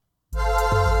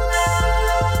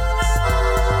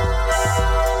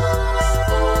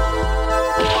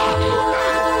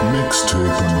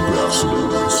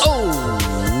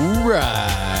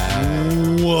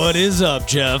is up,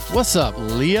 Jeff? What's up,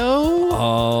 Leo?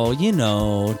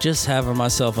 Oh, just having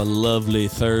myself a lovely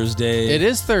Thursday. It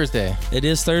is Thursday. It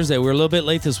is Thursday. We're a little bit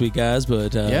late this week, guys,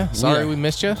 but sorry we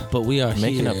missed you. But we are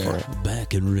making here, up for it.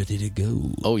 back and ready to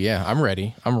go. Oh yeah, I'm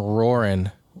ready. I'm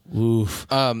roaring. Oof.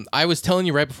 I was telling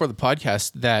you right before the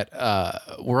podcast that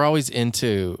we're always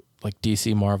into like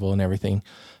DC, Marvel, and everything.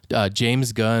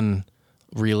 James Gunn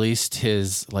released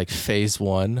his like phase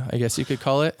 1, I guess you could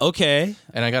call it. Okay.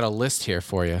 And I got a list here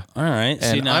for you. All right.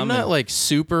 And I'm not like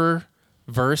super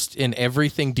versed in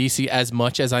everything DC as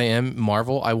much as I am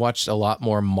Marvel. I watched a lot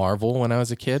more Marvel when I was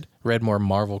a kid. Read more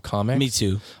Marvel comics. Me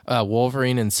too.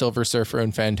 Wolverine and Silver Surfer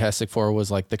and Fantastic Four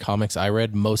was like the comics I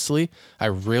read mostly. I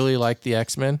really liked the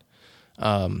X-Men.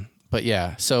 But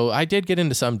yeah, so I did get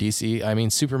into some DC. I mean,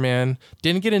 Superman.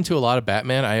 Didn't get into a lot of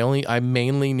Batman. I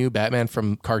mainly knew Batman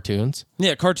from cartoons.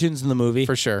 Yeah, cartoons in the movie.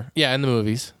 For sure. Yeah, in the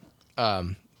movies.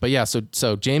 But yeah,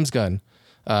 so James Gunn,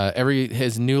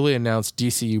 his newly announced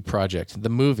DCU project, the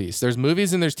movies. There's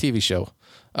movies and there's TV show.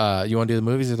 You want to do the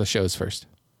movies or the shows first?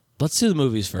 Let's do the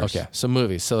movies first. Okay, so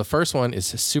movies. So the first one is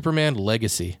Superman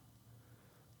Legacy.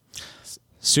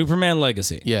 Superman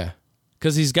Legacy. Yeah.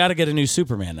 Because he's got to get a new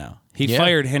Superman now. He Yeah.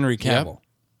 fired Henry Cavill.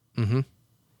 Yep. Mm-hmm.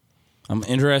 I'm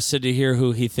interested to hear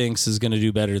who he thinks is going to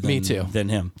do better Me too. than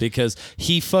him, because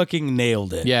he fucking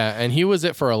nailed it. Yeah, and he was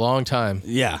it for a long time.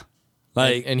 Yeah.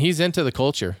 Like, And he's into the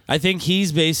culture. I think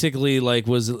he's basically like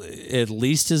was at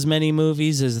least as many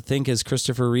movies as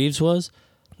Christopher Reeves was.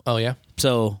 Oh yeah.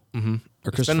 So,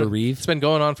 or Christopher Reeve. It's been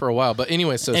going on for a while. But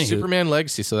anyway, so Anywho. Superman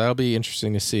Legacy. So that'll be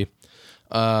interesting to see.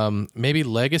 Maybe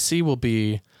Legacy will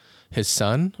be his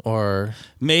son, or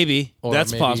Maybe.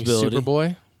 That's a maybe possibility.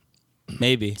 Superboy.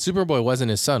 Maybe. Superboy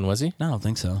wasn't his son, was he? I don't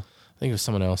think so. I think it was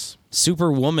someone else.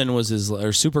 Superwoman was his, or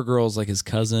Supergirl's like his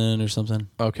cousin or something.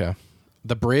 Okay.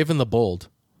 The Brave and the Bold.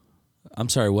 I'm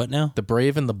sorry, what now? The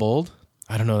Brave and the Bold?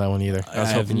 I don't know that one either. I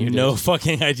was have hoping you no did.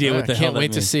 fucking idea what the I hell can't that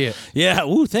wait to means. see it. Yeah,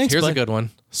 ooh, thanks, Here's bud. a good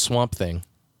one. Swamp Thing.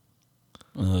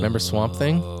 Remember Swamp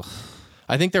Thing?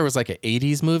 I think there was like an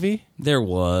 80s movie. There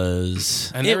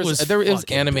was. And it it was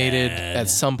fucking animated bad. at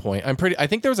some point. I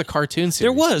think there was a cartoon There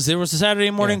series. was a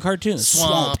Saturday morning cartoon.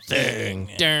 Swamp Thing.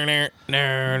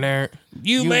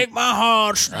 You make my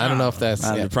heart. I don't know if that's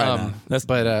Probably not. That's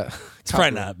but it's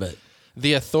probably not, but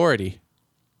The Authority.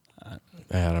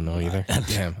 I don't know either.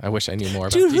 Damn, I wish I knew more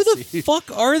about dude, who DC. the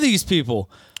fuck are these people?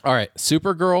 All right,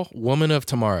 Supergirl, Woman of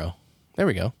Tomorrow. There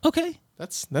we go. Okay,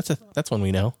 That's one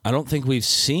we know. I don't think we've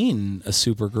seen a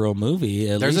Supergirl movie.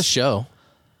 There's a least. show.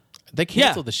 They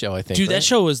canceled the show, I think. Dude, right? that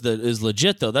show is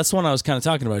legit though. That's the one I was kind of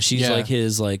talking about. She's Yeah. like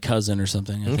his like cousin or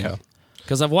something. I Okay. think.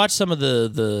 Because I've watched some of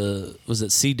the was it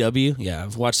CW? Yeah,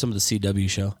 I've watched some of the CW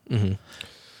show.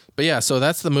 But yeah, so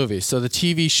that's the movie. So the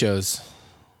TV shows.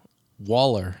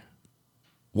 Waller.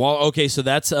 Well, okay, so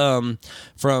that's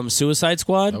from Suicide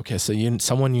Squad. Okay, so I didn't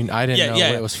know what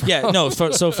it was from. Yeah, no.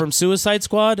 So from Suicide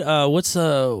Squad, what's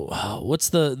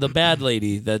the bad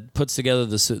lady that puts together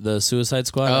the Suicide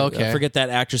Squad? Oh, okay. I forget that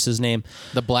actress's name.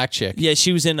 The black chick. Yeah,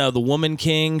 she was in The Woman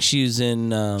King. She's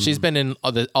in. She's been in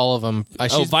all of them.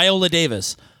 Viola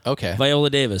Davis. Okay.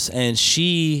 Viola Davis, and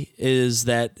she is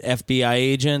that FBI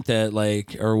agent that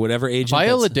or whatever agent.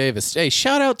 Viola that's- Davis. Hey,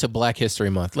 shout out to Black History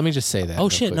Month. Let me just say that. Oh real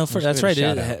shit! quick. No, I'm just that's gonna right.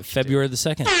 shout It, out. February the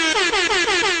 2nd.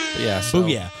 Yeah. So,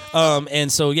 Booyah.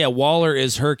 And so yeah, Waller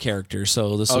is her character.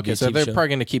 So this will be Okay, a so TV they're show. probably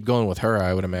going to keep going with her,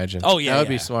 I would imagine. Oh yeah, that would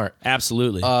yeah. be smart.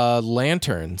 Absolutely.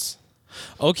 Lanterns.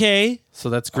 Okay.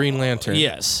 So that's Green Lantern.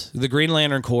 Yes, the Green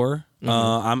Lantern Corps.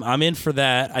 I'm in for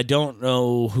that. I don't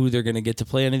know who they're going to get to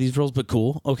play any of these roles, but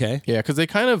cool. Okay. Yeah, because they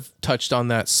kind of touched on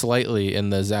that slightly in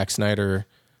the Zack Snyder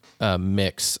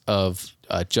mix of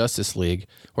Justice League,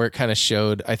 where it kind of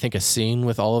showed, I think, a scene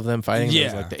with all of them fighting. Yeah.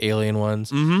 Those, like the alien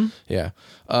ones. Mm-hmm.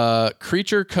 Yeah.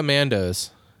 Creature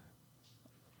Commandos.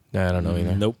 Nah, I don't know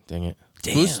either. Nope. Dang it.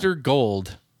 Damn. Booster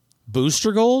Gold.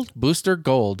 Booster Gold? Booster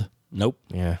Gold. Nope.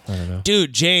 Yeah, I don't know.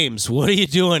 Dude, James, what are you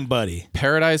doing, buddy?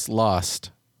 Paradise Lost.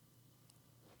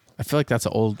 I feel like that's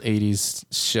an old 80s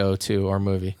show, too, or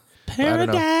movie. But I don't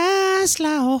know. Paradise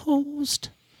Lost.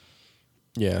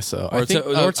 Yeah, so Or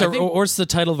it's the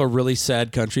title of a really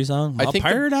sad country song. I My think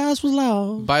paradise was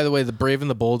lost. by the way, The Brave and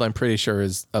the Bold, I'm pretty sure,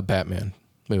 is a Batman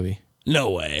movie.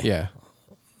 No way. Yeah.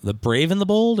 The Brave and the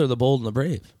Bold, or the Bold and the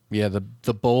Brave? Yeah, the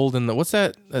Bold and the... What's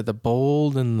that? The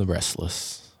Bold and the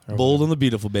Restless. Bold and the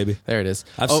Beautiful, baby. There it is.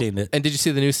 I've seen it. And did you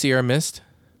see the new Sierra Mist?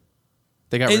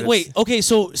 They got rid And of... wait, okay,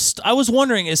 so I was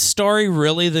wondering, is Starry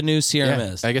really the new Sierra Yeah,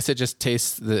 Mist? I guess it just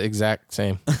tastes the exact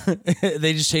same.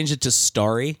 They just changed it to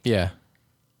Starry? Yeah.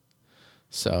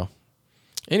 So,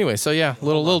 anyway, so yeah,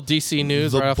 little DC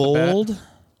news The right off the bat. Bold?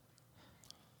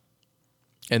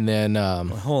 And then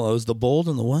Hold on, it was the Bold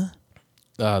and the what?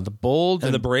 the Bold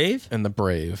And the Brave? and the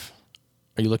Brave.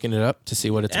 Are you looking it up to see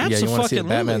what it's? Yeah, you want to see the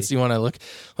Batman? Abso-fucking-lutely. So you want to look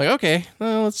like okay?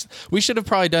 Well, we should have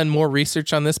probably done more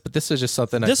research on this, but this is just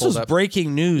something This I pulled was up.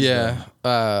 breaking news. Yeah,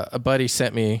 a buddy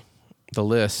sent me the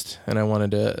list, and I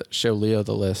wanted to show Leo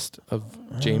the list of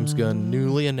James Gunn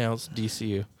newly announced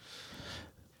DCU.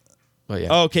 But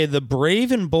yeah. Okay, the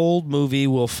Brave and Bold movie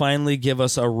will finally give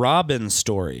us a Robin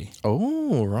story.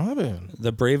 Oh, Robin.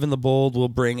 The Brave and the Bold will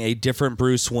bring a different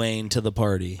Bruce Wayne to the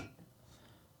party.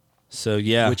 So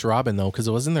yeah, Which Robin though? Because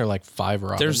wasn't there like 5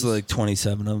 Robins? there's like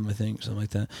 27 of them, I think, something like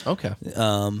that. Okay.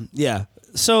 Yeah.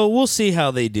 So we'll see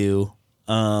how they do.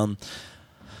 Are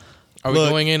we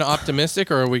going in optimistic,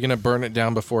 or are we going to burn it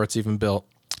down before it's even built?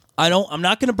 I'm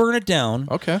not going to burn it down.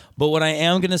 Okay. But what I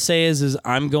am going to say is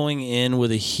I'm going in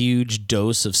with a huge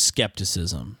dose of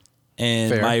skepticism.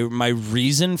 And Fair. my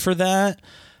reason for that,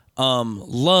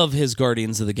 love his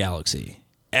Guardians of the Galaxy.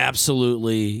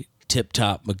 Absolutely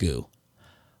tip-top Magoo.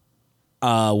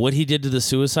 What he did to the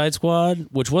Suicide Squad,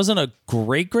 which wasn't a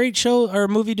great show or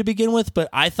movie to begin with, but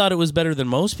I thought it was better than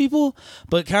most people.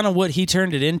 But kind of what he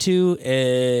turned it into,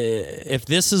 if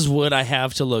this is what I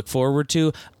have to look forward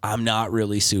to, I'm not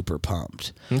really super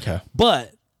pumped. Okay.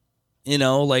 But,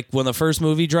 like when the first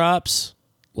movie drops,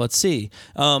 let's see.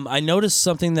 I noticed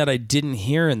something that I didn't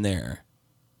hear in there.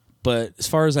 But as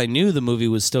far as I knew, the movie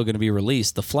was still going to be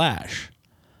released, The Flash.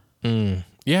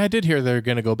 Yeah, I did hear they're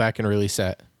going to go back and release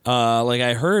that.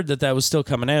 I heard that was still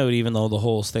coming out, even though the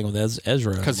whole thing with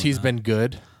Ezra. Because he's been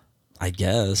good I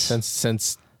guess.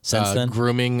 since then?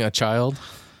 grooming a child.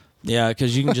 Yeah,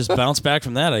 because you can just bounce back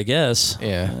from that, I guess.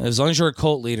 Yeah. As long as you're a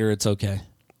cult leader, it's okay.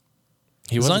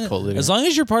 He was a cult leader. As long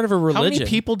as you're part of a How religion. many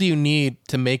people do you need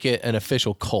to make it an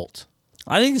official cult?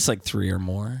 I think it's like 3 or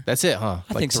more. That's it, huh?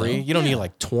 I think so. 3? You don't Yeah. need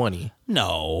like 20.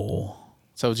 No.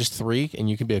 So just 3 and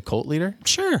you can be a cult leader?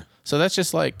 Sure. So that's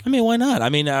just like I mean, why not? I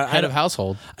mean, head of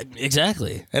household.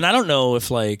 Exactly. And I don't know if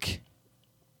is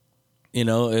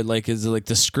it like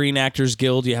the Screen Actors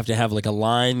Guild, you have to have like a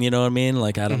line, you know what I mean?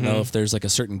 Like, I don't know if there's like a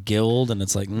certain guild and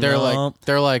it's like, They're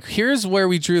like, here's where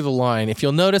we drew the line. If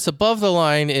you'll notice, above the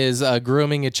line is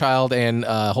grooming a child and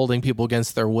holding people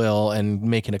against their will and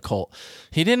making a cult.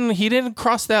 He didn't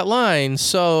cross that line,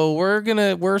 so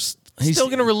we're still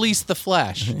gonna release the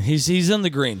Flash. he's in the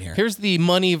green here. Here's the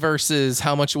money versus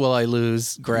how much will I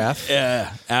lose graph.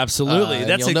 Yeah, absolutely.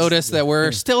 And you'll notice that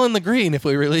we're still in the green if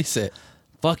we release it.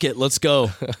 Fuck it, let's go.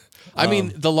 I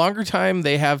mean, the longer time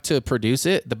they have to produce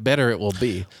it, the better it will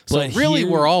be. So But really,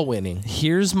 here- we're all winning.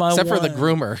 Here's my Except for the one-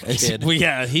 groomer kid. Well,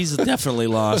 yeah, he's definitely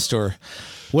lost. Or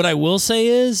what I will say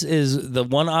is the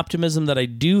one optimism that I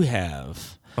do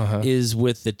have is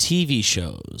with the TV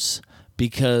shows,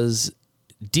 because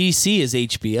DC is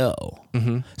HBO,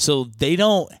 so they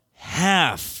don't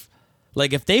have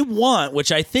if they want,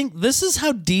 which I think this is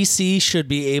how DC should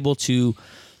be able to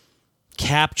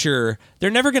capture. They're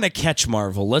never going to catch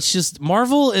Marvel.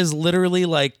 Marvel is literally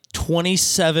like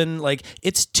 27,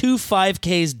 it's 2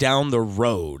 5Ks down the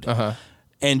road.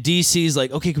 And DC's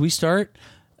like, okay, can we start?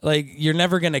 You're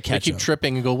never going to They catch keep them.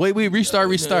 tripping and go, wait, restart.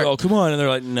 Oh, come on. And they're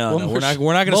like, no, One we're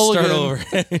more not going to start over.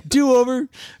 Do over.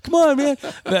 Come on, man.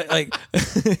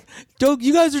 Don't,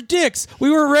 you guys are dicks. We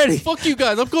weren't ready. Fuck you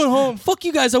guys. I'm going home. Fuck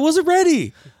you guys. I wasn't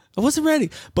ready.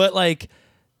 But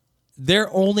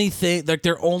their only thing,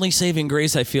 their only saving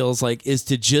grace, I feel, is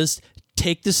to just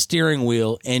take the steering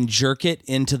wheel and jerk it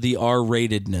into the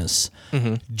R-ratedness.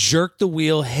 Jerk the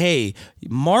wheel. Hey,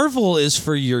 Marvel is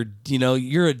for your,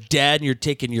 you're a dad and you're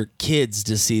taking your kids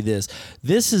to see this.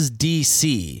 This is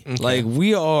DC. Okay.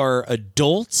 We are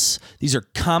adults. These are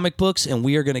comic books, and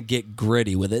we are going to get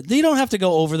gritty with it. They don't have to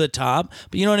go over the top,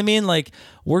 but you know what I mean?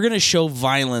 We're going to show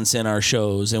violence in our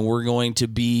shows, and we're going to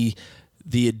be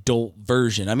the adult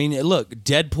version. I mean, look,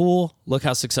 Deadpool, look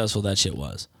how successful that shit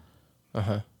was.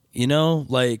 Logan,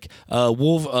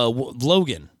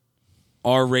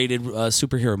 R-rated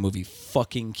superhero movie,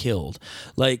 fucking killed.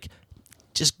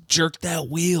 Just jerk that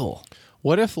wheel.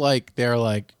 What if they're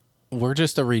like, we're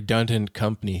just a redundant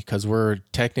company because we're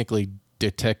technically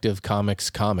Detective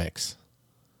Comics.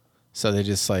 So they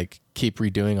just keep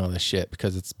redoing all this shit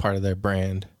because it's part of their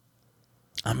brand.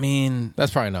 I mean,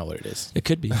 That's probably not what it is. it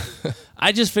could be.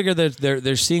 I just figure that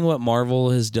they're seeing what Marvel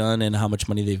has done and how much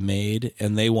money they've made,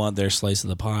 and they want their slice of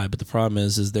the pie. But the problem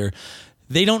is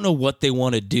they don't know what they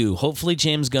want to do. Hopefully,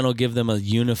 James Gunn will give them a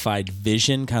unified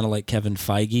vision, kind of like Kevin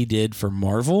Feige did for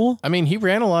Marvel. I mean, he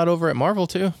ran a lot over at Marvel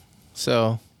too.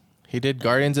 So he did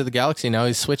Guardians of the Galaxy. Now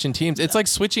he's switching teams. It's like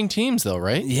switching teams though,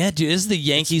 right? Yeah, dude, this is the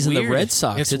Yankees and the Weird. Red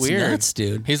Sox. It's weird. nuts,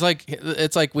 dude. He's like,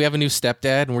 it's like we have a new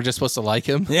stepdad and we're just supposed to like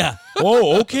him. Yeah.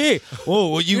 Oh, okay. Oh,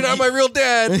 well, You're not my real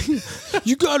dad.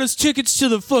 you got us tickets to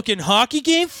the fucking hockey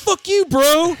game? Fuck you,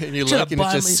 bro. And you Tryna look and buy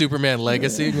it's just me- Superman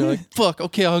Legacy. And you're like, fuck,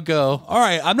 okay, I'll go. All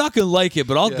right, I'm not gonna like it,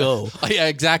 but I'll go. Yeah,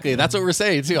 exactly. That's what we're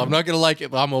saying too. I'm not gonna like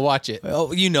it, but I'm gonna watch it.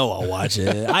 Oh, you know I'll watch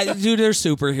it. Dude, there's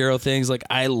superhero things. Like,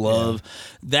 I love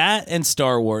that and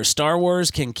Star Wars. Star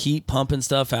Wars can keep pumping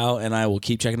stuff out, and I will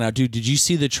keep checking it out. Dude, did you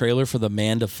see the trailer for the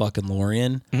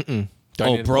Mandalorian? Do I Oh, need to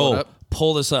pull it bro, up?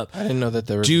 pull this up. I didn't know that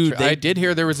there was. Dude, I did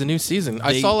hear there was a new season.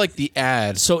 I they- saw like the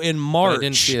ad. So in didn't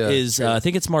March see a is I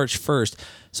think it's March 1st.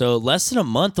 So less than a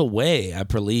month away, I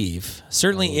believe.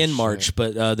 Certainly in March,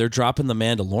 but they're dropping the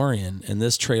Mandalorian, and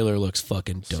this trailer looks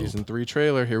fucking dope. Season 3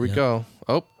 trailer. Here we go.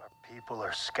 Oh, People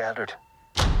are scattered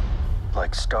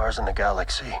like stars in the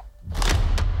galaxy.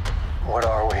 What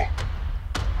are we?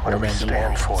 What do we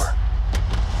stand for?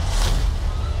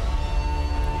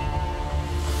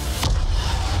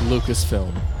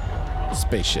 Lucasfilm.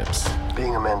 Spaceships.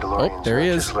 Being a Mandalorian Oh, there he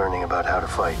not is. just learning about how to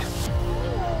fight.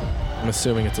 I'm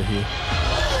assuming it's a he.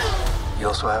 You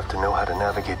also have to know how to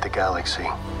navigate the galaxy.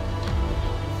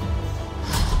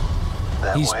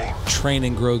 That He's way,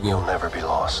 training you'll Grogu. never be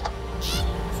lost.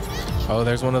 Oh,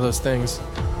 there's one of those things.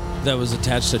 That was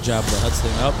attached to Jabba the Hutt's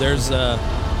thing. Oh, there's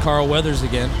Carl Weathers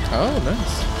again. Oh,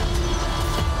 nice.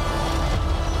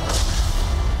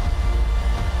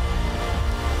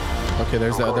 Okay,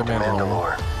 there's the I'm other going to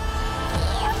Mandalorian.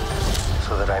 Mandalore,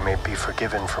 so that I may be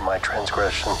forgiven for my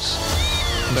transgressions.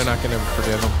 They're not going to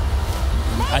forgive him.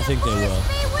 I think they will.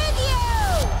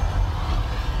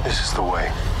 This is the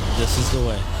way. This is the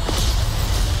way.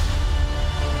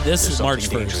 This There's is March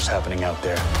something dangerous 1st. happening out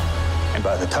there. And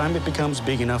by the time it becomes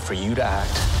big enough for you to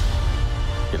act,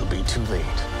 it'll be too late.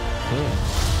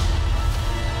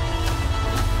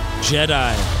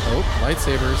 Jedi. Oh,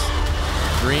 lightsabers.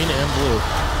 Green and blue.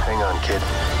 Hang on, kid.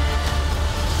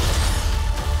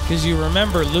 Because you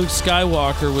remember Luke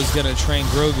Skywalker was going to train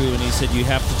Grogu, and he said you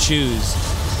have to choose.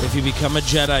 If you become a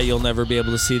Jedi, you'll never be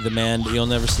able to see you'll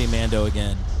never see Mando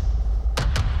again.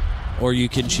 Or you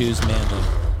can choose Mando.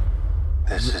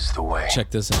 This is the way. Check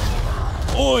this out.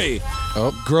 Oi!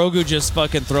 Oh, Grogu just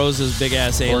fucking throws his big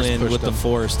ass alien pushed with the him.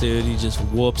 Force, dude. He just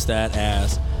whoops that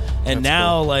ass. And That's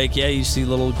now, cool. like, yeah, you see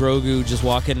little Grogu just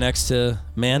walking next to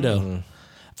Mando.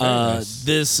 nice.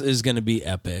 This is gonna be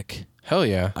epic. hell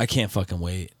yeah. I can't fucking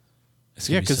wait. It's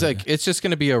gonna Yeah, be because so like good. it's just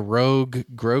going to be a rogue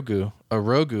Grogu. A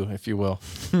Rogu, if you will.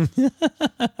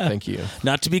 Thank you.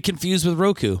 Not to be confused with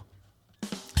Roku.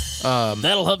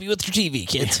 That'll help you with your TV,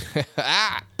 kids.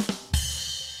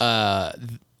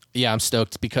 Yeah, I'm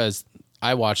stoked because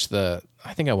I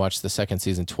think I watched the second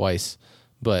season twice,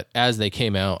 but as they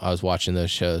came out, I was watching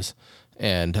those shows,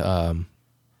 and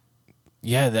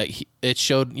it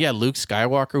showed. Yeah, Luke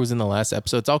Skywalker was in the last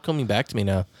episode. It's all coming back to me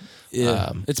now.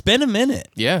 Yeah. It's been a minute.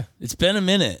 Yeah, It's been a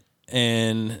minute,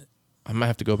 and I might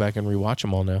have to go back and rewatch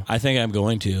them all now. I think I'm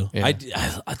going to. Yeah.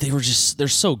 They're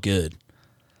so good.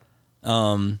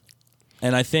 And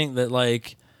I think that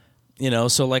like,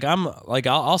 so like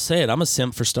I'll say it. I'm a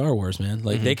simp for Star Wars, man.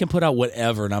 Like they can put out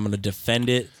whatever, and I'm going to defend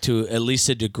it to at least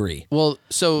a degree. Well,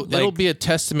 so it'll Like- be a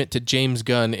testament to James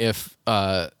Gunn if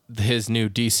his new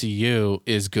DCU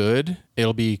is good.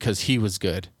 It'll be because he was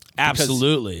good. Because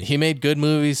Absolutely. he made good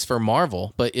movies for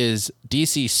Marvel, but is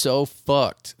DC so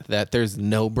fucked that there's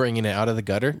no bringing it out of the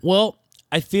gutter? Well,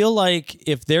 I feel like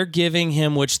if they're giving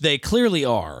him, which they clearly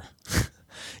are,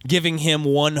 giving him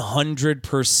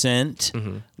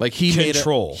 100%, Like he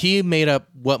Control. he made up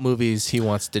what movies he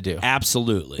wants to do.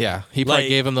 absolutely. Yeah, he probably Like,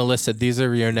 gave him the list. Said these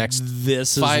are your next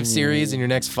this 5 is series and your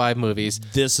next 5 movies.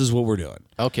 This is what we're doing.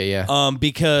 Okay, yeah.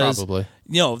 Because Probably.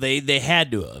 they had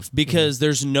to have, because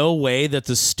there's no way that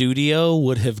the studio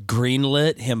would have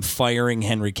greenlit him firing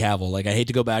Henry Cavill. Like, I hate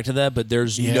to go back to that, but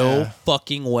there's no Yeah.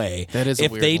 fucking way. That is a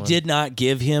if weird they one. did not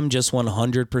give him just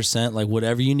 100%, like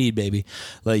whatever you need, baby,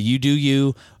 like you do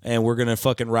you, and we're gonna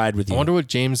fucking ride with you. I wonder what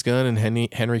James Gunn and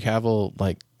Henry Cavill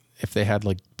like. If they had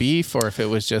like beef or if it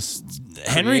was just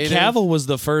Henry creative. Cavill was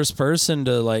the first person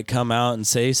to like come out and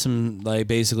say some, like,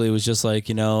 basically it was just like,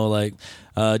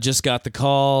 just got the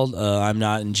call. I'm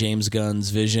not in James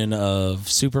Gunn's vision of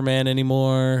Superman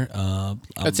anymore.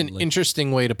 That's an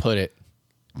interesting way to put it.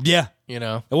 Yeah. You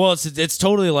know? Well, it's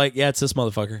totally like, yeah, it's this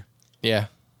motherfucker. Yeah.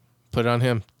 Put it on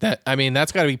him.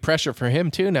 That's got to be pressure for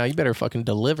him too. Now you better fucking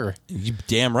deliver, You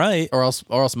damn right. or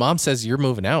else mom says you're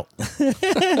moving out.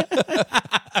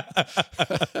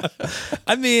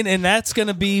 I mean, and that's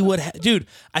gonna be dude.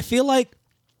 I feel like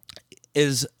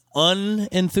as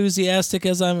unenthusiastic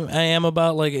as I am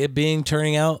about like it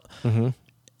turning out,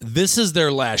 this is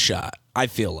their last shot. I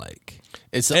feel like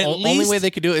It's the only way they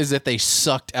could do it is if they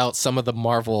sucked out some of the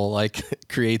Marvel like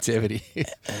creativity.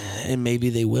 And maybe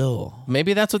they will.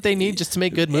 Maybe that's what they need just to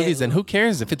make good movies. And who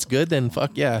cares if it's good? Then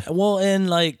fuck yeah. Well, and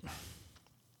like,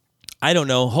 I don't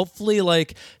know. Hopefully,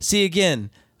 like, see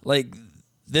again, like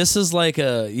this is like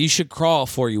you should crawl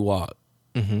before you walk.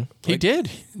 Mm-hmm. He did.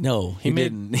 No, he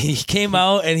didn't. He came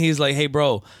out and he's like, "Hey,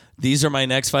 bro, these are my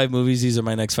next 5 movies. These are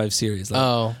my next 5 series." Like,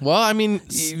 oh, well, I mean,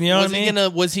 you know what I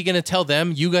mean? Was he gonna tell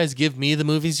them, "You guys give me the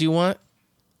movies you want"?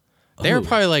 They were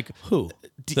probably like, who?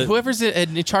 Whoever's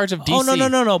in charge of DC.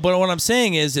 Oh no. But what I'm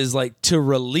saying is like to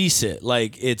release it,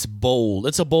 like it's bold.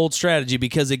 It's a bold strategy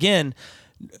because again,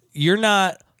 you're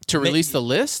not to release the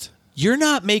list. You're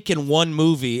not making one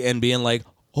movie and being like,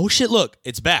 "Oh shit, look,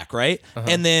 it's back," right? Uh-huh.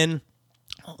 And then,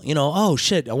 oh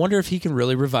shit, I wonder if he can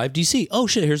really revive DC. Oh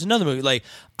shit, here's another movie. Like,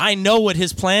 I know what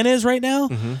his plan is right now,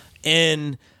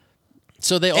 and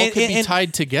so they all could be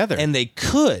tied together, and they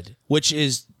could, which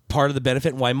is part of the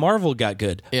benefit and why Marvel got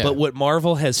good. Yeah. But what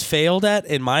Marvel has failed at,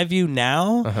 in my view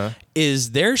now,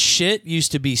 is their shit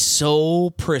used to be so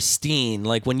pristine.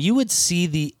 Like when you would see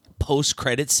the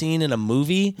post-credit scene in a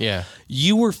movie,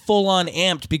 you were full on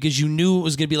amped because you knew it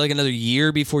was going to be like another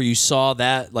year before you saw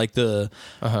that, like the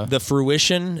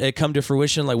fruition, it come to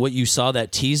fruition, like what you saw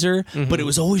that teaser, but it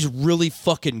was always really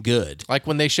fucking good. Like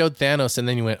when they showed Thanos and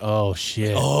then you went, oh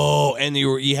shit. Oh, and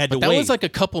you had to wait. That was like a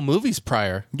couple movies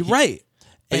prior. Right.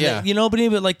 But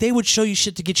And but like they would show you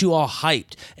shit to get you all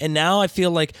hyped. And now I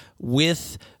feel like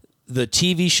with the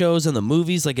TV shows and the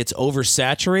movies, like it's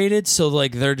oversaturated, so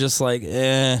like they're just like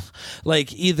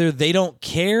like either they don't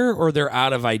care or they're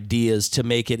out of ideas to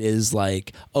make it as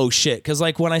like, oh shit. Because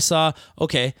like when I saw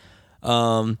when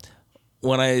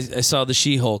I saw the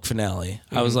She-Hulk finale,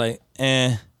 I was like,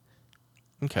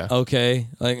 okay,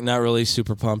 like not really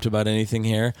super pumped about anything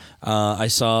here. I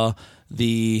saw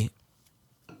the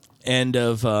end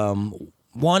of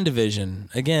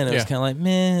WandaVision. Again, it was kind of like,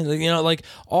 meh. Like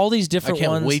all these different ones.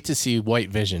 I can't wait to see White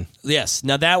Vision. Yes.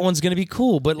 Now that one's going to be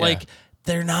cool, but like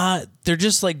they're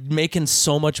just like making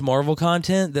so much Marvel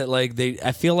content that like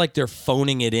I feel like they're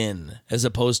phoning it in as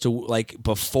opposed to like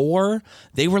before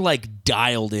they were like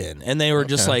dialed in and they were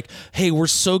just like, hey, we're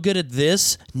so good at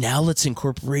this. Now let's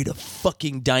incorporate a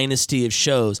fucking dynasty of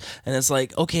shows. And it's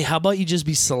like, okay, how about you just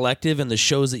be selective and the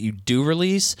shows that you do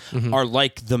release are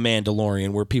like The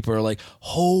Mandalorian where people are like,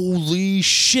 holy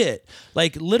shit.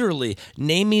 Like literally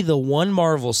name me the one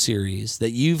Marvel series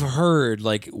that you've heard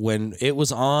like when it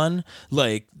was on,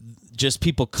 like just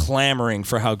people clamoring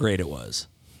for how great it was.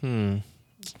 From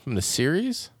the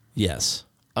series? Yes.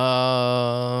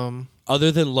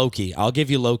 Other than Loki. I'll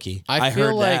give you Loki. I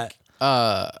feel like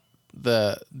the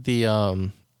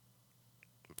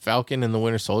Falcon and the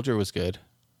Winter Soldier was good.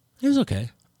 It was okay.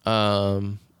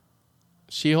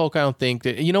 She-Hulk, I don't think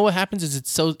that. You know what happens is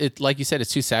it's like you said,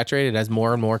 it's too saturated as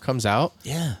more and more comes out.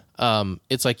 Yeah.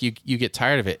 It's like you get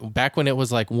tired of it. Back when it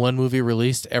was like one movie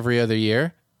released every other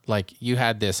year, like you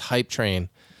had this hype train.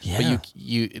 Yeah.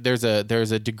 But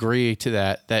there's a degree to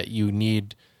that you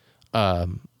need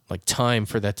like time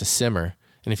for that to simmer.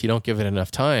 And if you don't give it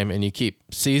enough time and you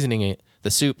keep seasoning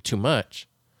the soup too much,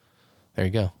 there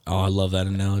you go. Oh, I love that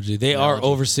analogy. They are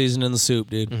over-seasoned in the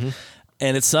soup, dude.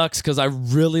 And it sucks because I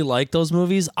really like those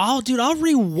movies. I'll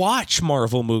rewatch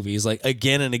Marvel movies like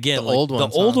again and again. The like, old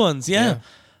ones. The old ones, yeah.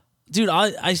 Dude,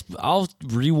 I'll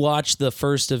rewatch the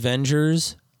first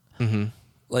Avengers.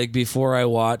 Like before I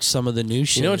watch some of the new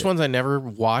shit. You know which ones I never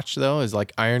watched though is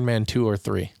like Iron Man 2 or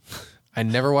 3. I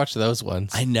never watched those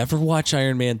ones. I never watch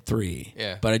Iron Man 3.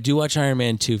 Yeah. But I do watch Iron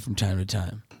Man 2 from time to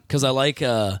time. Because I like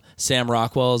Sam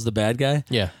Rockwell as the bad guy.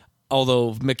 Yeah.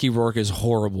 Although Mickey Rourke is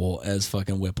horrible as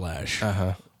fucking Whiplash.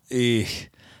 He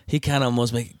kind of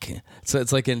almost so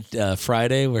it's like in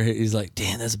Friday where he's like,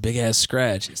 damn, that's a big ass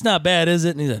scratch. It's not bad, is it?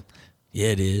 And he's like, yeah,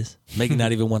 it is. Make you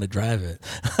not even want to drive it.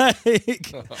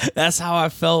 Like, that's how I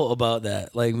felt about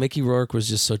that. Like Mickey Rourke was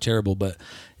just so terrible. But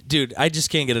dude, I just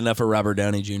can't get enough of Robert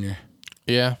Downey Jr.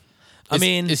 Yeah.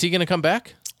 Is he going to come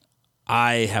back?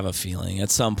 I have a feeling at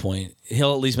some point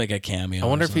he'll at least make a cameo. I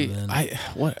wonder if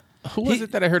who was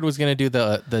it that I heard was going to do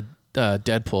the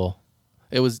Deadpool?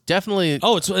 It was definitely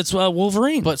it's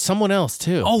Wolverine, but someone else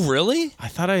too. Oh really? I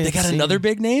thought they got another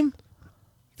big name.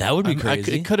 That would be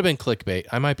crazy. It could have been clickbait.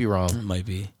 I might be wrong. It might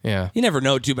be. Yeah. You never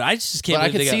know, too. But I just can't. But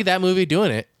I could see that movie doing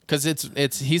it because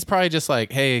he's probably just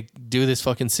like, hey, do this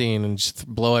fucking scene and just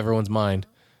blow everyone's mind.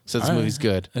 So this movie's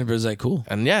good. And everybody's like, cool.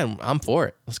 And yeah, I'm for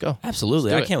it. Let's go.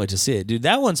 Absolutely. I can't wait to see it, dude.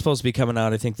 That one's supposed to be coming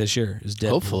out, I think, this year. Is Deadpool.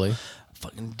 Hopefully.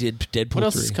 Fucking Deadpool. What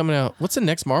else is coming out? What's the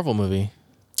next Marvel movie?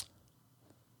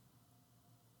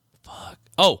 Fuck.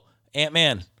 Oh,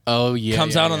 Ant-Man. Oh yeah,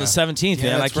 comes out on the 17th. Yeah,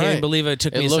 man, I that's can't even right. believe it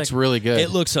took me. It looks really good. It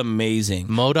looks amazing.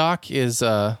 MODOK is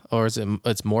or is it?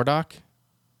 It's Mordok.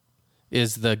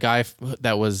 Is the guy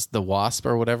that was the Wasp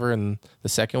or whatever in the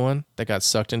second one that got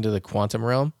sucked into the quantum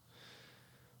realm?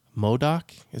 MODOK,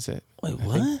 is it? Wait,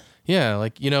 what? Yeah,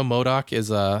 like MODOK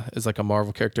is like a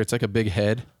Marvel character. It's like a big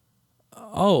head.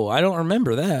 Oh, I don't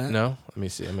remember that. No, let me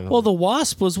see. Well, the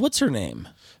Wasp was what's her name?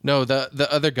 No, the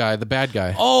other guy, the bad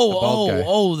guy. The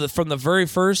bald guy. From the very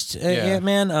first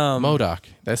Ant-Man. MODOK.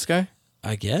 This guy.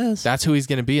 I guess That's who he's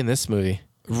going to be in this movie.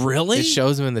 really. It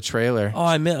shows him in the trailer. Oh,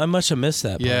 I must have missed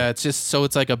that. Yeah, it's just so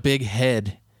it's like a big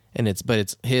head, and it's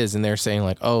his, and they're saying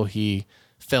like, oh, he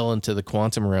fell into the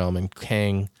quantum realm, and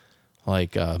Kang,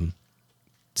 like,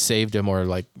 saved him or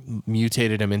like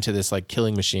mutated him into this like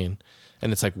killing machine,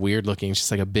 and it's like weird looking. It's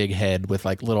just like a big head with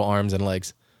like little arms and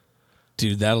legs.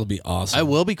 Dude, that'll be awesome. I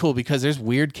will be cool because there's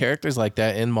weird characters like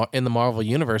that in the Marvel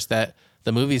universe that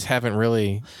the movies haven't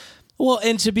really. Well,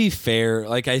 and to be fair,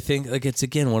 like I think like it's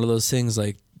again one of those things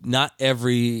like not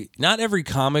every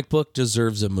comic book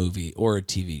deserves a movie or a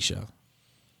TV show.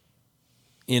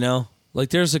 You know? Like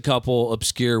there's a couple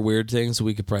obscure weird things that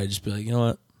we could probably just be like, you know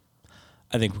what?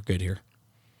 I think we're good here.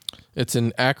 It's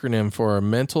an acronym for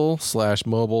mechanized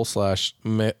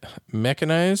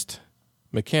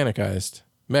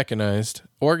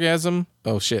organism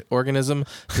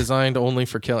designed only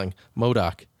for killing.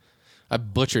 MODOK. I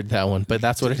butchered that one, but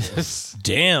that's what it is.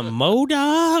 Damn,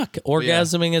 MODOK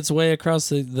orgasming its way across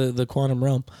the quantum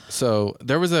realm. So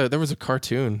there was a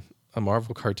cartoon, a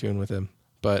Marvel cartoon with him.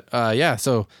 But yeah,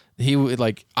 so he would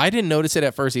like I didn't notice it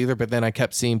at first either, but then I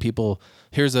kept seeing people.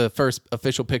 Here's a first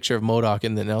official picture of MODOK,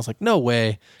 and then I was like, no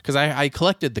way, because I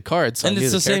collected the cards. So And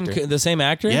it's the same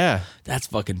actor? Yeah, That's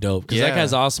fucking dope. Because that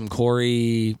guy's awesome.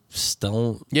 Corey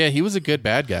Stone. yeah, he was a good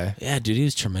bad guy. Yeah, dude, he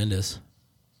was tremendous.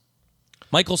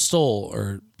 Michael Stoll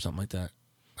or something like that.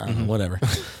 I don't know, whatever.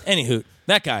 Anywho,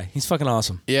 that guy, he's fucking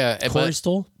awesome. Yeah, Corey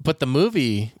Stoll? But the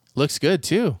movie looks good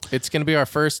too. It's going to be our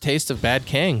first taste of Bad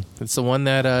Kang. It's the one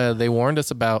that they warned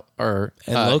us about, or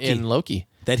in Loki.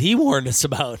 That he warned us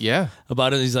about. Yeah,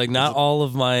 about it. He's like, not all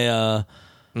of my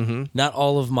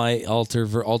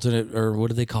alternate, or what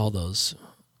do they call those?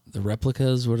 The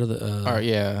replicas? What are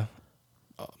the?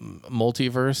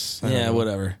 multiverse. Yeah,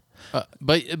 whatever.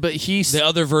 But the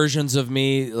other versions of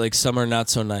me, like some are not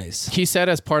so nice. He said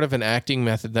as part of an acting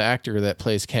method, the actor that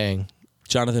plays Kang,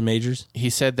 Jonathan Majors,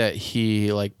 he said that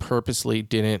he like purposely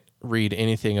didn't read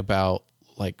anything about,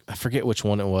 like, I forget which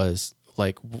one it was,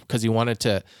 like, because he wanted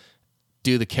to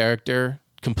do the character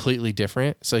completely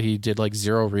different. So he did like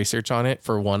zero research on it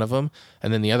for one of them,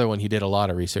 and then the other one he did a lot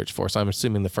of research for. So I'm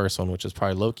assuming the first one, which is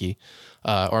probably Loki,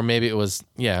 or maybe it was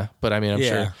but I mean I'm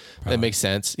sure that makes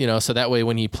sense, So that way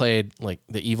when he played like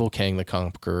the evil Kang the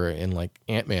Conqueror in like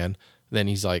Ant-Man, then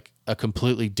he's like a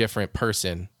completely different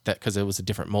person because it was a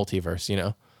different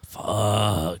multiverse,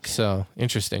 Fuck. So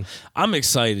interesting. I'm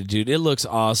excited, dude. It looks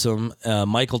awesome.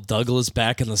 Michael Douglas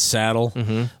back in the saddle.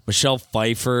 Michelle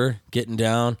Pfeiffer getting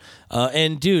down.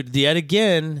 And dude, yet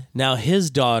again, now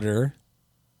his daughter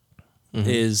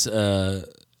is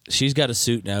she's got a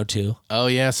suit now too. Oh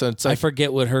yeah, so it's like I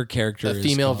forget what her character is. The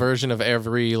female called. version of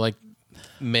every like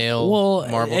male Marvel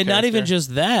and character. not even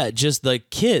just that, just like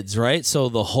kids, right? So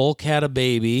the Hulk had a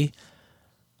baby.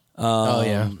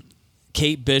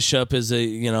 Kate Bishop is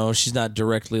she's not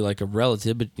directly like a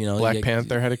relative, but Black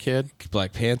Panther had a kid.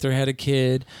 Black Panther had a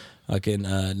kid.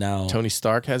 Now Tony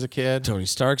Stark has a kid. Tony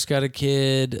Stark's got a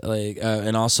kid.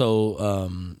 And also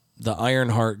the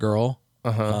Ironheart girl.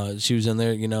 She was in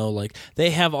there. Like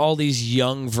they have all these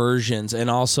young versions, and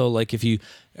also like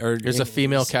there's a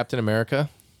female Captain America.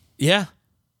 Yeah.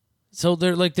 So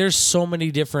there's so many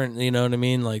different, you know what I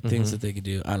mean, like things that they could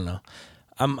do. I don't know.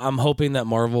 I'm hoping that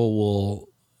Marvel will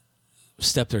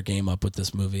step their game up with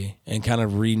this movie and kind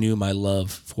of renew my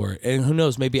love for it. And who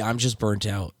knows, maybe I'm just burnt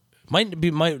out.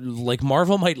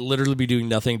 Marvel might literally be doing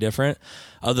nothing different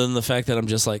other than the fact that I'm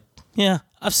just like, yeah,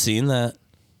 I've seen that.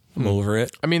 I'm over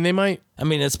it. I mean, they might. I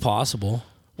mean, it's possible.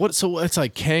 So it's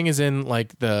like Kang is in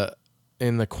like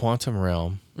in the quantum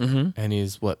realm, and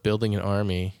he's building an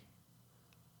army.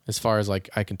 As far as like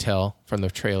I can tell from the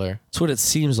trailer, that's what it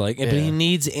seems like. But he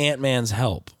needs Ant-Man's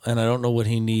help, and I don't know what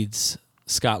he needs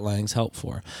Scott Lang's help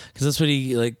for, because that's what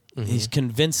he's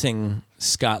convincing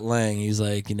Scott Lang. He's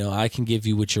like, I can give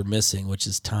you what you're missing, which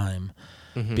is time,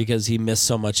 because he missed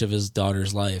so much of his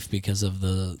daughter's life because of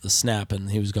the snap,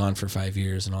 and he was gone for 5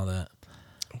 years and all that.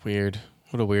 Weird.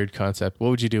 What a weird concept.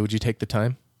 What would you do? Would you take the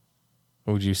time,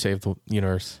 or would you save the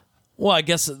universe? Well, I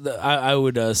guess I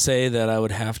would say that I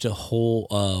would have to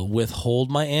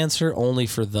withhold my answer only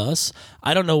for thus.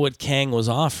 I don't know what Kang was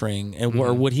offering and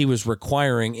or what he was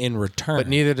requiring in return. But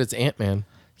neither does Ant-Man.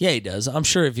 Yeah, he does. I'm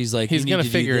sure if he's like, he's going to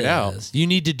figure it out. You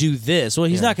need to do this. Well,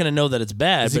 he's not going to know that it's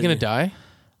bad. Is he going to die?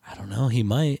 I don't know. He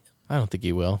might. I don't think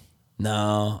he will.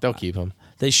 No, they'll keep him.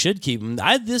 They should keep him.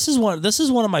 This is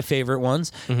one of my favorite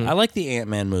ones. I like the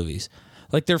Ant-Man movies.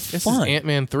 Like they're this fun. Is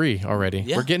Ant-Man 3 already.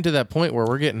 Yeah. We're getting to that point where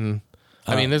we're getting.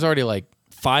 I mean, there's already like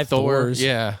 5 Thors.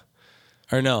 Yeah.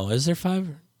 Or no, is there 5?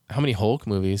 How many Hulk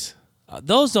movies?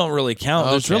 Those don't really count.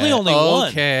 Okay. There's really only one.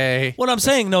 Okay. What I'm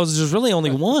saying, no, is there's really only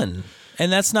one.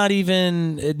 And that's not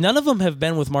even... None of them have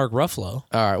been with Mark Ruffalo.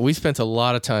 All right. We spent a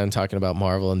lot of time talking about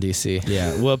Marvel and DC.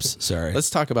 Yeah. Whoops. Sorry. Let's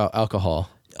talk about alcohol.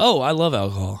 Oh, I love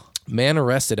alcohol. Man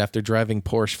arrested after driving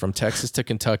Porsche from Texas to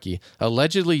Kentucky,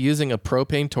 allegedly using a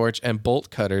propane torch and bolt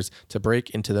cutters to break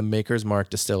into the Maker's Mark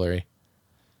distillery.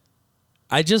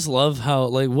 I just love how,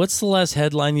 like, what's the last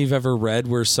headline you've ever read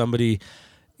where somebody,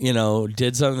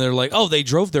 did something? They're like, oh, they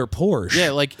drove their Porsche.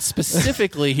 Yeah, like,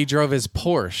 specifically, he drove his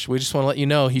Porsche. We just want to let you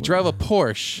know, he drove a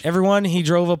Porsche. Everyone, he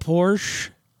drove a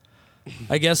Porsche.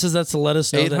 I guess that's to let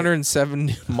us know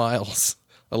 807 miles,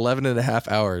 11 and a half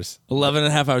hours. 11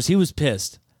 and a half hours. He was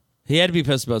pissed. He had to be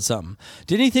pissed about something.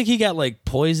 Didn't he think he got, like,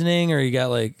 poisoning or he got,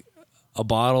 like... a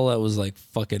bottle that was like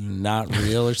fucking not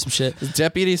real or some shit?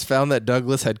 Deputies found that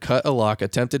Douglas had cut a lock,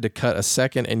 attempted to cut a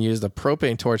second, and used a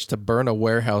propane torch to burn a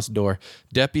warehouse door.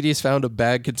 Deputies found a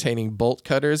bag containing bolt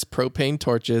cutters, propane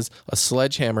torches, a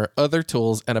sledgehammer, other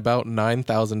tools, and about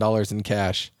 $9,000 in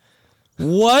cash.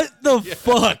 What the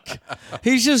fuck?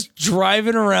 He's just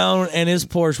driving around in his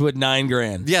Porsche with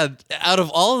 $9,000. Yeah, out of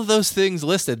all of those things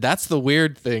listed, that's the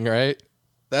weird thing, right?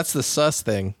 That's the sus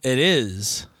thing. It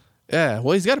is. Yeah,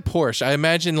 well, he's got a Porsche. I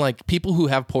imagine like people who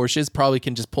have Porsches probably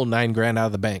can just pull $9,000 out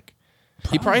of the bank.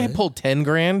 He probably pulled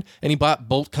 $10,000, and he bought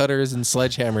bolt cutters and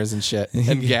sledgehammers and shit,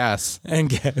 and gas,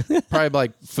 probably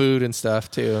like food and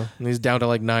stuff too. And he's down to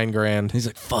like $9,000. He's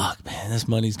like, "Fuck, man, this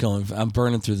money's going. I'm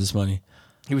burning through this money."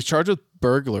 He was charged with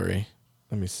burglary.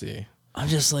 Let me see. I'm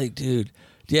just like, dude.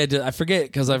 Yeah, I forget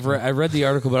because I read the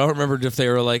article, but I don't remember if they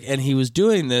were like, and he was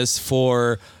doing this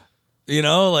for,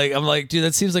 like I'm like, dude,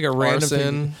 that seems like a random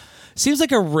thing. Seems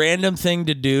like a random thing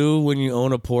to do when you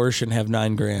own a Porsche and have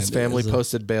 $9,000. His family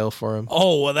posted bail for him.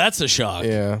 Oh, well, that's a shock.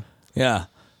 Yeah. Yeah.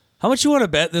 How much you want to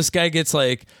bet this guy gets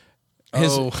like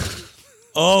his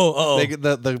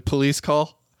the police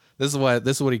call? This is what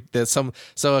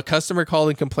so a customer called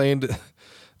and complained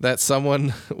that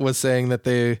someone was saying that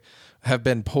they have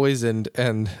been poisoned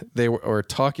and they were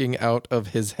talking out of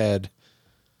his head.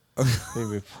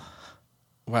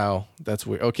 Wow, that's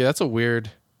weird. Okay, that's a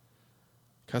weird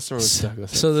customer was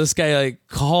Douglas. So this guy like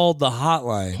called the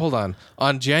hotline. Hold on.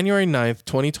 On January 9th,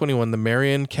 2021, the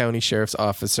Marion County Sheriff's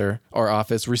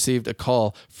Office received a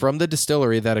call from the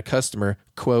distillery that a customer,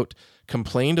 quote,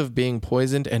 complained of being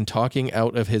poisoned and talking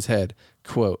out of his head,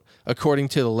 quote, according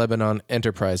to the Lebanon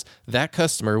Enterprise. That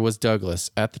customer was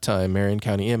Douglas. At the time, Marion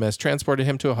County EMS transported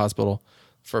him to a hospital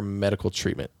for medical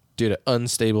treatment due to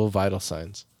unstable vital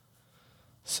signs.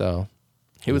 So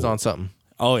he was on something.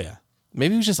 Oh, yeah.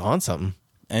 Maybe he was just on something.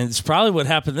 And it's probably what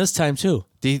happened this time, too.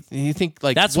 Do you think,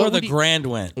 like... That's where the grand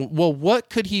went. Well, what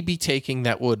could he be taking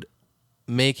that would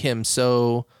make him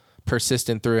so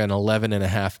persistent through an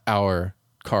 11-and-a-half-hour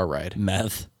car ride?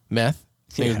 Meth. Meth?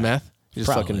 Think it was meth? He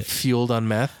just fucking fueled on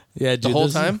meth? Yeah, dude. The whole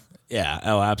time? Yeah.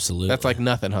 Oh, absolutely. That's like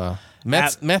nothing, huh?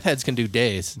 Meth heads can do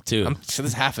days. Dude. So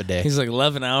this is half a day. He's like,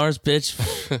 11 hours,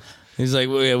 bitch. He's like,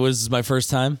 well, was this my first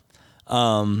time?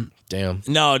 Damn.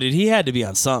 No, dude, he had to be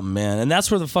on something, man. And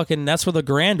that's where the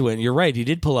grand went. You're right. He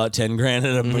did pull out $10,000 and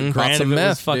a grand of it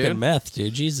was fucking meth,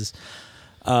 dude. Jesus.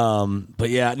 But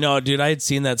yeah, no, dude, I had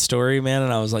seen that story, man,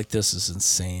 and I was like, this is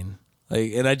insane.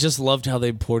 Like, and I just loved how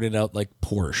they pointed out like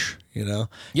Porsche, Yeah.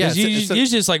 Usually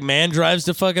just like man drives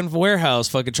to fucking warehouse,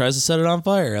 fucking tries to set it on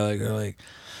fire. Like, they're like,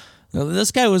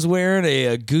 this guy was wearing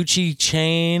a Gucci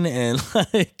chain and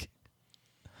like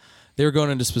they were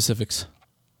going into specifics.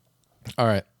 All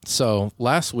right. So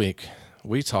last week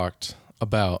we talked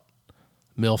about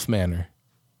MILF Manor.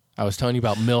 I was telling you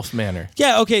about MILF Manor.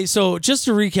 Yeah, okay, so just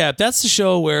to recap, that's the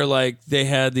show where like they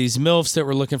had these MILFs that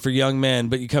were looking for young men,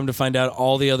 but you come to find out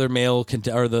all the other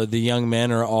the young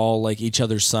men are all like each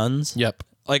other's sons. Yep.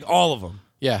 Like all of them.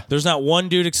 Yeah. There's not one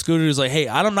dude excluded who's like, hey,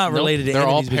 I'm not related to any of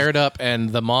these. They're all paired up, and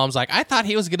the mom's like, I thought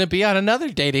he was going to be on another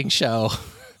dating show.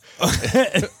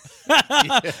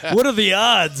 What are the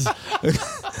odds?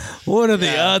 What are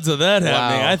the odds of that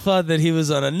happening? I thought that he was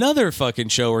on another fucking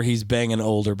show where he's banging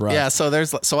older bro. Yeah,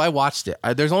 so I watched it.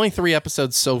 There's only 3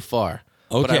 episodes so far.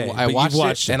 Okay, but I but watched, you've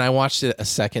watched it, and I watched it a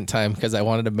second time because I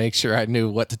wanted to make sure I knew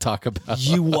what to talk about.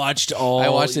 You watched all. I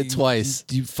watched it twice.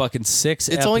 You fucking 6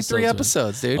 It's only 3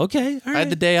 episodes, dude. Okay, all I had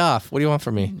the right. day off. What do you want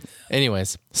from me?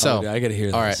 Anyways, so I gotta hear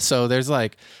this. All right, so there's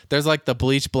like the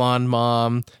bleach blonde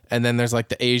mom, and then there's like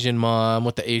the Asian mom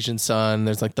with the Asian son.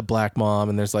 There's like the black mom,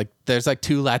 and there's like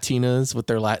 2 Latinas with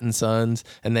their Latin sons,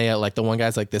 and they like the one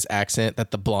guy's like this accent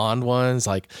that the blonde one's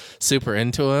like super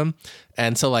into him,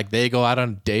 and so like they go out on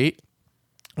a date.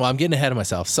 Well, I'm getting ahead of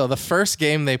myself. So the first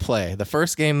game they play,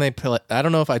 I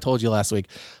don't know if I told you last week,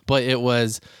 but it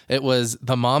was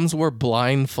the moms were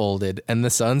blindfolded and the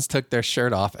sons took their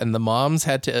shirt off, and the moms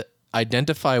had to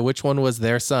identify which one was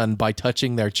their son by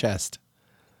touching their chest.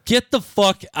 Get the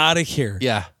fuck out of here.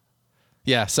 Yeah.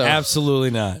 Yeah. So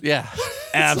Absolutely not. yeah.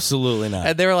 Absolutely not.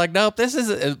 And they were like, nope, this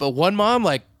is, but one mom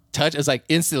like touched, is like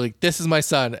instantly, this is my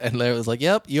son. And Larry was like,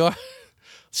 yep, you are.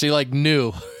 She like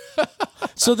knew.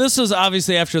 So this was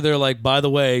obviously after they're like, by the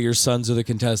way, your sons are the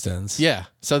contestants. Yeah.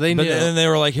 So they knew. But then they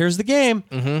were like, here's the game.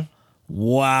 Mm-hmm.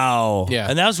 Wow. Yeah.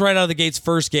 And that was right out of the gates,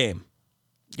 first game.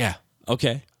 Yeah.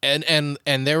 Okay. And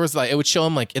there was like, it would show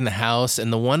him like in the house,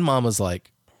 and the one mom was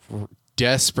like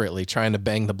desperately trying to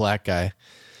bang the black guy.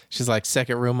 She's like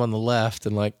second room on the left,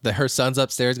 and like her son's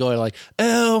upstairs going like,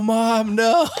 oh mom,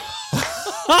 no.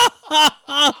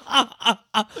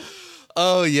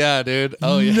 Oh yeah, dude.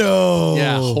 Oh yeah. No.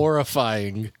 Yeah,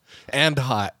 horrifying and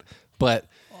hot. But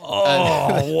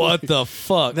Oh, what the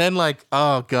fuck? then like,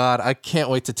 oh god, I can't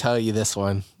wait to tell you this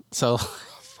one. So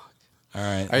All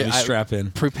right. Let me strap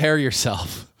in. prepare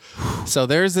yourself. So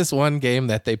there's this one game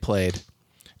that they played,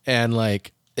 and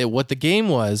like what the game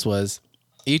was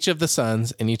each of the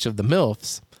sons and each of the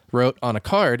MILFs wrote on a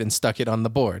card and stuck it on the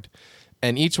board,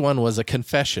 and each one was a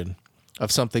confession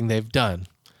of something they've done.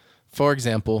 For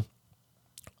example,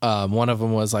 one of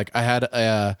them was like, I had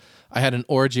an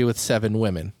orgy with 7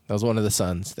 women. That was one of the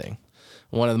sons' thing.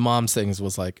 One of the mom's things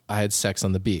was like, I had sex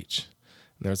on the beach.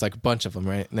 And there was like a bunch of them,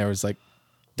 right? And there was like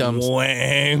dumb.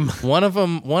 Wham. One of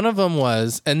them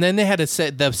was, and then they had to say,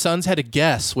 the sons had to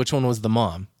guess which one was the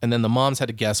mom, and then the moms had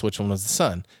to guess which one was the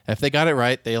son. And if they got it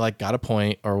right, they like got a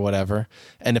point or whatever.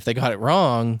 And if they got it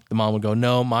wrong, the mom would go,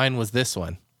 no, mine was this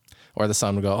one. Or the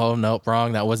son would go, oh, nope,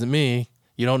 wrong. That wasn't me.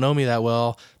 You don't know me that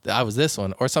well. I was this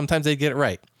one. Or sometimes they'd get it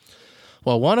right.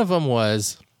 Well, one of them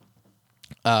was,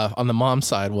 on the mom's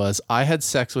side, was, I had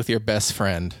sex with your best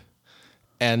friend.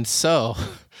 And so,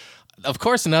 of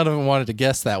course, none of them wanted to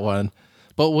guess that one.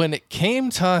 But when it came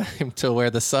time to where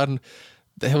the son,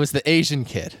 it was the Asian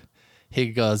kid.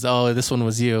 He goes, oh, this one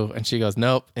was you. And she goes,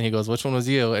 nope. And he goes, which one was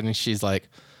you? And she's like,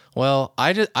 well,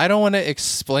 I don't want to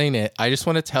explain it. I just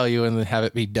want to tell you and then have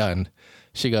it be done.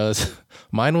 She goes,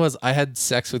 mine was, I had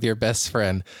sex with your best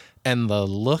friend. And the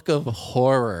look of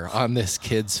horror on this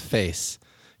kid's face,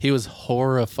 he was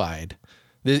horrified.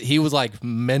 He was like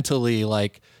mentally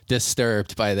like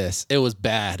disturbed by this. It was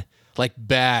bad, like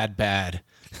bad.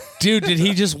 Dude, did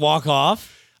he just walk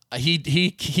off?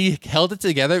 He held it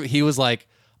together. He was like,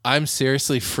 I'm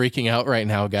seriously freaking out right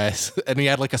now, guys. And he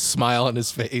had like a smile on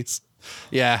his face.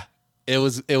 Yeah, it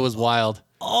was wild.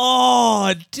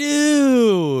 Oh,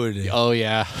 dude. Oh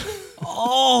yeah.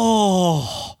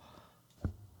 Oh,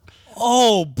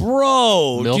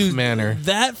 bro. MILF Dude, Manor.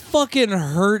 That fucking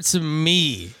hurts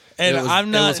me. And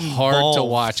I'm not It was hard to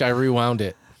involved. watch. I rewound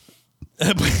it.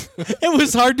 It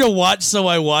was hard to watch, so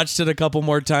I watched it a couple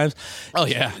more times. Oh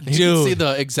yeah, you Dude. could see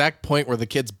the exact point where the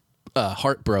kid's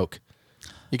heart broke.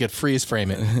 You could freeze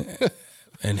frame it.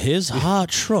 And his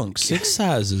heart shrunk 6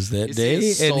 sizes that You day. see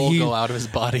his and soul he, go out of his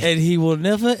body. And he will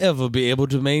never, ever be able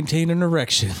to maintain an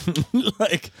erection.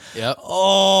 Like, Yep.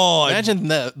 oh. Imagine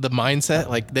the mindset.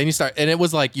 Like then you start, and it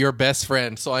was like your best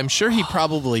friend. So I'm sure he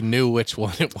probably knew which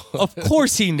one it was. Of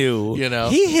course he knew. You know?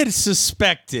 He had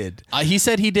suspected. He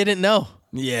said he didn't know.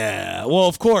 Yeah. Well,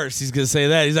 of course he's going to say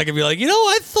that. He's not going to be like,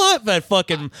 I thought that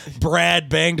fucking Brad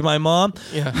banged my mom.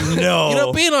 Yeah.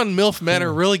 No. Being on MILF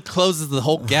Manor really closes the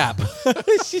whole gap.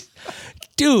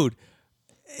 Dude,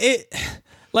 I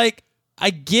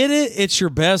get it. It's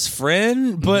your best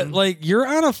friend, but like you're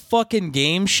on a fucking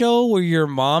game show where your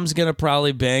mom's going to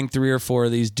probably bang 3 or 4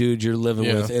 of these dudes you're living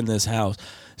Yeah. with in this house.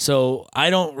 So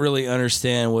I don't really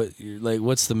understand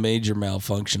what's the major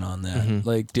malfunction on that.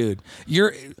 Like, dude,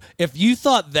 if you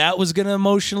thought that was gonna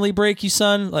emotionally break you,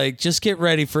 son, like just get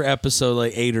ready for episode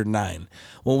like 8 or 9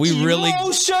 when we really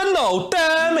Emotional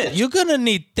damage. you're gonna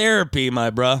need therapy, my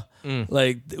bruh.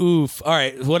 Like, oof. All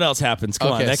right, what else happens?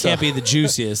 Come on, Okay, that so- can't be the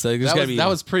juiciest. Like, there's gotta be. That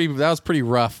was pretty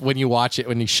rough when you watch it,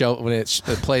 when it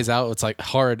plays out. It's like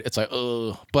hard. It's like,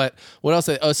 oh. But what else?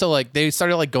 So like they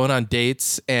started like going on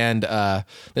dates, and the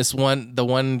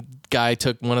one guy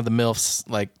took one of the MILFs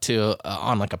like to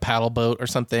on like a paddle boat or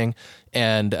something,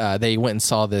 and they went and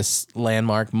saw this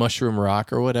landmark, Mushroom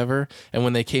Rock or whatever. And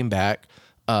when they came back,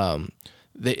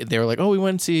 they were like, oh, we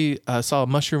went and saw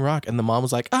Mushroom Rock, and the mom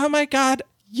was like, oh my God,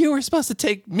 you were supposed to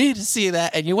take me to see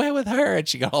that, and you went with her, and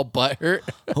she got all butthurt.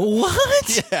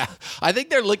 What? Yeah, I think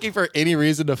they're looking for any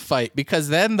reason to fight, because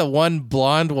then the one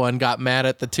blonde one got mad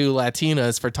at the two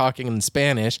Latinas for talking in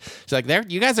Spanish. She's like,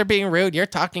 "You guys are being rude. You're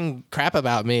talking crap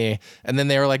about me." And then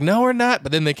they were like, "No, we're not."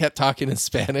 But then they kept talking in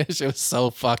Spanish. It was so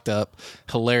fucked up,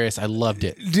 hilarious. I loved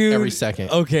it, Dude, every second.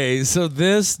 Okay, so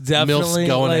this definitely MILFs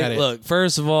going like, at it. Look,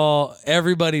 first of all,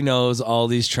 everybody knows all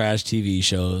these trash TV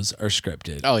shows are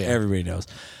scripted. Oh, yeah. Everybody knows.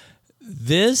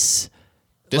 This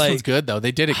like, one's good though.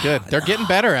 They did it good. They're getting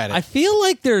better at it. I feel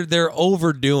like they're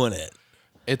overdoing it.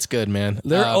 It's good, man.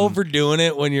 They're overdoing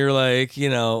it when you're like,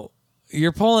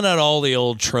 you're pulling out all the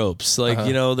old tropes, like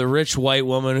the rich white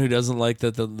woman who doesn't like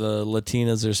that the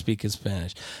Latinas are speaking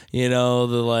Spanish.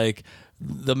 The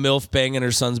MILF banging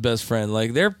her son's best friend.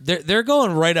 Like they're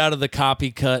going right out of the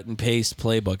copy cut and paste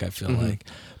playbook. I feel like,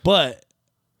 but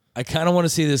I kind of want to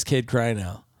see this kid cry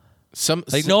now.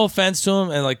 No offense to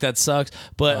him, and like that sucks,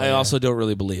 but I also don't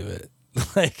really believe it.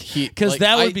 Because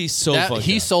that would be so fucked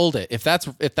he up. sold it. If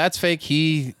that's fake,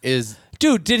 he is.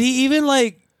 Dude, did he even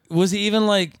was he even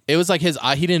like It was like his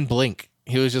eye. He didn't blink.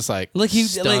 He was just like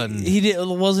stunned.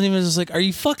 wasn't even just like, are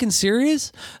you fucking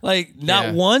serious? Like not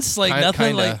Yeah. once, like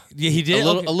nothing. Kinda. Like yeah, he did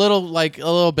a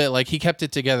little bit. Like he kept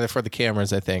it together for the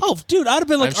cameras, I think. Oh, dude, I'd have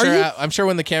been like, I'm sure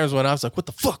when the cameras went off, I was like, "What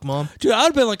the fuck, mom?" Dude, I'd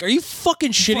have been like, are you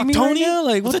fucking shitting me Tony? right now?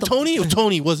 Like, was what it Tony? It was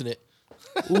Tony, wasn't it?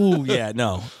 Ooh, yeah,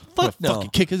 no, fuck no. Fucking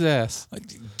kick his ass. Like,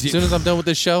 As soon as I'm done with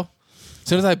this show, as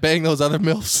soon as I bang those other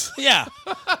MILFs. Yeah,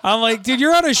 I'm like, dude,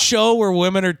 you're on a show where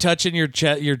women are touching your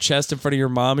chest in front of your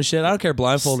mom and shit. I don't care,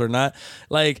 blindfold or not.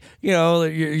 Like,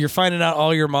 you're finding out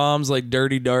all your mom's like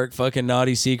dirty, dark, fucking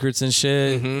naughty secrets and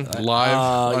shit. Live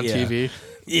on yeah. TV.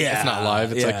 Yeah, It's not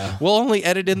live. It's yeah. like, we'll only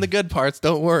edit in the good parts.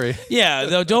 Don't worry. Yeah,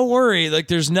 no, don't worry. Like,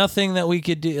 there's nothing that we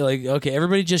could do. Like, okay,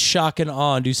 everybody just shock and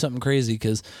awe and do something crazy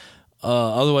because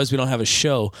otherwise we don't have a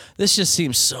show. This just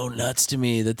seems so nuts to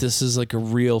me that this is like a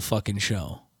real fucking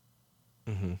show.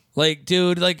 Like,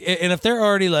 dude, like, and if they're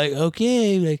already like,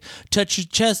 okay, like, touch your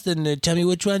chest and tell me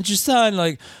which one's your son,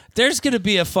 like, there's gonna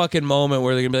be a fucking moment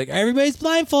where they're gonna be like, everybody's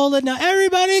blindfolded now,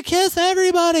 everybody kiss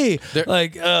everybody.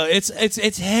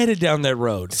 It's headed down that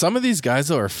road. Some of these guys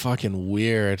though are fucking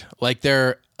weird. Like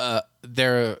they're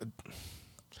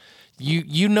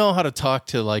you know how to talk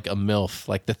to like a MILF,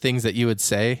 like the things that you would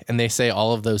say, and they say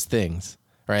all of those things,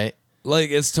 right? Like,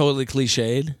 it's totally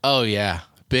cliched. Oh yeah,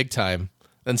 big time.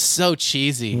 And so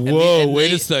cheesy. Whoa,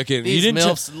 wait a second. These You didn't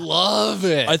MILFs love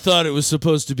it. I thought it was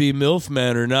supposed to be MILF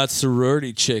manner, not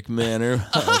sorority chick manner.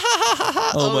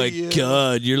 Oh my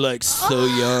God, you're like so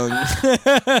young.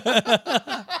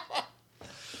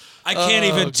 I can't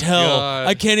even tell. God.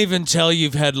 I can't even tell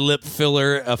you've had lip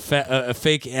filler, a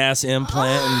fake ass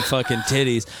implant, and fucking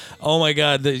titties. Oh my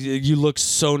God, you look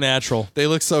so natural. They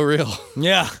look so real.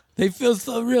 Yeah, they feel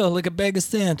so real, like a bag of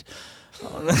sand.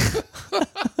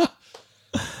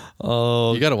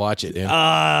 You got to watch it, dude.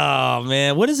 Oh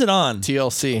man, what is it on?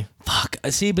 TLC. Fuck. I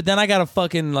see, but then I gotta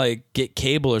fucking like get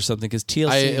cable or something because TLC.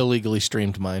 I illegally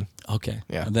streamed mine. Okay.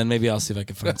 Yeah. Then maybe I'll see if I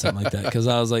can find something like that because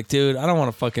I was like, dude, I don't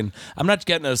want to fucking. I'm not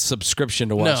getting a subscription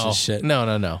to watch this shit. No.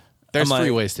 There's I'm three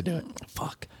like- ways to do it.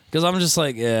 Fuck. Because I'm just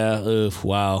like, yeah, oof,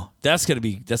 wow, that's gonna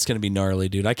be gnarly,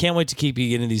 dude. I can't wait to keep you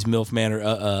getting these MILF Manor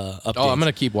updates. Oh, I'm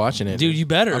gonna keep watching it, Dude, you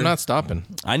better. I'm not stopping.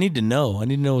 I need to know. I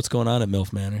need to know what's going on at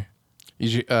MILF Manor.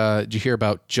 Did you hear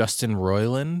about Justin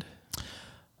Roiland?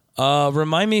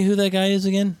 Remind me who that guy is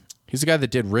again. He's the guy that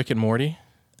did Rick and Morty.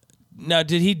 Now,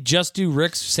 did he just do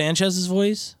Rick Sanchez's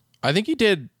voice? I think he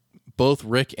did both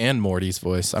Rick and Morty's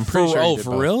voice. I'm pretty sure. He did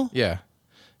for both. real? Yeah.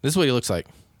 This is what he looks like.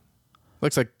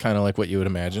 Looks like kind of like what you would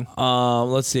imagine.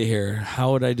 Let's see here.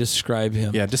 How would I describe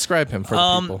him? Yeah, describe him for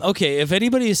the people. Okay, if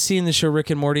anybody has seen the show Rick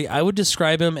and Morty, I would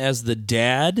describe him as the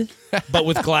dad, but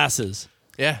with glasses.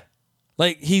 Yeah.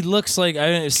 Like, he looks like, I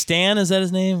don't know, Stan, is that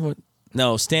his name?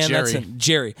 No, Stan, Jerry. that's him.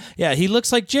 Jerry. Yeah, he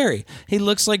looks like Jerry. He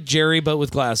looks like Jerry, but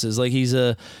with glasses. Like,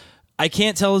 I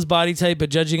can't tell his body type, but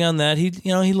judging on that, he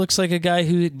looks like a guy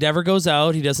who never goes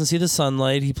out. He doesn't see the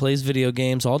sunlight. He plays video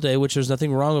games all day, which there's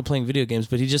nothing wrong with playing video games,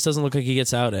 but he just doesn't look like he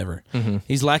gets out ever. Mm-hmm.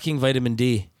 He's lacking vitamin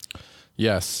D.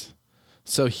 Yes.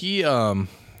 So he got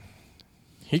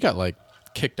like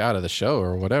kicked out of the show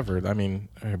or whatever. I mean,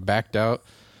 backed out.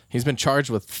 He's been charged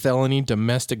with felony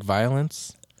domestic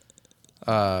violence.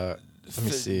 Let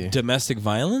me see. Domestic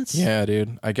violence? Yeah,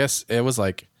 dude. I guess it was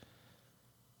like,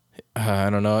 I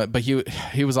don't know, but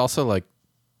he was also like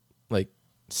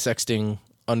sexting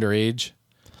underage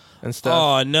and stuff.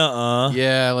 Oh, nuh-uh.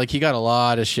 Yeah, like he got a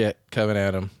lot of shit coming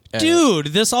at him. And Dude,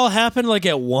 this all happened like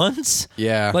at once?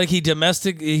 Yeah. Like he had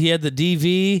the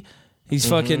DV, he's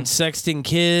fucking sexting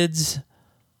kids.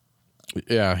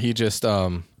 Yeah, he just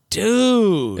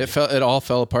Dude. it all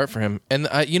fell apart for him. And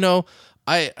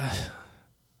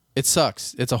it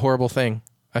sucks. It's a horrible thing.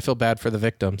 I feel bad for the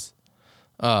victims.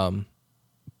 And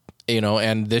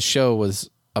this show was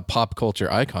a pop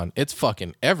culture icon. It's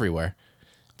fucking everywhere.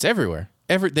 It's everywhere.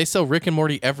 They sell Rick and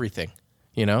Morty everything,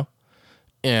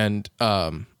 And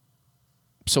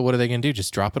so what are they going to do?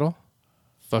 Just drop it all?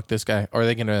 Fuck this guy. Or are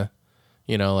they going to,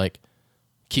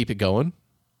 keep it going?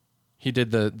 He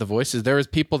did the voices. There was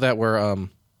people that were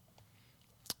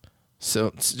so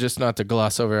it's just not to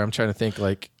gloss over. I'm trying to think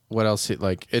like what else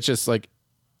it's just like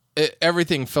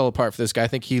everything fell apart for this guy. I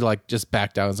think he just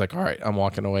backed out and was like, all right, I'm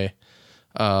walking away.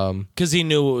 Because he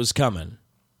knew what was coming.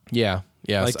 Yeah.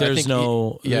 Like So there's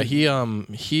no... he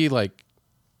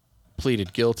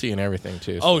pleaded guilty and everything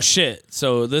too. So. Oh shit.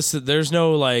 So there's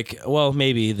no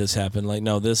maybe this happened.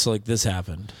 This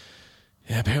happened.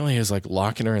 Yeah, apparently he was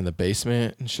locking her in the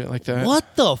basement and shit like that.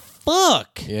 What the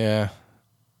fuck? Yeah.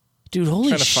 Dude,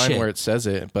 holy I'm trying shit. to find where it says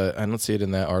it, but I don't see it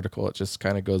in that article. It just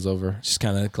kind of goes over. Just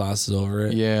kind of glosses over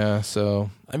it. Yeah, so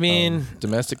I mean,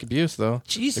 domestic abuse though.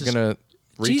 Jesus. They're gonna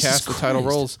recast the title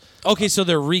roles. Okay, so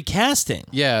they're recasting.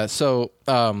 Yeah, so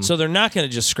So they're not going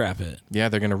to just scrap it. yeah,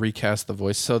 they're gonna recast the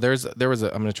voice. So I'm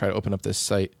gonna try to open up this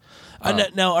site.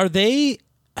 Now, are they?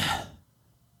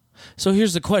 So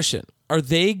here's the question: are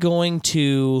they going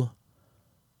to,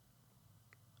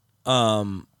 are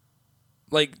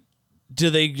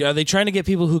they trying to get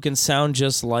people who can sound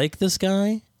just like this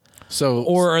guy, So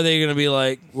or are they going to be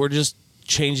like, we're just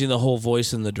changing the whole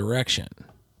voice in the direction?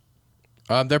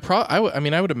 they're I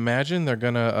would imagine they're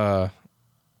gonna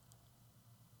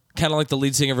Kind of like the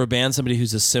lead singer of a band, somebody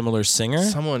who's a similar singer.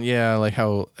 someone like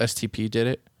how STP did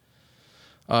it.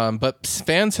 But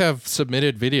fans have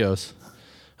submitted videos.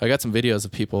 I got some videos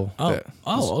of people. Okay.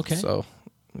 So,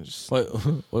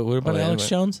 What about Alex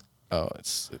Jones?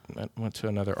 it went to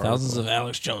another Thousands article. of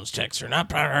Alex Jones texts are not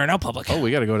public. Oh,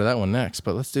 we got to go to that one next,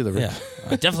 but let's do the. Yeah,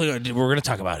 definitely. We're going to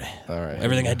talk about it. All right.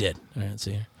 Everything I did. All right, let's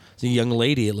see here. It's a young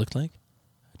lady, it looked like.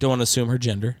 Don't want to assume her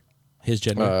gender. His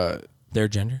gender. Their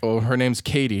gender. Oh, her name's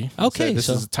Katie. Okay, This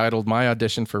is titled "My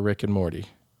Audition for Rick and Morty."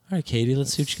 All right, Katie,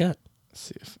 let's see what you got. Let's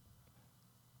see if.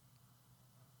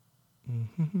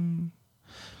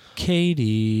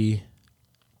 Katie.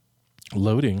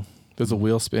 Loading. There's a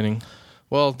wheel spinning.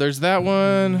 Well, there's that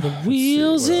one. The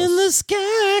wheels in the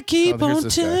sky keep here's on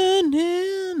this guy.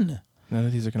 turning. None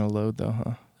of these are going to load, though,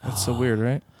 huh? That's so weird,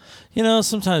 right?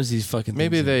 Sometimes these fucking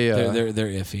Maybe things they're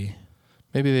iffy.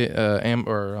 Maybe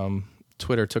they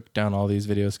Twitter took down all these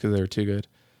videos because they were too good.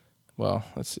 Well,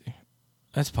 let's see.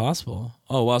 That's possible.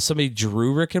 Oh, wow, somebody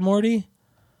drew Rick and Morty?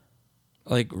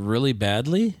 Really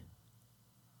badly?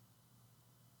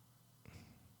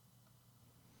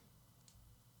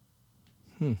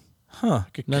 Huh. I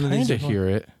could None of these kind of are hear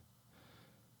it.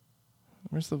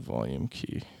 Where's the volume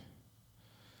key?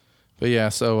 But yeah,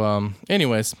 so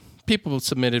anyways, people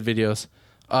submitted videos.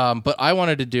 But I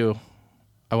want to do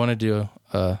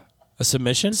a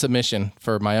submission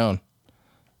for my own.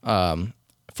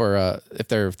 For if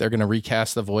they're going to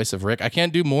recast the voice of Rick. I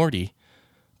can't do Morty,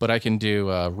 but I can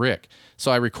do Rick.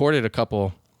 So I recorded a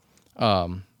couple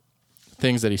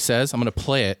things that he says. I'm going to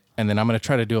play it, and then I'm going to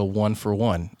try to do a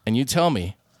 1-for-1. And you tell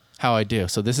me how I do.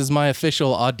 So this is my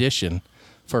official audition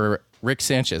for Rick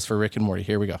Sanchez for Rick and Morty.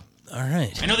 Here we go. All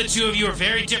right. I know the two of you are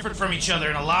very different from each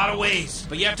other in a lot of ways,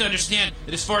 but you have to understand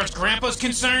that as far as Grandpa's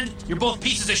concerned, you're both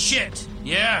pieces of shit.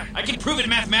 Yeah, I can prove it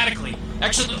mathematically.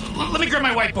 Actually, let me grab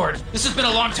my whiteboard. This has been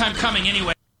a long time coming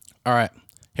anyway. All right,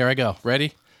 here I go.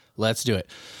 Ready? Let's do it.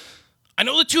 I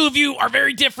know the two of you are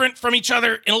very different from each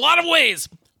other in a lot of ways,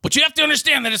 but you have to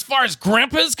understand that as far as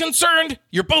Grandpa is concerned,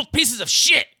 you're both pieces of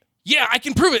shit. Yeah, I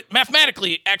can prove it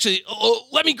mathematically. Actually,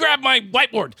 let me grab my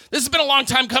whiteboard. This has been a long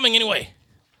time coming anyway.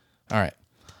 All right.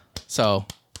 So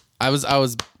I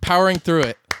was powering through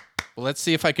it. Let's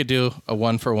see if I could do a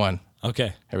 1-for-1.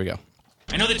 Okay. Here we go.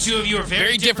 I know the two of you are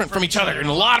very different from each other in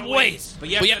a lot of ways, but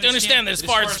you have to understand that as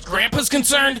far as Grandpa's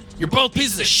concerned, you're both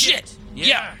pieces of shit.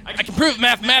 Yeah, I can prove it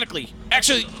mathematically.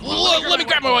 Actually, let me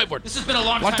grab my whiteboard. This has been a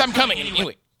long time coming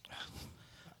anyway.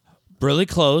 Really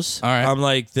close. All right. I'm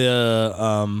like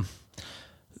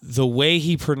the way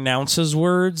he pronounces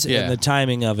words Yeah. and the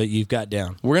timing of it, you've got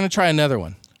down. We're gonna try another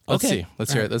one. Let's Okay. see.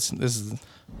 Let's hear it. This is.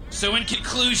 So in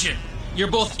conclusion, you're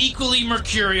both equally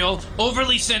mercurial,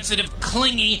 overly sensitive,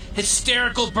 clingy,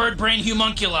 hysterical bird brain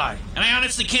homunculi. And I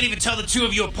honestly can't even tell the two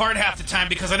of you apart half the time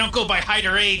because I don't go by height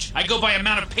or age. I go by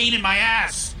amount of pain in my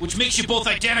ass, which makes you both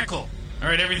identical. All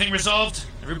right, everything resolved?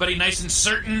 Everybody nice and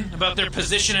certain about their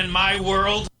position in my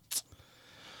world?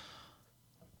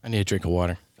 I need a drink of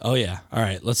water. Oh, yeah. All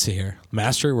right, let's see here.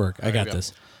 Mastery work. I got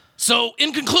this. So,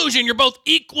 in conclusion, you're both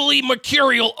equally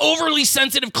mercurial, overly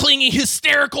sensitive, clingy,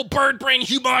 hysterical bird brain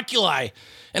homunculi.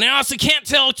 And I honestly can't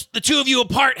tell the two of you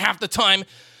apart half the time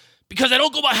because I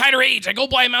don't go by height or age. I go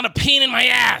by amount of pain in my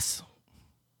ass,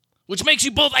 which makes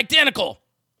you both identical.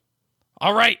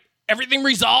 All right, everything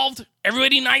resolved?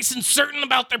 Everybody nice and certain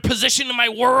about their position in my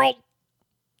world?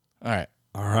 All right.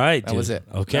 All right, That was it.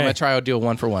 Okay. I'm gonna try to do a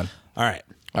 1 for 1. All right.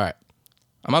 All right.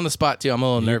 I'm on the spot too. I'm a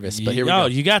little nervous, but here we No, go.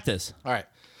 you got this. All right.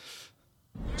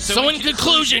 So in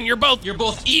conclusion, you're both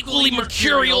equally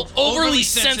mercurial, overly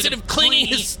sensitive, clingy,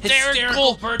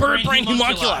 hysterical, bird brain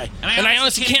homunculi. And I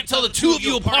honestly can't tell the two of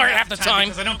you apart half the time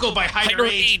because I don't go by height or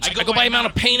age. I go by amount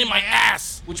of pain in my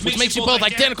ass, which makes you both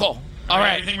identical. All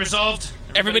right. Everything resolved?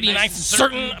 Everybody nice and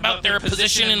certain about their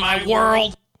position in my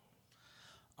world?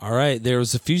 All right. There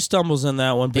was a few stumbles in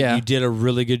that one, but Yeah. you did a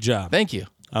really good job. Thank you.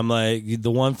 I'm like,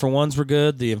 the 1 for 1s were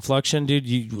good. The inflection,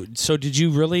 dude. So did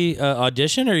you really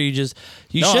audition, or you just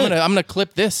you No, should? I'm gonna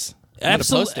clip this. I'm gonna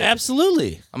post it.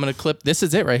 Absolutely. I'm gonna clip. This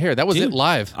is it right here. That was Dude. it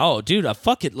live. Oh, dude,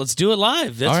 fuck it. Let's do it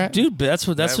live. That's, All right. Dude, that's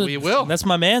what We will. That's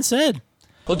my man said.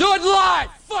 We'll do it live.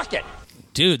 Fuck it.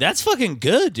 Dude, that's fucking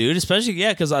good, dude. Especially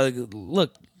because I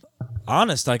look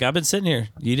honest. Like I've been sitting here.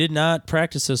 You did not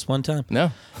practice this one time.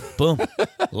 No. Boom,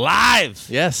 live.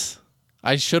 Yes.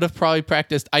 I should have probably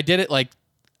practiced. I did it like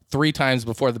 3 times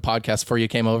before the podcast before you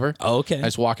came over. Oh, okay. I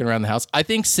was walking around the house. I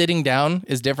think sitting down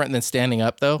is different than standing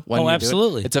up though. When Oh, you do it.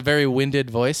 absolutely. It's a very winded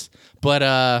voice, but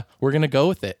we're gonna go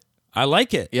with it. I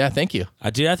like it. Yeah. Thank you. I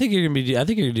do. I think you're gonna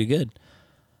do good.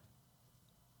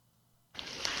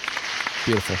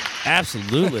 Beautiful.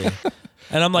 Absolutely.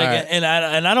 And I'm like, All right. and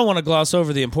I don't want to gloss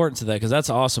over the importance of that because that's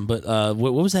awesome. But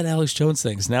what was that Alex Jones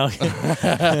thing? Now,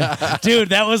 dude,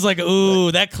 that was like,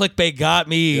 ooh, that clickbait got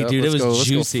me, Yep, dude. It was let's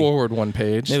juicy. go forward 1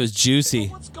 page. It was juicy.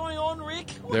 What's going on, Rick?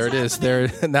 There it is. There.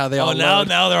 Now they all Oh, now load.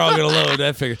 they're all gonna load.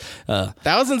 That figure.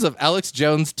 Thousands of Alex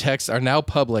Jones texts are now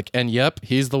public, and yep,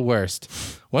 he's the worst.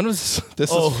 When was this?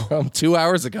 Oh. Is from 2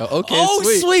 hours ago. Okay, Oh,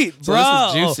 sweet, So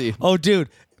bro. this is juicy. Oh, dude.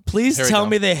 Please Here we tell go.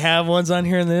 me they have ones on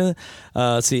here.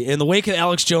 Let's see. In the wake of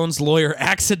Alex Jones' lawyer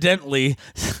accidentally,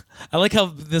 I like how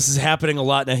this is happening a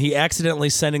lot now. He accidentally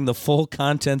sending the full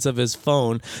contents of his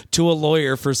phone to a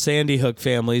lawyer for Sandy Hook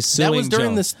families suing That was during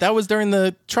Jones. this. That was during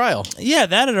the trial. Yeah,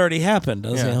 that had already happened.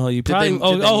 I was Yeah. like, oh, you Did probably.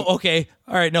 they- did they- Okay.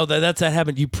 All right. No, that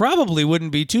happened. You probably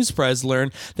wouldn't be too surprised to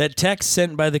learn that text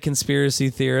sent by the conspiracy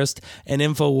theorist and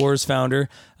InfoWars founder,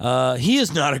 he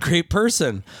is not a great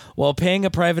person. While paying a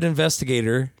private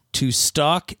investigator to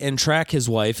stalk and track his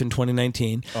wife in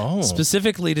 2019,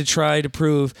 specifically to try to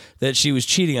prove that she was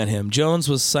cheating on him, Jones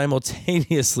was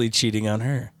simultaneously cheating on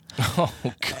her. Oh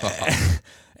God.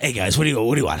 Hey guys, what do you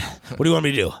want? What do you want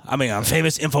me to do? I mean, I'm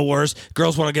famous. InfoWars.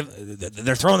 Girls want to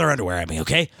they're throwing their underwear at me.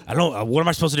 Okay, I don't. What am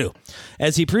I supposed to do?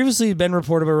 As he previously had been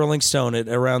reported by Rolling Stone at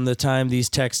around the time these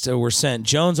texts were sent,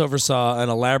 Jones oversaw an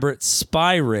elaborate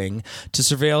spy ring to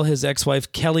surveil his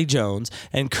ex-wife Kelly Jones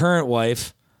and current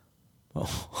wife.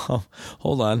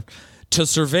 Hold on. To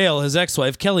surveil his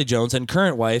ex-wife Kelly Jones and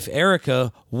current wife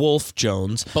Erica Wolf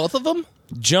Jones. Both of them?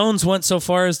 Jones went so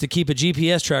far as to keep a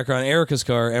GPS tracker on Erica's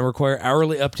car and require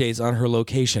hourly updates on her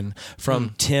location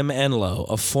from Tim Enlow,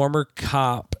 a former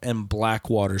cop and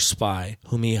Blackwater spy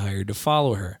whom he hired to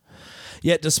follow her.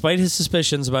 Yet, despite his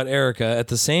suspicions about Erica, at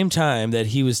the same time that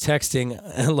he was texting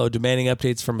Enlow demanding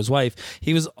updates from his wife,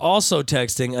 he was also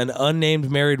texting an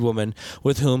unnamed married woman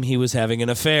with whom he was having an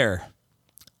affair.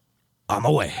 I'm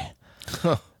away.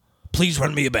 Please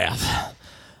run me a bath.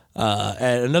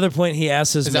 At another point, he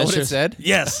asked his Is that what it mistress- said?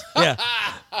 Yes. Yeah.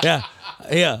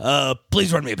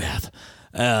 Please run me a bath.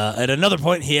 At another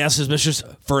point, he asked his mistress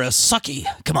for a sucky.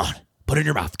 Come on, put it in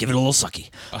your mouth. Give it a little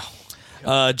sucky.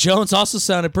 Jones also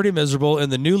sounded pretty miserable in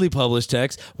the newly published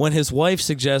text when his wife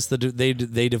suggests that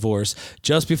they divorce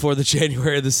just before the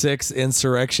January the 6th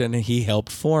insurrection he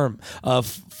helped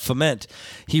foment.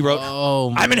 He wrote,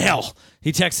 I'm in hell.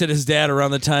 He texted his dad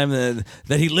around the time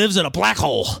that he lives in a black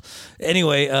hole.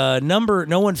 Anyway,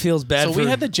 no one feels bad So for... we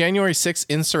had the January 6th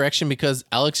insurrection because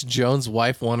Alex Jones'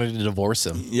 wife wanted to divorce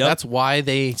him. Yep. That's why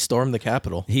they stormed the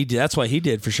Capitol. That's why he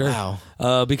did, for sure.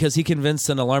 Wow. Because he convinced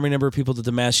an alarming number of people that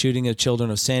the mass shooting of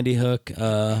children of Sandy Hook.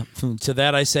 To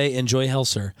that I say, enjoy hell,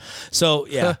 sir. So,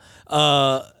 yeah.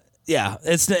 Yeah,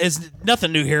 it's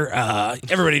nothing new here.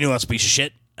 Everybody knew I was a piece of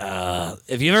shit.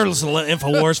 If you've ever listened to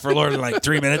InfoWars for more than like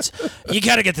 3 minutes, you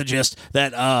gotta get the gist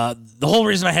that the whole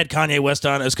reason I had Kanye West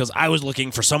on is because I was looking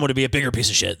for someone to be a bigger piece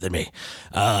of shit than me.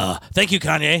 Thank you,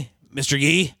 Kanye, Mr.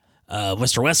 Yee,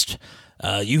 Mr. West.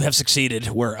 You have succeeded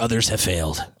where others have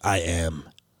failed. I am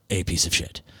a piece of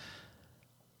shit.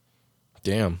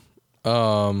 Damn.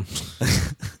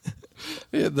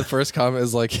 Yeah, the first comment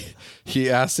is like he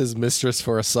asked his mistress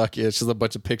for a sucky. It's just a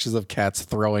bunch of pictures of cats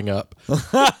throwing up.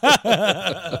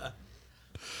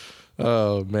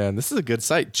 Oh man, this is a good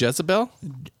site. Jezebel.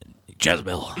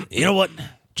 You know what?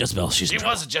 Jezebel. She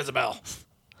was a Jezebel.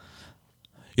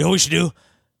 You know what we should do?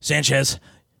 Sanchez,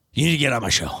 you need to get on my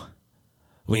show.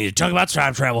 We need to talk about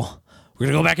time travel. We're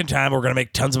going to go back in time. We're going to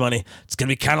make tons of money. It's going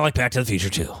to be kind of like Back to the Future,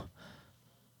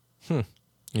 too.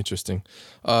 Interesting.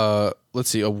 Let's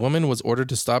see. A woman was ordered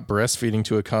to stop breastfeeding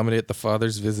to accommodate the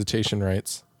father's visitation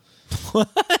rights.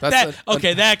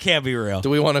 That can't be real. Do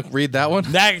we want to read that one?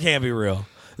 That can't be real.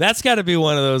 That's got to be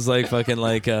one of those like fucking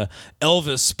like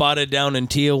Elvis spotted down in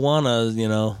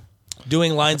Tijuana,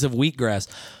 doing lines of wheatgrass.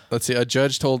 Let's see. A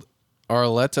judge told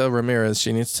Arleta Ramirez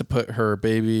she needs to put her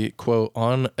baby, quote,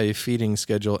 on a feeding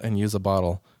schedule and use a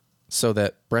bottle so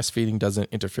that breastfeeding doesn't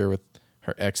interfere with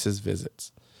her ex's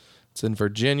visits. It's in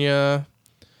Virginia.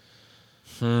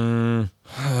 All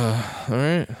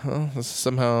right. Well, this is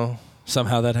somehow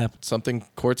that happened. something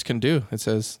courts can do. It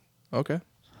says, okay.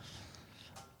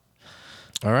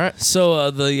 All right.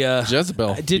 So the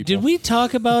Jezebel. Did we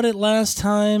talk about it last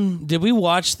time? Did we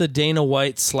watch the Dana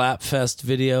White Slapfest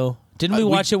video? Didn't we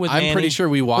watch it with Manny? I'm pretty sure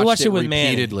we watched it with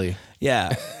repeatedly. Manny.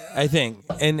 Yeah, I think.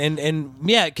 And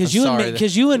yeah, because I'm sorry.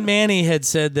 you and Manny had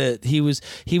said that he was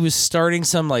starting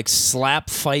some like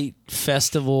slap fight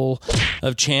festival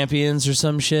of champions or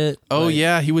some shit. Oh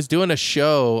yeah, he was doing a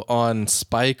show on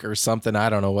Spike or something. I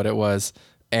don't know what it was.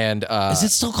 And is it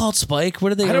still called Spike?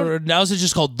 What are they? Now is it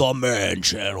just called The Man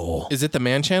Channel? Is it the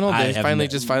Man Channel? They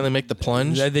finally make the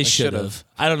plunge. They should have.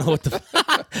 I don't know what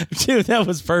the dude. That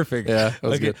was perfect. Yeah, that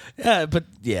was good. Yeah, but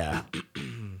yeah.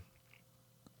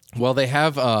 Well, they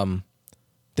have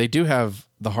they do have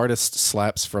the hardest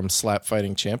slaps from Slap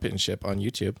Fighting Championship on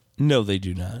YouTube. No, they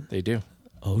do not. They do.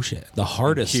 Oh shit, the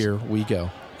hardest. Here we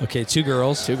go. Okay, two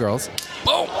girls. Boom.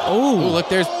 Oh, Look,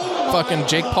 there's fucking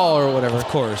Jake Paul or whatever. of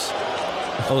course.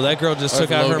 Oh, that girl just took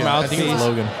out her Logan. I think mouthpiece. it's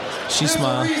Logan. She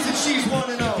smiled.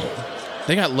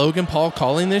 They got Logan Paul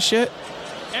calling this shit.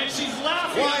 And she's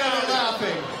laughing. Why are they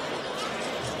laughing?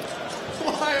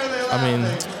 Why are they laughing?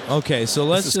 I mean, Okay, so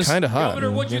let's this just is kind of hot.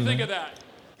 Governor, what'd you think of that?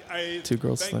 Two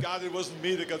girls Thank slap. God it wasn't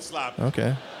me that got slapped.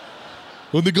 Okay.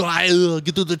 When the guy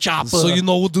get to the chopper. So you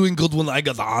know we're doing good when I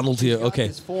got the Arnold here. Okay.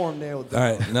 His form nailed All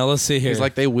right, now let's see here. He's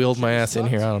like, they wheeled my ass in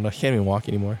here. I don't know. I can't even walk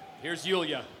anymore. Here's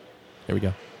Yulia. Here we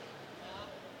go.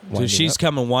 Dude, she's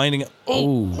coming winding up.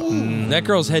 Oh, that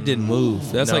girl's head didn't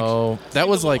move. That's like No, that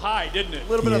was like, High, didn't it? A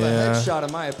little bit of a Yeah. headshot,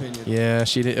 in my opinion. yeah,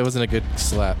 she did. It wasn't a good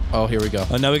slap. Oh, here we go.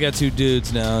 oh, now we got two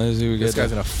dudes now. This guy's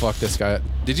gonna fuck this guy up.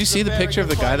 Did you see the very picture of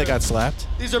the good guy that fighter. got slapped?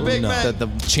 These are big no. men. The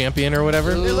champion or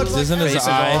whatever? It looks like Isn't his faces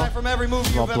eye from every movie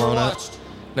all you've ever blown up? watched.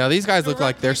 Now these guys look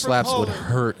like their slaps would Poland.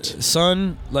 hurt.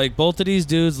 son, like both of these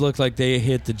dudes look like they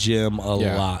hit the gym a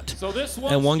Yeah. lot. So this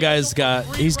And one guy's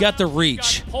he's got the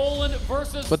reach. Poland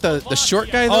versus But the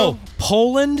short guy Oh, though,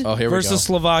 Poland Oh, here we versus go.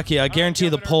 Slovakia. I guarantee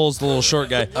the Pole's the little short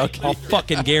guy. I'll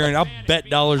fucking guarantee. I'll bet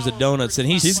dollars of donuts. And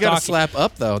he's got to stocky. slap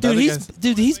up though. The Dude,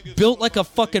 other he's guy's- built like a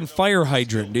fucking fire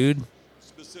hydrant, dude.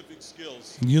 Specific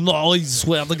skills. You know, I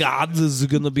swear to God, this is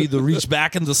gonna be the reach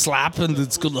back and the slap, and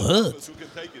it's gonna hurt. Who can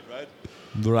take it, right?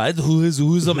 Right? Who's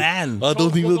the man? I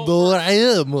don't even know where I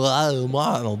am. I'm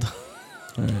Arnold.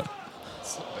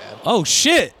 Oh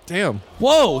shit! Damn.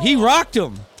 Whoa, he rocked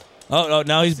him. Oh,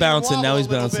 now he's him bouncing. Now wobble he's a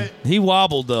little bouncing. bit. He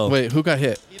wobbled though. Wait, who got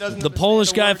hit? He doesn't The understand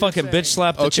Polish a guy word you're fucking saying. bitch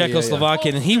slapped the Okay, yeah, yeah.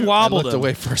 Czechoslovakian, and he I wobbled looked him.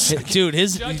 away for a second. Dude,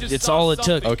 it's all it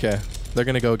took. Okay, they're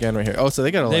gonna go again right here. Oh, so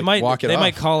they gotta They like might- walk it they off.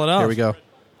 might call it off. Here we go.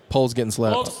 Pole's getting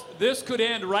slapped. Folks, this could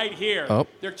end right here. Oh.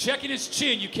 They're checking his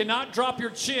chin. You cannot drop your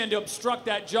chin to obstruct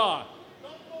that jaw.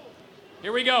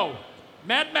 Here we go.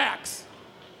 Mad Max.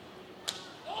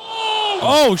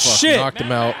 Oh shit! Knocked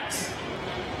him out.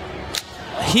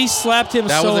 He slapped him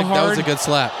That so was hard. a good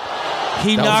slap.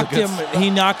 He that was a knocked good him. He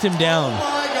knocked him down,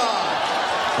 My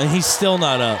God. and he's still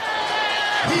not up.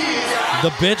 He is The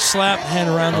bitch slap hand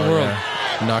around the world.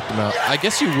 Yeah. Knocked him out. I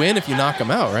guess you win if you knock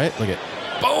him out, right? Look at,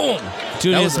 boom.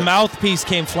 Dude, That his was a- mouthpiece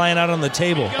came flying out on the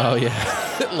table. Oh yeah.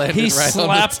 It landed He right on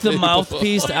slapped the table.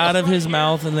 mouthpiece out of his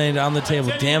mouth and then on the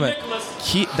table. Damn it.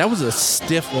 That was a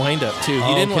stiff wind up too.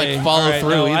 He didn't Okay, like follow all right, through.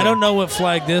 no, either. I don't know what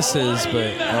flag this is,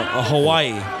 but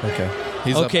Hawaii. Okay.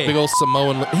 He's Okay. a big old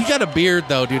Samoan. He got a beard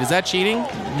though, dude. Is that cheating?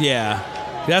 Yeah.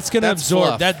 That's gonna That's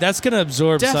absorb fluff. that's gonna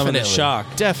absorb Definitely. some of the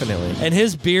shock. Definitely. And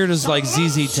his beard is like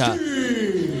ZZ Top.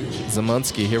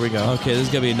 Zamunsky. Here we go. Okay, this is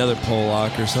gonna be another pole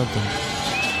lock or something.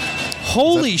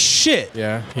 Holy shit!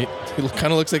 Yeah. He kind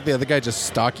of looks like the other guy, just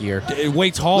stockier. It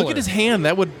weights taller. Look at his hand.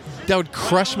 That would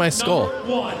crush my skull.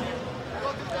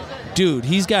 Dude,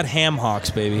 he's got ham hocks,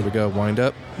 baby. Here we go. Wind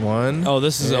up. One. Oh,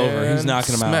 this is over. He's and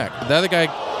knocking him smack. out. The other guy.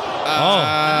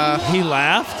 He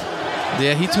laughed?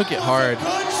 Yeah, he took it hard,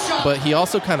 but he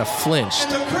also kind of flinched.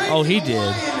 Oh, he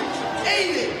did.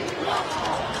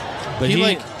 But He, he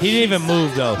like- didn't even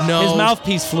move though. No. His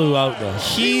mouthpiece flew out though.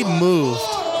 He moved.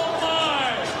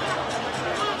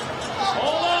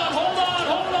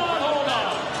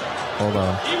 Hold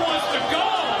on. He wants to go.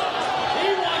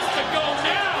 He wants to go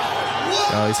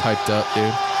now. Oh, he's hyped up,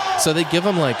 dude. So they give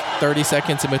him like 30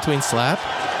 seconds in between slap.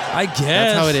 I guess.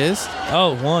 That's how it is.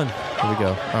 Oh, one. Here we go.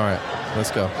 All right,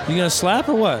 let's go. You gonna slap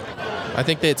or what? I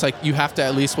think that it's like you have to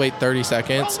at least wait 30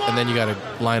 seconds and then you got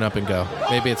to line up and go.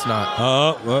 Maybe it's not.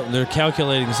 Oh, well, they're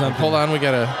calculating something. Hold on, we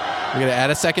gotta add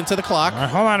a second to the clock.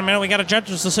 Hold on a minute. We got to judge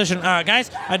this decision,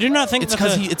 guys. I do not think It's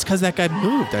that because that guy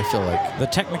moved. I feel like the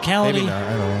technicality. maybe not.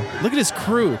 I don't know. Look at his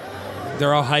crew.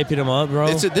 They're all hyping him up, bro.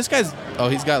 This guy's. Oh,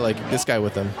 he's got like this guy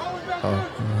with him.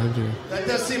 Oh, That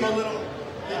does seem a little.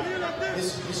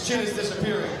 His chin is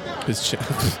disappearing. his chin.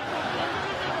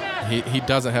 He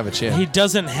doesn't have a chin. He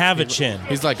doesn't have a chin.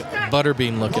 He's like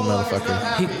butterbean looking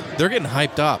motherfucker. They're getting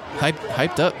hyped up.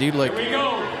 Hyped up, dude. Like,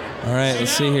 All right,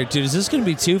 let's see here, dude. Is this gonna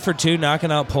be 2 for 2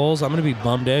 knocking out poles? I'm gonna be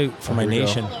bummed out for my here we go.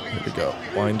 nation. Here we go.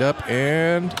 Wind up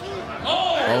and.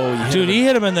 Oh, Dude, he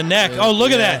hit him in the neck. Oh,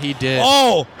 look at Yeah, that. he did.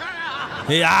 Oh,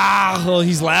 oh,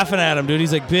 he's laughing at him, dude.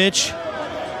 He's like, bitch.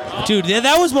 Dude,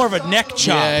 that was more of a neck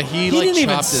chop. Yeah, he, like, didn't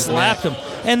even chopped his slap neck. him.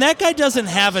 And that guy doesn't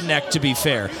have a neck, to be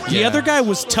fair. The Yeah. other guy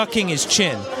was tucking his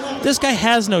chin. This guy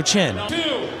has no chin.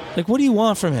 Like, what do you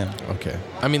want from him? Okay.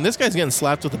 I mean, this guy's getting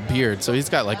slapped with a beard, so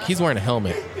he's wearing a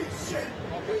helmet.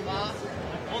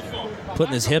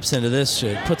 Putting his hips into this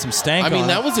shit. Put some stank I mean, on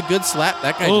that it. was a good slap.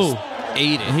 That guy Ooh. just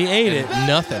ate it. He ate it.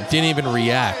 Nothing. Didn't even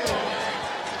react.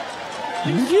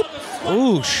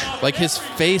 Oosh. Like his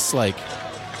face, like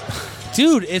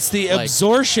Dude, it's the Like-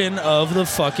 absorption of the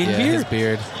fucking his beard.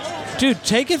 beard. Dude,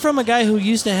 take it from a guy who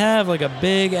used to have like a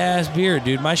big ass beard,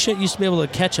 dude. My shit used to be able to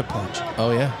catch a punch.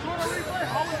 Oh yeah.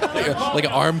 like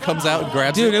an arm comes out and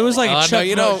grabs Dude, it was like a no,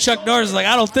 you know, Chuck Norris is like,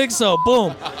 I don't think so.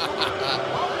 Boom.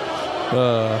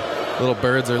 little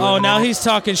birds are. Oh, living now in it. he's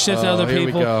talking shit to Oh, other here we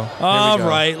people. go. Here we All go.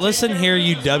 right, listen here,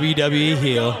 you WWE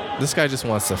heel. This guy just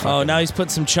wants to. Oh, fucking- now he's putting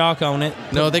some chalk on it.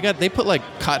 No, they put like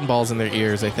cotton balls in their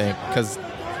ears. I think because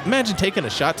imagine taking a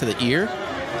shot to the ear.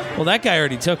 Well, that guy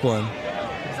already took one.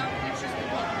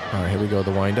 All right, here we go.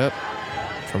 The wind up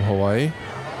from Hawaii.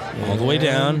 All the way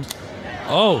down.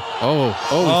 Oh, Oh,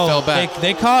 he fell back.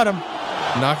 They caught him.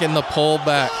 Knocking the pole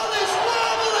back.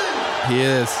 He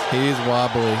is. He's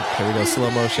wobbly. Here we go. Slow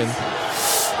motion.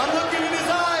 I'm looking in his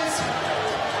eyes.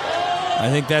 I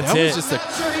think that's That it. was just a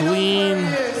clean.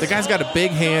 The guy's got a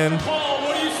big hand, Paul,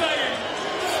 what are you saying?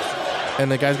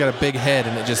 and the guy's got a big head,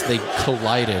 and they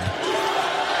collided.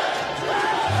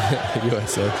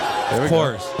 USA. There we of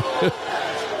course. go.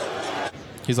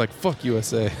 He's like, "Fuck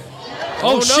USA."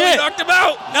 Oh, no, shit. he knocked him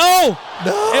out. No.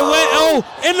 It went,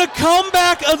 in the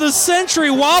comeback of the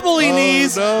century, wobbly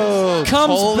knees. No.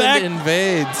 comes Poland back-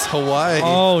 invades Hawaii.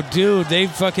 Oh, dude, they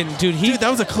fucking, dude, he. Dude,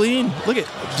 that was a clean. Look at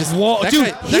just. Whoa, that dude,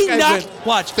 guy, he that guy knocked. went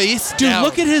Watch, face dude. down.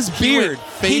 Look at his He went beard.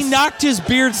 face- He knocked his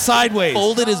beard sideways.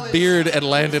 folded his beard and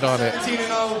landed on it.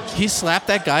 13-0. He slapped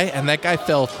that guy, and that guy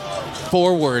fell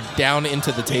forward down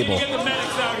into the table. Get the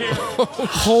medics out here.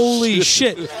 Holy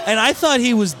shit! And I thought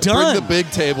he was Bring done. the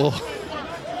big table.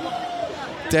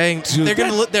 Dang, Dude,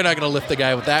 they're not gonna lift the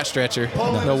guy with that stretcher.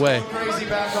 No way. Crazy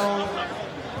back home.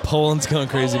 Poland's going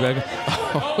crazy back.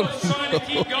 Trying to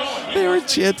keep going. They were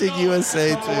chanting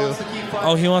USA too.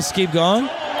 Oh, he wants to keep going.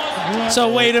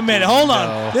 So wait a minute. Hold on.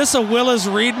 No. This is a Willis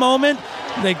Reed moment.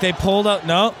 They pulled up.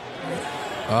 No.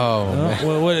 Oh,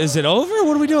 man. What is it over?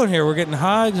 What are we doing here? We're getting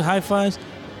hugs, high fives.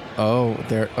 Oh,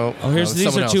 there. Oh, here's these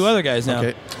someone are two else. other guys now.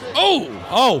 Okay.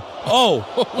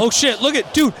 Oh shit! Look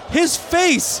at dude, his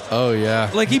face. Oh yeah.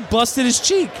 Like he busted his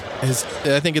cheek.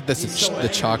 I think that's the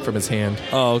chalk from his hand.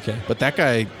 Oh, okay. But that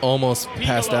guy almost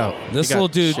passed out. This He got little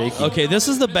dude. shaky. Okay, this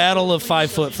is the battle of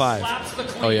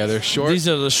 5'5". Oh yeah, they're short. These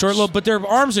are the short little, but their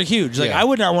arms are huge. Like Yeah. I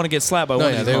would not want to get slapped by one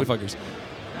of these they would- motherfuckers.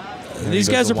 There These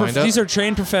he goes, guys are the wind-up. these are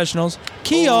trained professionals.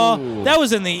 Kia, Oh. that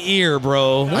was in the ear,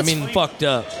 bro. That's fucked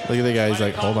up. Look at the guy. He's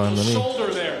like, hold on, let me.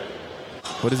 Shoulder there.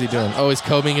 What is he doing? Oh, he's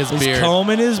combing his He's beard.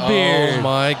 combing his beard. Oh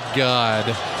my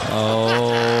god.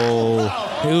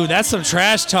 Oh, dude, that's some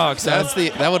trash talk. Son.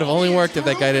 That would have only worked if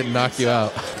that guy didn't knock you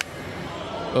out.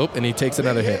 Oh, and he takes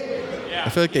another hit. I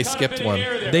feel like they skipped one.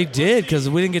 They did because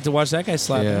we didn't get to watch that guy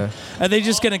slap Yeah. him. Are they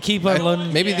just gonna keep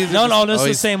unloading? maybe these are No, just- no, this oh, is the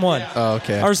he's- same one. Oh,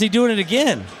 okay. Or is he doing it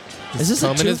again? Is this a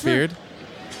Combing his twofer? beard.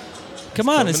 Come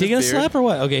on, is he combing gonna his beard. slap or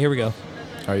what? Okay, here we go.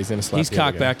 Oh, he's gonna slap. He's the other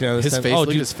cocked guy. back now. This His time. face. Oh, look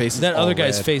dude, at his face. that is other all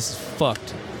guy's red. face is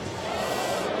fucked.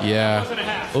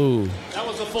 Yeah. Ooh, That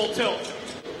was a full tilt.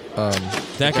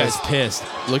 that guy's pissed.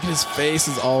 Look at his face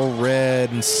is all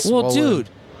red and swollen. Well, dude,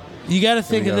 you got to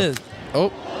think we of go. this.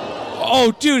 Oh,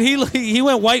 Oh, dude, he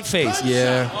went white face.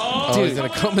 yeah. Oh, Dude. he's gonna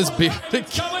comb his beard again.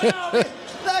 That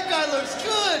guy looks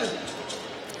good.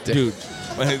 Dude,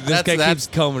 this guy keeps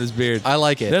combing his beard. I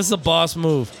like it. That's the boss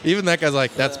move. Even that guy's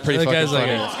like, that's pretty That fucking guy's like,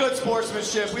 funny. It's good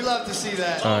sportsmanship. We love to see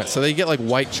that. All right, so they get like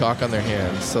white chalk on their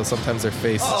hands. So sometimes their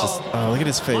face is just. Oh, look at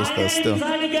his face though. Still.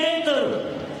 Here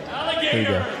you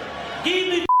go.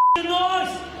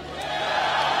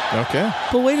 Okay.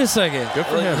 But wait a second. Good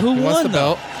for Like, him. Who He won wants the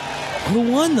though? belt.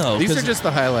 Who won though? These are 'Cause- just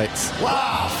the highlights.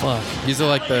 fuck. These are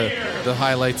like the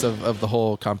highlights of the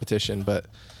whole competition. But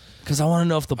Because I want to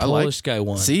know if the I like. Polish guy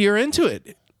won. See, you're into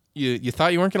it. You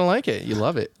thought you weren't gonna like it. You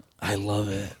love it. I love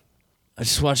it. I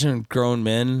just watching grown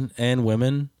men and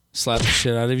women slap the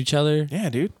shit out of each other. Yeah,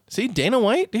 dude. See, Dana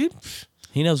White, dude.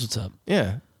 He knows what's up.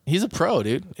 Yeah, he's a pro,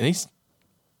 dude, and he's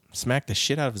smacked the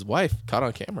shit out of his wife. Caught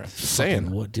on camera. Just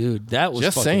saying. What, dude? That was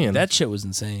Just fucking, saying. That shit was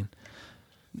insane.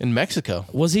 In Mexico,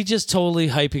 Was he just totally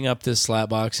hyping up this slap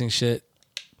boxing shit?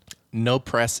 no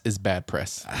press is bad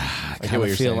press. I get what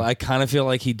you're feel. saying. I kind of feel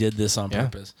like he did this on Yeah.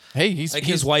 purpose. Hey, he's Like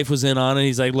his wife was in on it.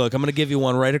 He's like, "Look, I'm going to give you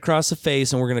one right across the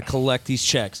face, and we're going to collect these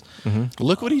checks."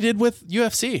 Look what he did with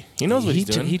UFC. He knows what He he's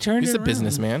tu- doing. he turned He's it a around.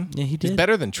 businessman. Yeah, he He's did.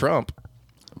 better than Trump.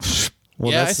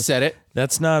 Well, yeah, I that's said it.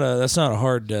 that's not a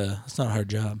hard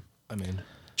job. I mean,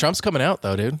 Trump's coming out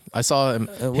though, dude. I saw him.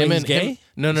 wait, him he's and gay? him.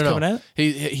 No, He's no, no. coming out?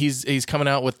 He's coming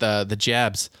out with the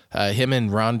jabs. Him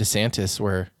and Ron DeSantis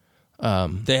were.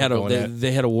 They had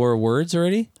they had a war of words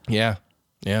already. Yeah,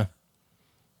 yeah.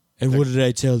 And what did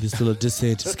I tell this little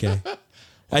DeSantis guy?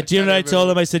 I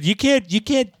told him, I said, you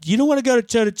don't want to go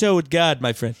toe to toe with God,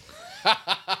 my friend.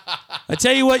 I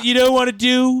tell you what, you don't want to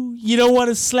do. You don't want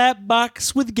to slap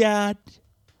box with God.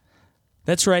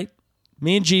 That's right.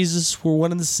 Me and Jesus, we're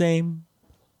one and the same.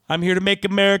 I'm here to make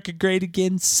America great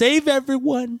again. Save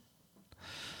everyone.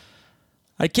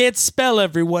 I can't spell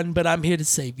everyone, but I'm here to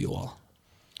save you all.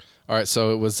 All right,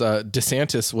 so it was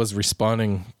DeSantis was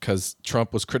responding because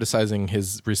Trump was criticizing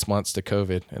his response to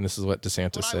COVID, and this is what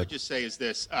DeSantis What I said. would just say is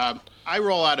this. I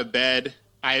roll out of bed.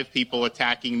 I have people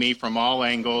attacking me from all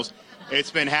angles.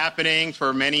 It's been happening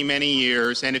for many, many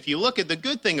years. And if you look at the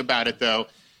good thing about it, though,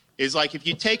 is like if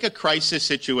you take a crisis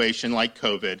situation like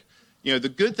COVID, you know, the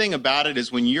good thing about it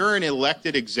is when you're an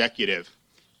elected executive,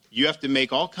 you have to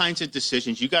make all kinds of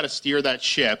decisions. You got to steer that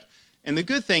ship. And the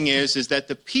good thing is that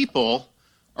the people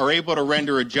are able to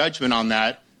render a judgment on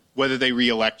that, whether they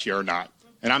reelect you or not.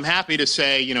 And I'm happy to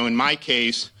say, you know, in my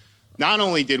case, not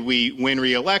only did we win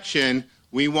re-election,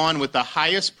 we won with the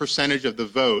highest percentage of the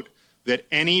vote that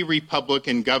any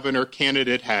Republican governor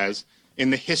candidate has in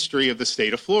the history of the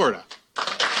state of Florida.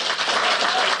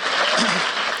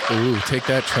 Ooh, take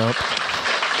that, Trump.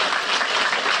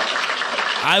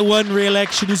 I won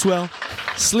re-election as well.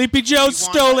 Sleepy Joe We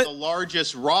stole won it. the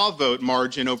largest raw vote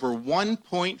margin, over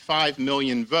 1.5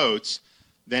 million votes,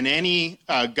 than any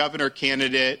governor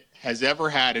candidate has ever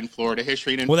had in Florida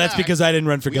history. And in Well, that's fact, because I didn't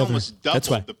run for we governor. almost doubled That's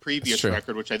why. the previous That's true.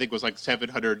 record, which I think was like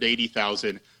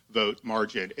 780,000 vote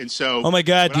margin. And so, Oh my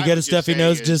God, what you I got would a stuffy just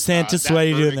nose, say is, DeSantis. Why are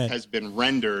you doing verdict that? Has been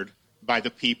rendered by the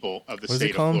people of the What does state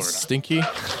he call of him? Florida. Stinky?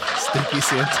 Stinky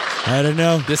Santa? I don't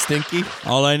know. This stinky?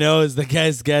 All I know is the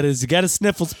guy's got a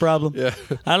sniffles problem. Yeah.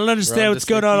 I don't understand Ron what's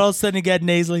going on. DeSantis. All of a sudden he got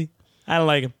nasally. I don't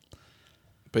like him.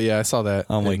 But yeah, I saw that.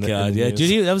 Oh my in the God. Yeah, news.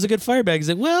 dude, that was a good fireback. He's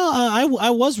like, well, I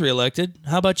was reelected.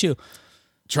 How about you?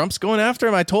 Trump's going after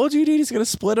him. I told you, dude, he's going to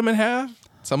split him in half.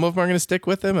 Some of them are going to stick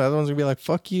with him. Other ones are going to be like,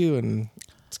 fuck you. And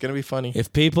it's going to be funny.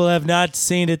 If people have not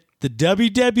seen it, the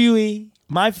WWE,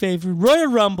 my favorite, Royal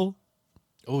Rumble.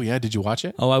 Oh, yeah. Did you watch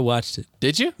it? Oh, I watched it.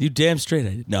 Did you? You damn straight I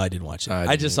did. No, I didn't watch it. I I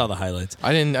didn't just saw the highlights.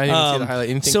 I didn't see the highlight.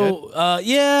 Anything good? So,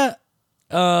 yeah,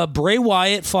 Bray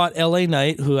Wyatt fought LA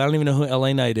Knight, who I don't even know who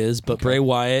LA Knight is, but Bray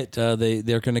Wyatt,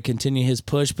 they're going to continue his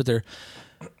push, but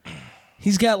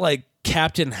he's got like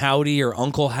Captain Howdy or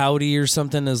Uncle Howdy or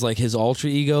something as like his alter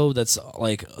ego. That's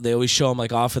like they always show him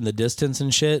like off in the distance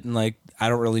and shit, and like I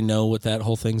don't really know what that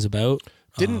whole thing's about.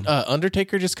 Didn't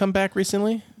Undertaker just come back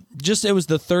recently? Just it was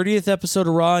the 30th episode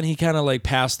of Raw, and he kind of like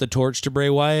passed the torch to Bray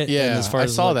Wyatt. Yeah, and as far I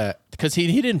as saw like, that because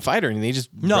he didn't fight or anything. He just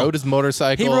rode his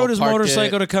motorcycle. He rode his parked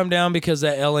motorcycle it. to come down because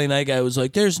that LA Knight guy was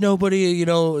like, "There's nobody,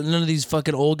 none of these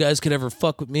fucking old guys could ever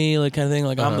fuck with me," like kind of thing.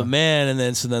 Like I'm the man. And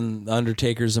then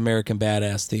Undertaker's American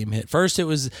Badass theme hit. First, it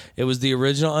was the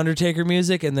original Undertaker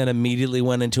music, and then immediately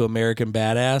went into American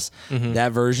Badass,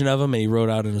 that version of him, and he rode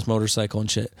out on his motorcycle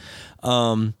and shit.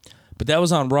 But that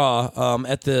was on Raw.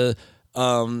 At the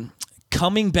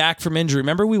coming back from injury.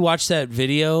 Remember we watched that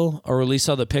video, or at least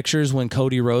saw the pictures when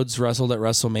Cody Rhodes wrestled at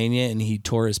WrestleMania and he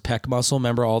tore his pec muscle.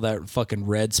 Remember all that fucking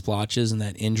red splotches and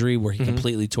that injury where he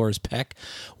completely tore his pec?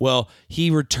 Well,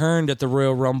 he returned at the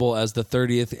Royal Rumble as the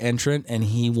 30th entrant and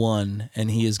he won,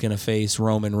 and he is going to face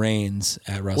Roman Reigns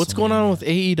at WrestleMania. What's going on with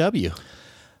AEW?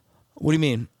 What do you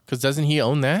mean? Because doesn't he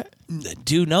own that?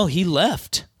 Dude, no, he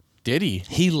left. Did he?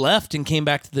 He left and came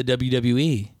back to the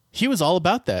WWE. He was all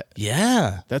about that.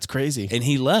 Yeah. That's crazy. And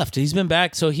he left. He's been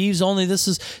back. So he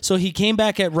came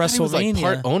back at WrestleMania. He was like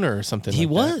part owner or something. He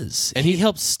like was. That. And he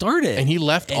helped start it. And he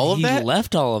left all of that? He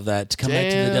left all of that to come back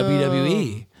to the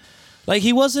WWE. Like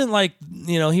he wasn't like,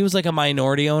 he was like a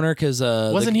minority owner because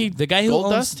wasn't he the guy who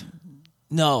Goldust?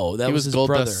 No, that was his Goldust's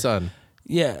brother. son.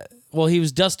 Yeah. Well, he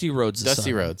was Dusty Rhodes' son.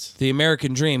 Dusty Rhodes. The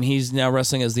American Dream. He's now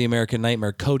wrestling as the American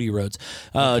Nightmare, Cody Rhodes.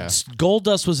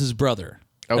 Goldust was his brother.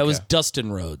 Okay. That was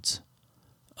Dustin Rhodes.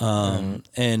 And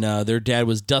their dad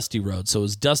was Dusty Rhodes. So it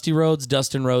was Dusty Rhodes,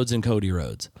 Dustin Rhodes, and Cody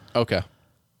Rhodes. Okay.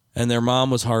 And their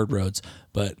mom was Hard Rhodes.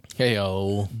 But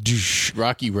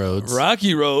Rocky Rhodes.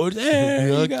 Rocky Road.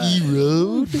 Rocky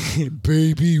Road.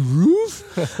 Baby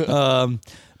Ruth.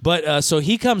 But so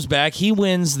he comes back. He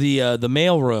wins the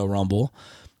male Royal Rumble.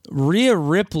 Rhea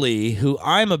Ripley, who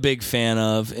I'm a big fan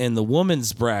of in the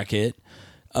women's bracket,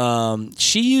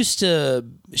 she's friends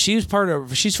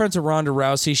with Ronda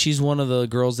Rousey. She's one of the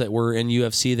girls that were in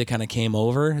UFC that kind of came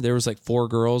over. There was like 4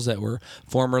 girls that were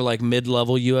former like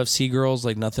mid-level UFC girls,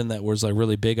 like nothing that was like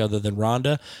really big other than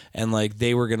Ronda, and like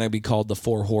they were going to be called the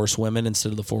 4 Horsewomen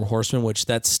instead of the 4 Horsemen, which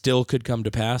that still could come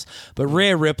to pass. But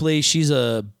Rhea Ripley, she's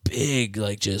a big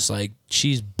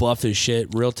she's buff as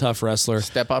shit, real tough wrestler.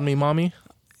 Step on me, mommy.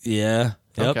 Yeah.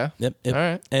 Yep, okay. Yep. All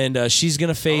right. And she's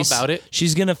gonna face. How about it?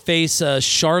 She's gonna face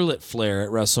Charlotte Flair at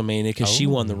WrestleMania because she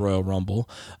won the Royal Rumble.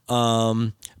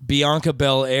 Bianca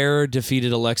Belair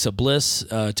defeated Alexa Bliss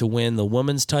to win the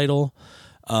women's title.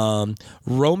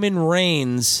 Roman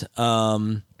Reigns.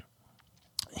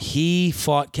 He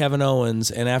fought Kevin Owens,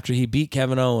 and after he beat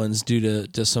Kevin Owens due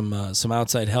to some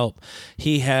outside help,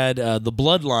 he had the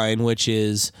Bloodline, which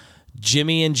is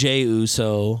Jimmy and Jey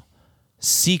Uso,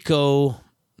 Siko.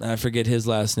 I forget his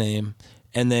last name,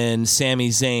 and then Sami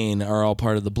Zayn are all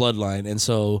part of the Bloodline. And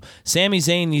so Sami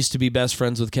Zayn used to be best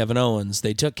friends with Kevin Owens.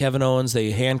 They took Kevin Owens,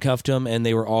 they handcuffed him, and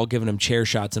they were all giving him chair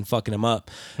shots and fucking him up.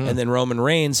 And then Roman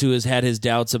Reigns, who has had his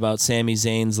doubts about Sami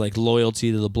Zayn's like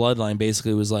loyalty to the Bloodline,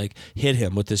 basically was like, hit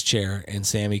him with this chair, and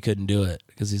Sami couldn't do it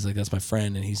because he's like, that's my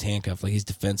friend, and he's handcuffed, like he's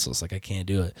defenseless, like I can't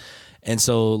do it. And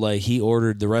so like he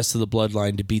ordered the rest of the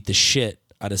Bloodline to beat the shit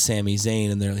out of Sami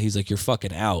Zayn, and he's like, you're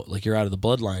fucking out, like you're out of the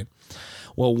Bloodline.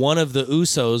 Well, one of the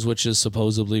Usos, which is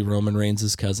supposedly Roman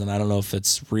Reigns' cousin, I don't know if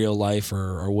it's real life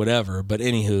or whatever, but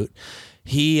anywho,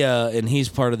 he and he's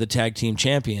part of the tag team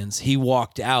champions. He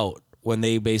walked out when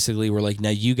they basically were like, now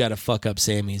you got to fuck up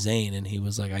Sami Zayn, and he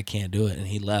was like, I can't do it, and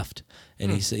he left.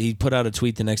 And he put out a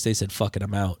tweet the next day, said, fuck it,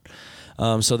 I'm out.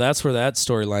 So that's where that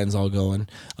storyline's all going.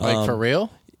 Like for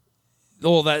real?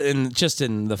 Well, that and just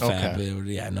in the fab,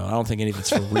 yeah, no, I don't think any of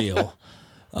it's for real.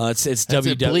 It's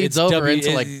it bleeds over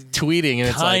into like tweeting, and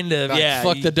it's kind of yeah.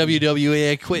 Fuck the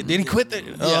WWE, I quit. Did he quit?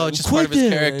 It's just part of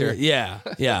his character. Yeah.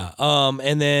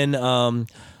 And then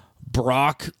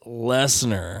Brock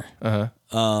Lesnar.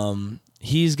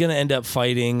 He's gonna end up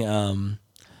fighting.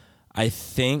 I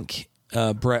think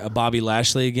Bobby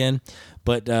Lashley again.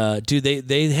 But dude,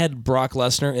 they had Brock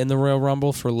Lesnar in the Royal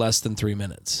Rumble for less than 3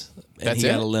 minutes. And he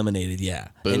got eliminated, yeah.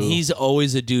 Boo. And he's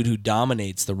always a dude who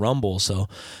dominates the Rumble, so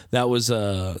that was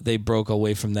they broke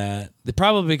away from that.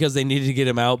 Probably because they needed to get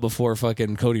him out before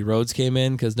fucking Cody Rhodes came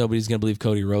in, because nobody's gonna believe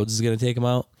Cody Rhodes is gonna take him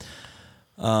out.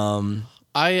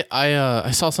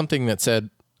 I saw something that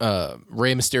said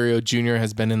Rey Mysterio Jr.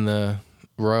 has been in the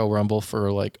Royal Rumble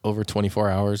for like over 24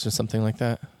 hours or something like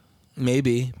that.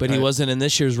 Maybe, but he wasn't in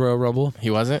this year's Royal Rumble. He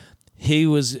wasn't?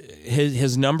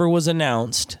 his number was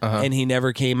announced and he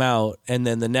never came out, and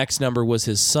then the next number was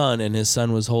his son, and his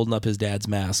son was holding up his dad's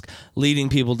mask, leading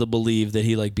people to believe that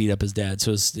he like beat up his dad.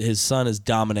 So his son is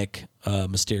Dominic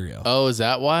Mysterio. Oh, is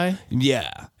that why?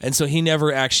 Yeah, and so he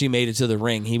never actually made it to the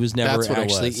ring. He was never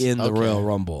actually in the Royal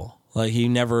Rumble. Like he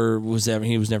was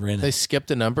never in it. They skipped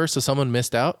a number, so someone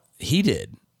missed out. He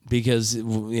did. Because,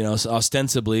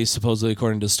 ostensibly, supposedly,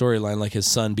 according to the storyline, like his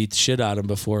son beat the shit out of him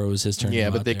before it was his turn. Yeah,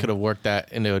 but they could have worked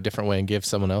that into a different way and give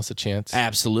someone else a chance.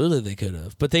 Absolutely, they could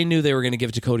have. But they knew they were going to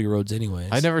give it to Cody Rhodes anyways.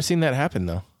 I've never seen that happen,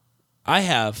 though. I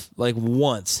have, like,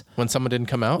 once. When someone didn't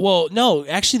come out? Well, no,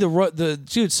 actually,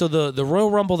 the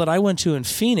Royal Rumble that I went to in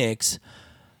Phoenix,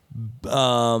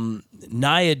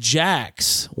 Nia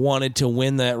Jax wanted to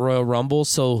win that Royal Rumble,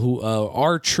 so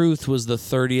R-Truth was the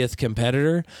 30th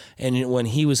competitor, and when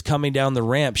he was coming down the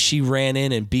ramp, she ran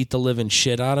in and beat the living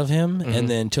shit out of him, and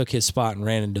then took his spot and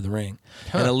ran into the ring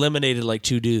and eliminated like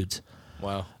 2 dudes.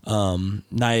 Wow.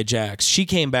 Nia Jax, she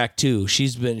came back too.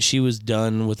 She was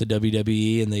done with the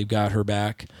WWE, and they've got her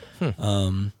back.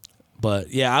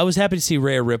 But yeah, I was happy to see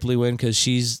Rhea Ripley win because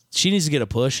she needs to get a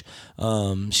push.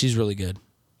 She's really good.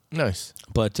 Nice.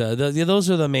 But those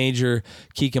are the major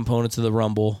key components of the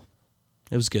Rumble.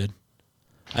 It was good.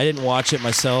 I didn't watch it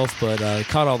myself, but I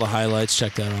caught all the highlights,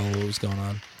 checked out all what was going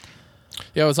on.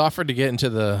 Yeah, I was offered to get into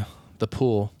the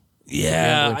pool.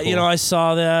 Yeah, I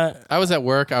saw that. I was at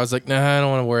work. I was like, nah, I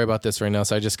don't want to worry about this right now,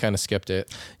 so I just kind of skipped it.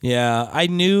 Yeah, I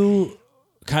knew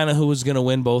kind of who was going to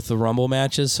win both the Rumble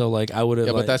matches, so like I would have.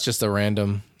 Yeah, but that's just a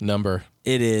random number.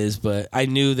 It is, but I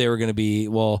knew they were going to be.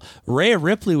 Well, Rhea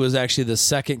Ripley was actually the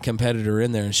second competitor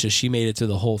in there, and she made it through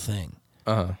the whole thing.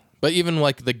 But even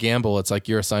like the gamble, it's like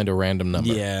you're assigned a random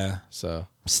number. Yeah. So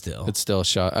it's still a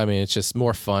shot. I mean, it's just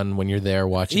more fun when you're there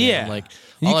watching it. Yeah. And like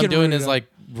all I'm doing is like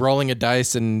rolling a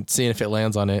dice and seeing if it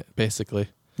lands on it, basically.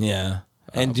 Yeah.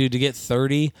 And dude, to get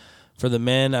 30 for the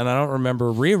men, and I don't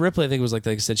remember, Rhea Ripley, I think it was like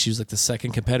I said, she was like the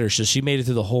second competitor, so she made it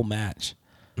through the whole match.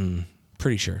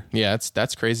 Pretty sure. Yeah,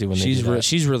 that's crazy when they do that.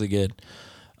 She's really good.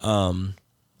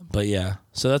 But yeah,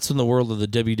 so that's in the world of the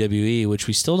WWE, which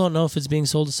we still don't know if it's being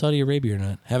sold to Saudi Arabia or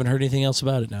not. Haven't heard anything else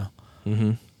about it now.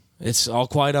 It's all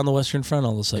quiet on the Western Front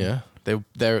all of a sudden. Yeah,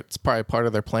 it's probably part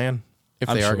of their plan if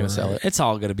they are going to sell it. It's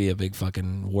all going to be a big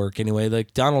fucking work anyway.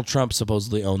 Like Donald Trump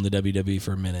supposedly owned the WWE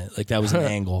for a minute. Like that was an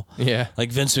angle. Yeah.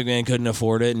 Like Vince McMahon couldn't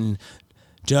afford it, and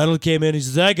Donald came in. He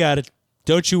says, "I got it.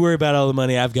 Don't you worry about all the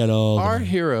money. I've got all the Our money."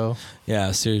 hero.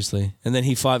 Yeah, seriously. And then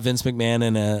he fought Vince McMahon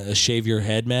in a shave your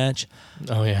head match.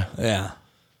 Oh, yeah. Yeah.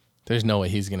 There's no way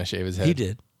he's going to shave his head. He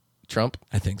did. Trump?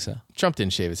 I think so. Trump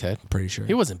didn't shave his head. I'm pretty sure.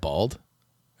 He wasn't bald.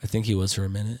 I think he was for a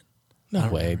minute. No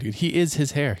way, dude. He is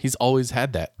his hair. He's always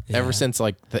had that ever since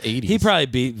like the 80s. He probably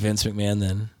beat Vince McMahon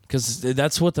then because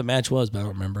that's what the match was, but I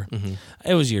don't remember.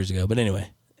 It was years ago. But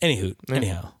anyway,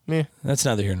 anyhow, that's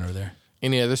neither here nor there.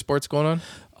 Any other sports going on?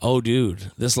 Oh,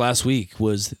 dude, this last week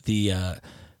was the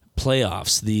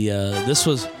playoffs. This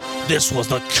was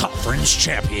the conference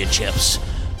championships,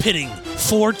 pitting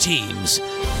 4 teams.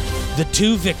 The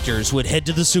 2 victors would head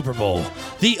to the Super Bowl.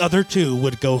 The other 2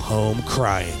 would go home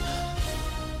crying.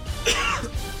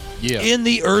 In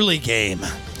the early game,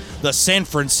 the San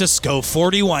Francisco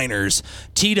 49ers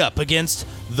teed up against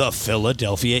the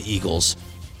Philadelphia Eagles.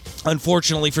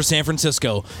 Unfortunately for San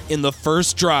Francisco, in the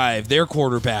first drive, their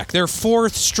quarterback, their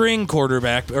 4th-string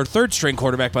quarterback, or 3rd-string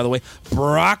quarterback, by the way,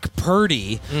 Brock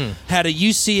Purdy, had a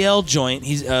UCL joint.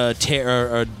 He's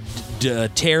tear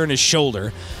in his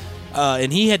shoulder,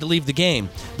 and he had to leave the game.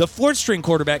 The 4th-string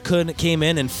quarterback came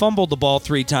in and fumbled the ball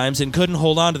 3 times and couldn't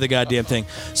hold on to the goddamn thing.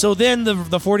 So then the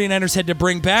 49ers had to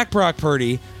bring back Brock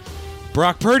Purdy.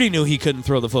 Brock Purdy knew he couldn't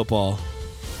throw the football.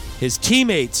 His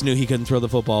teammates knew he couldn't throw the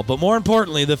football, but more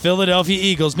importantly, the Philadelphia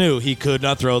Eagles knew he could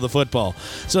not throw the football.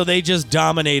 So they just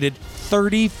dominated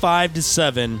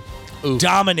 35-7,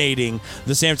 dominating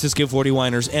the San Francisco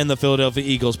 49ers, and the Philadelphia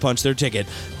Eagles punched their ticket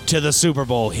to the Super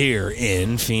Bowl here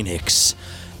in Phoenix.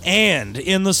 And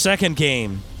in the second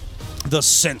game, the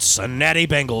Cincinnati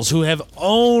Bengals, who have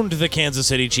owned the Kansas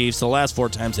City Chiefs the last 4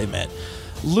 times they met,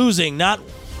 losing not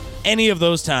any of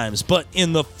those times, but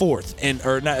in the fourth, in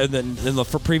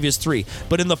the previous 3,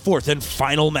 but in the 4th and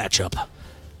final matchup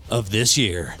of this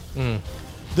year.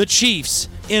 The Chiefs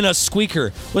in a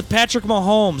squeaker with Patrick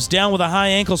Mahomes down with a high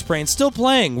ankle sprain, still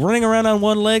playing, running around on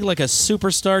one leg like a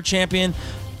superstar champion,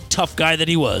 tough guy that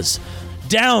he was.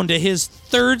 Down to his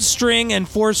 3rd-string and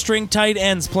 4th-string tight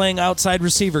ends playing outside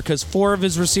receiver because 4 of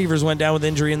his receivers went down with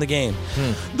injury in the game.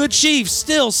 The Chiefs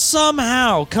still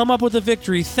somehow come up with a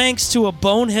victory thanks to a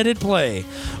boneheaded play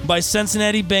by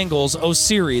Cincinnati Bengals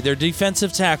Osiri, their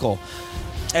defensive tackle.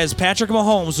 as Patrick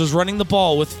Mahomes was running the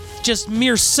ball with just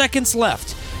mere seconds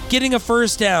left, getting a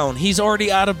first down. He's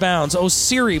already out of bounds.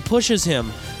 Osiri pushes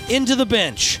him into the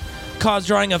bench,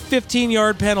 drawing a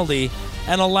 15-yard penalty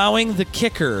and allowing the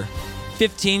kicker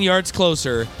 15 yards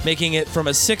closer, making it from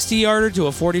a 60-yarder to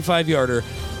a 45-yarder.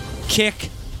 Kick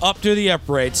up through the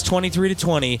uprights,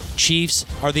 23-20. Chiefs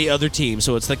are the other team.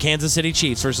 So it's the Kansas City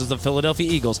Chiefs versus the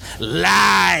Philadelphia Eagles.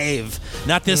 Live!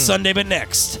 Not this Sunday, but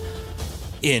next.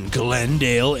 In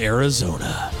Glendale,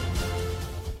 Arizona.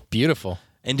 Beautiful.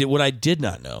 And what I did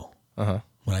not know,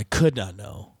 what I could not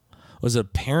know, was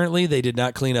apparently they did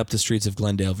not clean up the streets of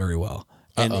Glendale very well.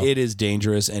 And it is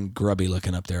dangerous and grubby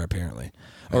looking up there, apparently.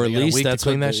 Or at least that's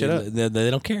clean what that shit up. They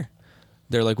don't care.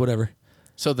 They're like, whatever.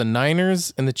 So the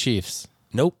Niners and the Chiefs.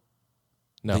 Nope.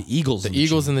 No. The Eagles. The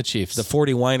Eagles and the Chiefs. The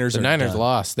 40-winers. The Niners done.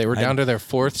 lost. They were down to their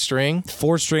fourth string.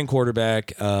 Fourth-string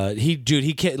quarterback.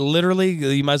 He can't, literally,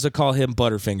 you might as well call him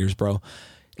Butterfingers, bro.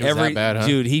 It was that bad, huh?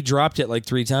 Dude, he dropped it like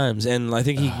 3 times, and I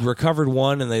think he recovered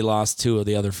 1, and they lost 2 of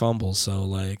the other fumbles. So,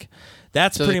 like,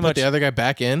 that's So pretty they put much the other guy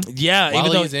back in. Yeah, while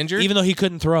even though he's injured. even though he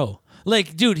couldn't throw.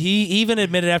 Like, dude, he even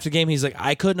admitted after the game, he's like,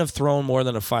 I couldn't have thrown more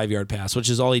than a 5-yard pass,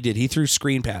 which is all he did. He threw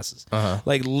screen passes,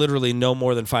 like literally no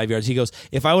more than 5 yards. He goes,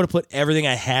 if I would have put everything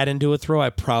I had into a throw,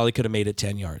 I probably could have made it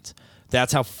 10 yards.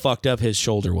 That's how fucked up his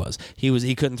shoulder was.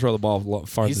 He couldn't throw the ball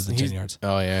farther than 10 yards.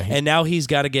 Oh yeah, And now he's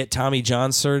got to get Tommy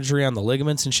John surgery on the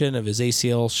ligaments and shit of his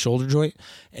ACL shoulder joint,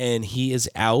 and he is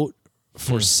out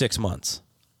for 6 months.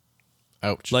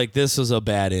 Ouch. Like, this was a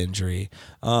bad injury.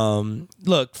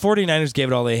 Look, 49ers gave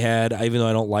it all they had, even though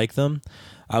I don't like them.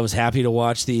 I was happy to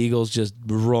watch the Eagles just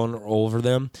run over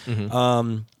them. Who's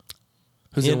going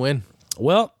to win?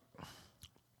 Well,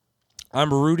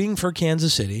 I'm rooting for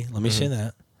Kansas City. Let me say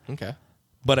that. Okay.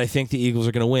 But I think the Eagles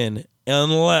are going to win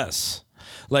unless,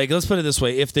 like, let's put it this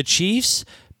way. If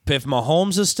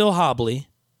Mahomes is still hobbly,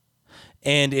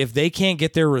 and if they can't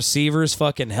get their receivers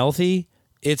fucking healthy,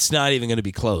 it's not even going to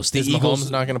be close. The Eagles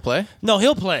Mahomes not going to play? No,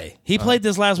 he'll play. He played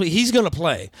this last week. He's going to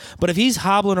play. But if he's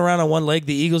hobbling around on one leg,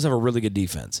 the Eagles have a really good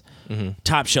defense.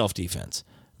 Top shelf defense.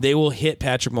 They will hit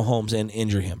Patrick Mahomes and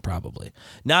injure him probably.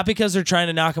 Not because they're trying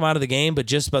to knock him out of the game, but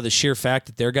just by the sheer fact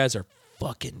that their guys are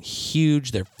fucking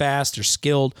huge. They're fast. They're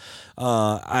skilled.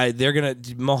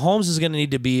 Mahomes is gonna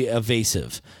need to be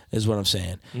evasive, is what I'm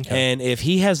saying. Okay. And if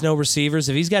he has no receivers,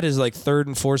 if he's got his like 3rd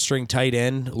and 4th string tight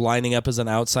end lining up as an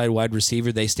outside wide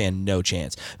receiver, they stand no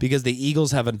chance because the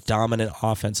Eagles have a dominant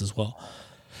offense as well.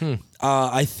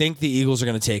 I think the Eagles are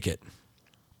gonna take it.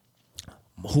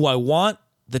 Who I want.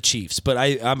 The Chiefs, but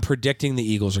I'm predicting the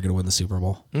Eagles are going to win the Super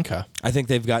Bowl. Okay. I think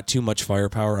they've got too much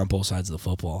firepower on both sides of the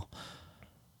football.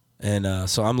 And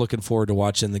so I'm looking forward to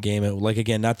watching the game. Like,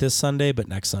 again, not this Sunday, but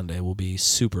next Sunday will be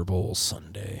Super Bowl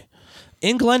Sunday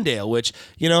in Glendale, which,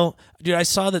 you know, dude, I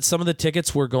saw that some of the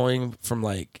tickets were going from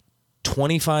like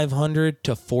 $2,500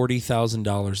 to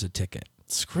 $40,000 a ticket.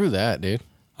 Screw that, dude.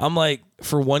 I'm like,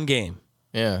 for one game.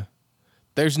 Yeah.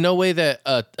 There's no way that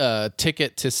a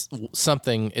ticket to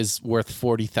something is worth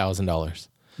 $40,000.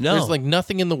 No. There's like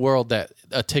nothing in the world that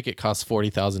a ticket costs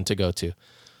 $40,000 to go to.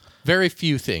 Very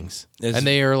few things. And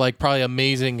they are like probably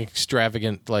amazing,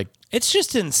 extravagant, like it's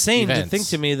just insane events. to think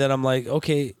to me that I'm like,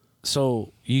 okay,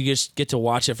 so you just get to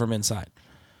watch it from inside.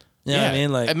 You know what I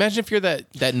mean? Like, imagine if you're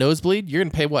that nosebleed, you're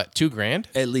gonna pay what, $2,000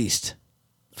 at least.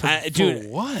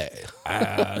 Dude, what?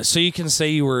 So you can say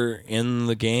you were in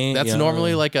the game. That's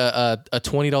normally like a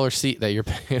 $20 seat that you're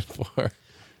paying for.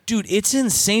 Dude, it's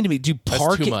insane to me. Dude, parking.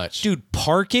 That's too much. Dude,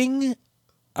 parking.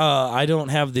 I don't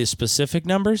have the specific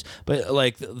numbers, but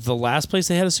like the last place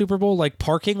they had a Super Bowl, like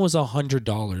parking was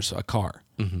 $100 a car.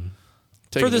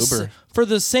 Take an Uber. For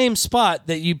the same spot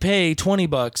that you pay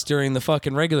 $20 during the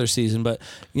fucking regular season, but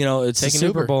you know it's a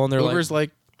Super Bowl and they're Uber's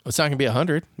like it's not gonna be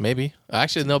 $100, maybe.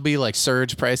 Actually, there'll be like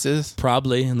surge prices,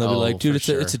 probably, and they'll be like, "Dude, it's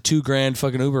a $2,000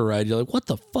 fucking Uber ride." You're like, "What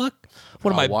the fuck?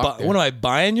 What am I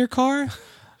buying your car?"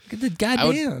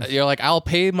 Goddamn. You're like, "I'll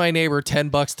pay my neighbor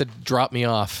 $10 to drop me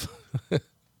off."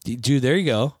 Dude, there you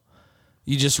go.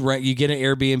 You just rent. You get an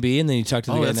Airbnb, and then you talk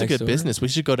to the guy next door. That's a good business. We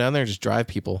should go down there and just drive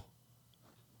people.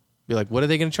 Be like, "What are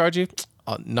they gonna charge you?"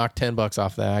 I'll knock $10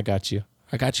 off that. I got you.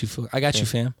 I got you,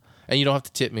 fam. And you don't have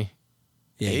to tip me.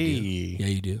 Yeah,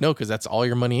 you do. No, because that's all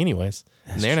your money anyways.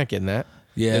 And they're not getting that.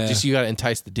 Yeah. It's just you got to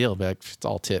entice the deal. Be like, it's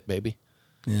all tip, baby.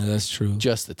 Yeah, that's true.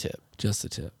 Just the tip.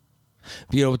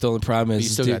 But you know what the only problem is? You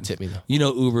still got to tip me, though. You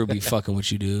know Uber be fucking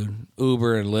with you, dude.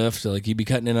 Uber and Lyft, like, you be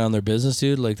cutting in on their business,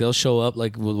 dude. Like, they'll show up,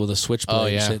 like, with a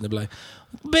switchblade and shit, and they'll be like,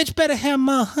 bitch, better have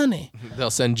my honey. They'll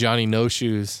send Johnny No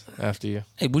Shoes after you.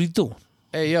 Hey, what are you doing?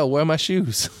 Hey, yo, where are my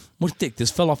shoes? What do you think?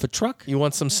 This fell off a truck? You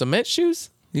want some cement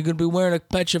shoes? You're gonna be wearing a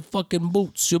patch of fucking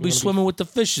boots. You'll be swimming with the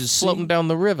fishes, Floating down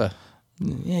the river.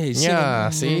 Yeah,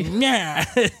 see? Yeah.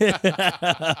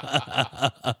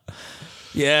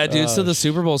 Yeah, dude. So the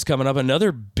Super Bowl's coming up.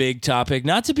 Another big topic.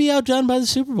 Not to be outdone by the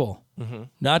Super Bowl.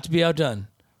 Not to be outdone.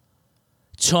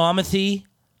 Tomothy,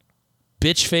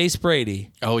 bitch face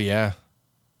Brady, Oh, yeah.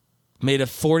 made a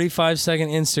 45-second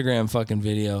Instagram fucking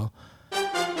video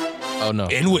Oh, no.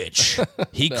 in which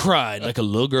he cried like a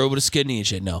little girl with a skinny and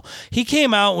shit. No. He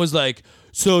came out and was like,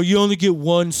 so you only get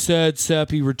one sad,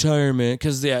 sappy retirement.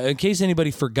 Because, yeah, in case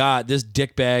anybody forgot, this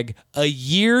dickbag, a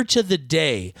year to the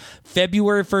day,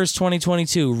 February 1st,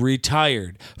 2022,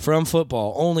 retired from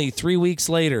football only 3 weeks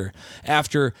later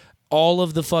after all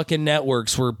of the fucking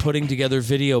networks were putting together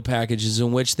video packages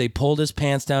in which they pulled his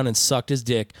pants down and sucked his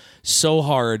dick so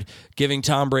hard, giving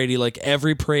Tom Brady like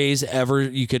every praise ever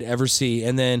you could ever see.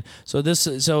 And then so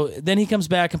then he comes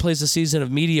back and plays a season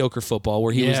of mediocre football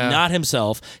where he was not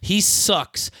himself. He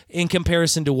sucks in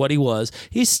comparison to what he was.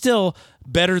 He's still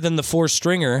better than the four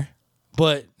stringer,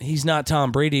 but he's not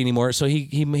Tom Brady anymore. So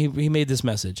he made this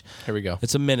message. Here we go.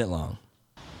 It's a minute long.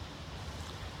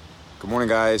 Good morning,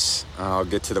 guys. I'll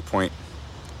get to the point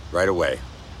right away.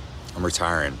 I'm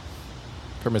retiring.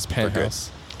 From his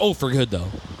penthouse. Oh, for good, though.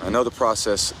 I know the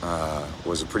process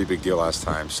was a pretty big deal last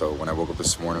time, so when I woke up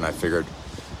this morning, I figured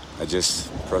I'd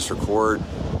just press record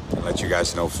and let you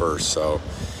guys know first. So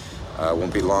I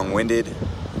won't be long-winded.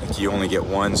 Like, you only get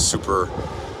one super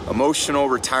emotional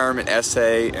retirement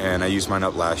essay, and I used mine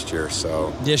up last year.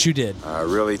 So yes, you did.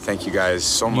 Really, thank you guys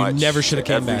so much. You never should have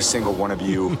came back. Every single one of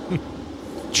you.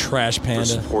 Trash For panda.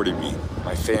 supporting me,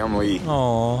 my family,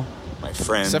 Aww. my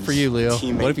friends. Except for you, Leo.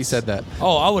 Teammates. What if he said that?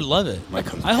 Oh, I would love it. My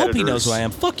I hope he knows competitors. who I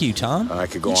am. Fuck you, Tom. I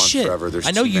could go Eat on shit. forever. There's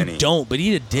I know too you many. don't, but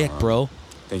eat a dick, bro.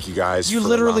 Thank you guys. You're for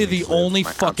literally allowing me the to live only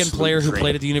my fucking absolute player who dream.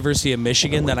 played at the University of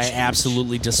Michigan that I Change.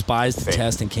 absolutely despise the Fame.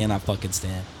 test and cannot fucking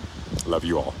stand. Love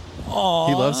you all. Oh,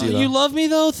 He loves you, though. You love me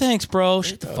though? Thanks, bro.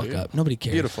 Shut the fuck up. Nobody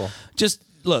cares. Beautiful. Just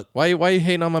look, Why you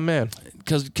hating on my man?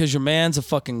 because your man's a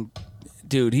fucking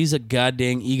dude. He's a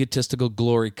goddamn egotistical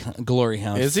glory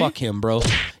hound. Is he? Fuck him, bro.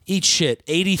 Eat shit.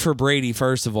 80 for Brady.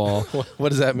 First of all, What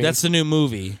does that mean? that's the new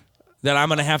movie that I'm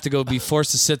gonna have to go be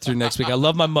forced to sit through next week. I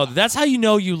love my mother. That's how you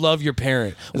know you love your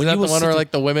parent. Is that you the will one sit where through-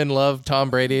 like the women love Tom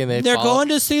Brady and they're going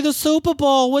to see the Super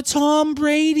Bowl with Tom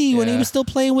Brady when he Yeah. was still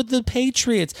playing with the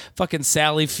Patriots. Fucking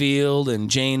Sally Field and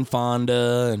Jane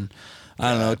Fonda and I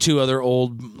don't know, two other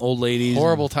old ladies.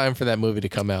 horrible time for that movie to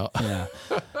come out. Yeah.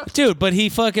 Dude, but he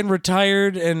fucking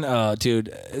retired and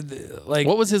dude, like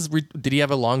What was his? Did he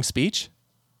have a long speech?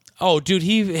 oh, dude,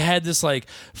 he had this like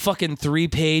fucking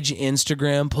 3-page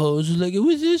Instagram post. Like, it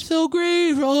was just so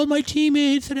great for all my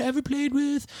teammates that I ever played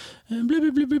with, and blah blah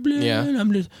blah blah blah. Yeah. And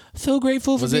I'm just so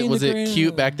grateful for Was being it the great-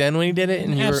 cute back then when he did it?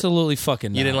 And you were- Absolutely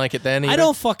fucking. You didn't not. like it then I either?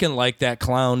 don't fucking like that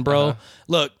clown, bro.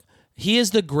 Look, he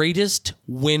is the greatest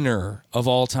winner of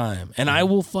all time, and I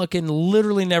will fucking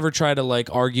literally never try to like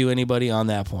argue anybody on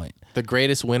that point. The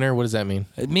greatest winner. What does that mean?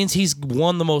 It means he's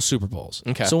won the most Super Bowls.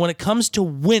 Okay. So when it comes to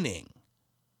winning,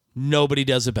 nobody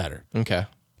does it better. Okay.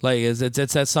 Like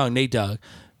it's that song, Nate Dogg.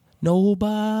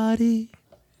 Nobody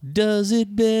does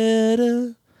it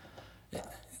better.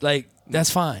 Like that's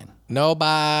fine.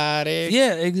 Nobody.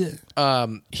 Yeah.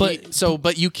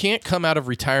 But you can't come out of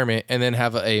retirement and then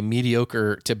have a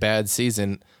mediocre to bad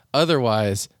season.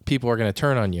 Otherwise, people are going to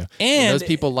turn on you. And- those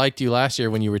people liked you last year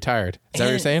when you retired. Is that what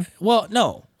you're saying? Well,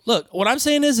 no. Look, what I'm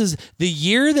saying is the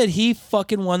year that he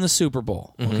fucking won the Super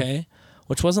Bowl, okay,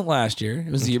 which wasn't last year,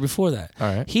 it was the year before that.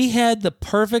 All right. He had the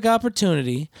perfect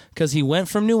opportunity because he went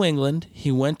from New England,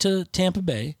 he went to Tampa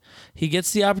Bay. He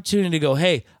gets the opportunity to go,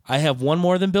 hey, I have one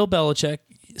more than Bill Belichick.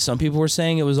 Some people were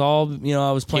saying it was all,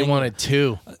 I was playing. He wanted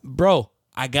two. Bro,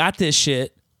 I got this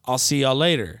shit. I'll see y'all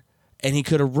later. And he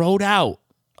could have rode out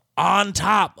on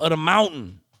top of the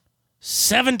mountain.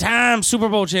 7-time Super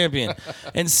Bowl champion.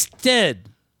 Instead,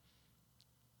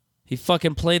 he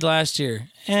fucking played last year.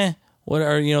 The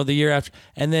year after.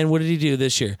 And then what did he do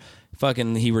this year?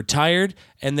 Fucking he retired,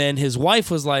 and then his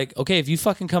wife was like, okay, if you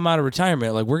fucking come out of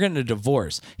retirement, like we're getting a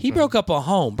divorce. He broke up a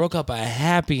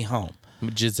happy home.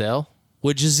 Giselle?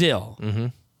 With Giselle.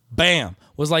 Bam.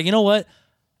 Was like, you know what?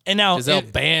 And now Giselle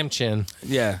Bamchin.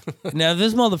 yeah. Now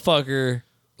this motherfucker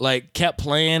like kept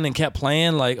playing.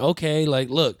 Like, okay, like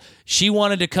look, she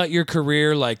wanted to cut your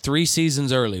career like 3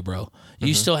 seasons early, bro.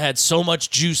 You still had so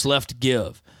much juice left to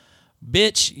give.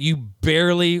 Bitch, you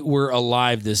barely were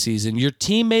alive this season. Your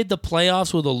team made the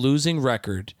playoffs with a losing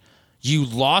record. You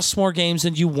lost more games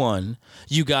than you won.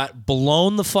 You got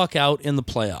blown the fuck out in the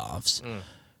playoffs.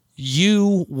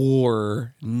 You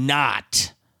were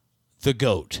not the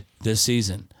GOAT this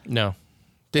season. No.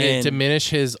 Did it diminish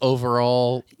his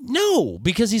overall? No,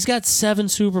 because he's got 7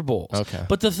 Super Bowls. Okay.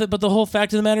 But the whole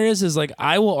fact of the matter is like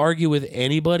I will argue with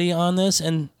anybody on this,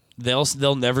 and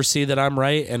they'll never see that I'm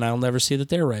right, and I'll never see that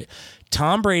they're right.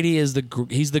 Tom Brady he's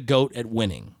the GOAT at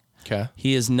winning. Okay.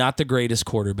 He is not the greatest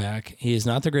quarterback. He is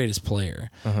not the greatest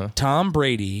player. Tom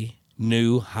Brady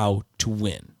knew how to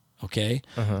win. Okay.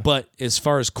 But as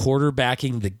far as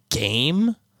quarterbacking the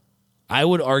game, I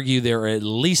would argue there are at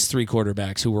least 3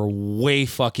 quarterbacks who were way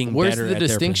fucking Where's better the at their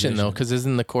distinction, though? position. Because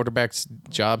isn't the quarterback's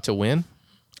job to win?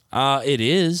 It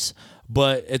is,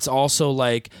 but it's also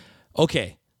like,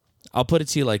 okay, I'll put it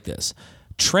to you like this.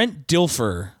 Trent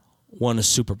Dilfer won a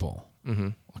Super Bowl,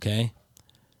 okay?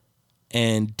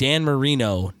 And Dan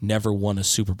Marino never won a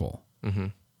Super Bowl.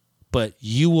 But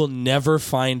you will never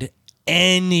find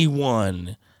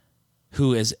anyone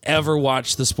who has ever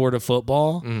watched the sport of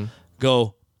football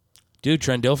go, dude,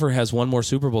 Trent Dilfer has 1 more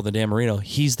Super Bowl than Dan Marino.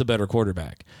 He's the better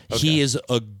quarterback. He is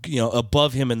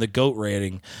above him in the GOAT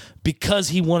rating because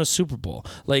he won a Super Bowl.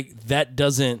 Like that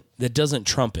doesn't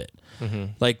trump it.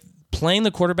 Like playing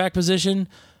the quarterback position,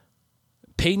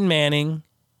 Peyton Manning,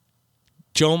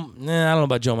 I don't know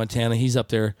about Joe Montana. He's up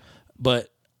there, but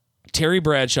Terry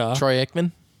Bradshaw, Troy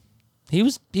Aikman. He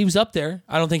was up there.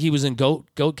 I don't think he was in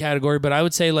GOAT category, but I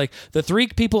would say like the 3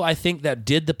 people I think that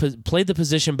played the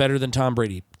position better than Tom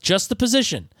Brady. Just the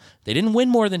position. They didn't win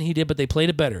more than he did, but they played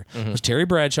it better. It was Terry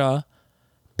Bradshaw,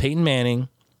 Peyton Manning,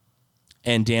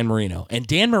 and Dan Marino. And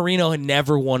Dan Marino had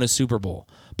never won a Super Bowl,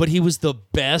 but he was the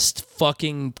best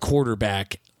fucking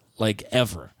quarterback like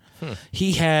ever.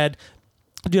 He had,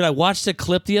 dude, I watched a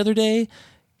clip the other day.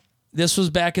 This was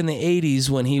back in the 80s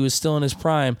when he was still in his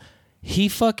prime. He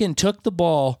fucking took the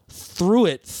ball, threw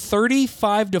it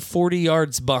 35 to 40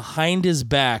 yards behind his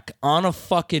back on a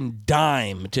fucking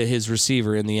dime to his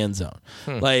receiver in the end zone.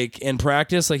 Like in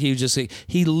practice, like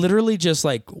he literally just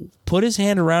like put his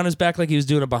hand around his back like he was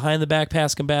doing a behind the back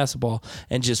pass in basketball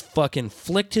and just fucking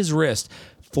flicked his wrist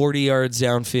 40 yards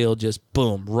downfield, just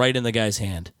boom, right in the guy's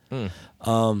hand.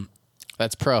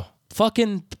 That's pro.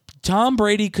 Fucking Tom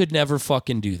Brady could never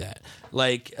fucking do that.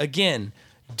 Like again,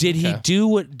 did he do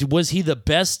what? Was he the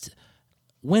best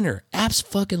winner?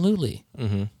 Absolutely.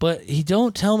 But he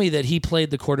don't tell me that he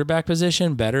played the quarterback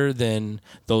position better than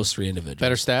those 3 individuals.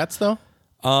 Better stats, though?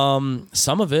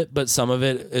 Some of it, but some of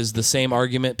it is the same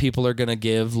argument people are going to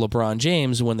give LeBron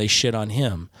James when they shit on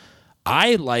him.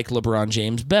 I like LeBron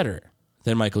James better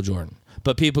than Michael Jordan.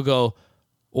 But people go,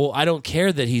 well, I don't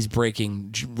care that he's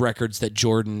breaking records that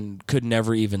Jordan could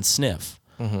never even sniff.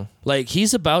 Like,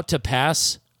 he's about to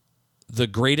pass the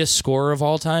greatest scorer of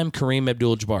all time, Kareem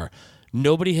Abdul-Jabbar.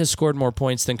 Nobody has scored more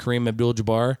points than Kareem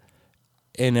Abdul-Jabbar.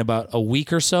 In about a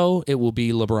week or so, it will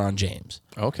be LeBron James.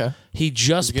 Okay. He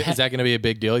just Is that going to be a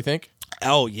big deal, you think?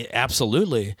 Oh, yeah,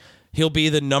 absolutely. He'll be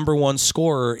the number 1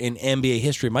 scorer in NBA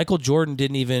history. Michael Jordan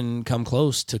didn't even come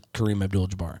close to Kareem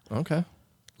Abdul-Jabbar. Okay.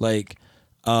 Like,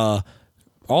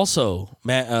 also,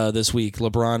 this week,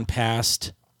 LeBron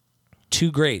passed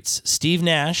 2 greats, Steve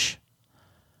Nash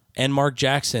and Mark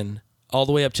Jackson, all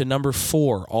the way up to number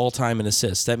 4 all-time in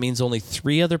assists. That means only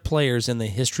 3 other players in the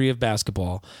history of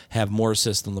basketball have more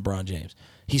assists than LeBron James.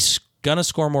 He's going to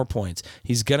score more points.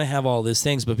 He's going to have all these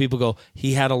things, but people go,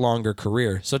 he had a longer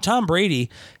career. So Tom Brady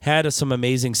had some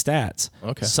amazing stats.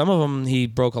 Okay. Some of them, he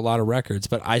broke a lot of records,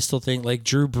 but I still think like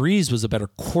Drew Brees was a better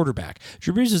quarterback.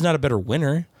 Drew Brees was not a better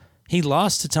winner. He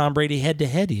lost to Tom Brady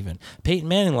head-to-head even. Peyton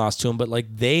Manning lost to him, but like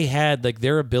they had like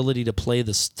their ability to play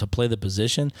the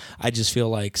position. I just feel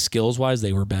like skills-wise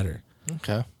they were better.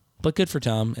 Okay. But good for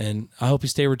Tom, and I hope he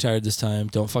stay retired this time.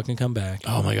 Don't fucking come back.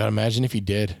 Oh my God, imagine if he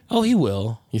did. Oh, he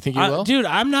will. You think he will? Dude,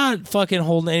 I'm not fucking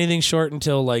holding anything short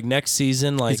until like next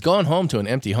season. Like he's going home to an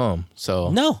empty home,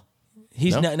 so. No.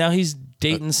 He's now he's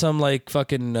dating some like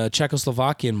fucking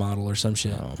Czechoslovakian model or some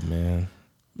shit. Oh man.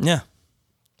 Yeah.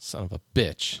 Son of a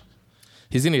bitch.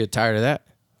 He's going to get tired of that.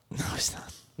 No, he's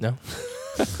not. No?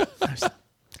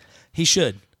 He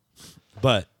should.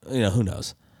 But, who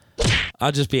knows?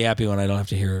 I'll just be happy when I don't have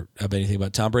to hear about anything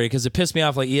about Tom Brady because it pissed me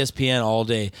off like ESPN all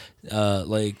day.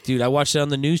 Dude, I watched it on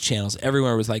the news channels.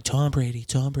 Everywhere was like, Tom Brady,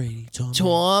 Tom Brady, Tom Brady.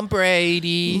 Tom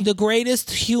Brady. The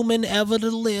greatest human ever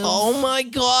to live. Oh my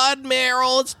God,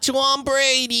 Meryl, it's Tom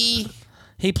Brady.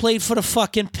 He played for the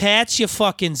fucking Pats, you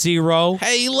fucking zero.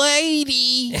 Hey,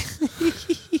 lady.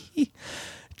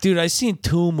 Dude, I seen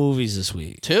 2 movies this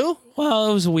week. 2?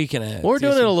 Well, it was a week and a half. We're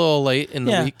doing it a little late in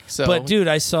the week. So. But, dude,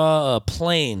 I saw a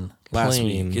Plane last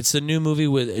week. It's the new movie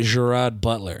with Gerard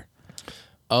Butler.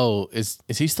 Oh, is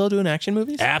he still doing action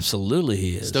movies? Absolutely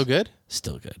he is. Still good?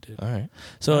 Still good, dude. All right.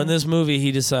 So in this movie,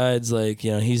 he decides,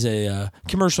 he's a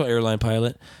commercial airline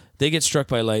pilot. They get struck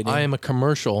by lightning. I am a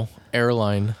commercial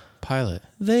airline pilot.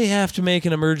 They have to make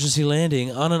an emergency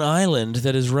landing on an island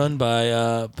that is run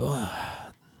by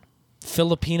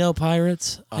Filipino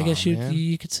pirates, I guess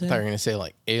you could say. I thought you were going to say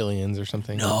like aliens or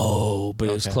something. No, but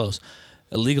it was close.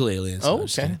 Illegal aliens. Oh,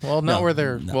 okay. Well, not where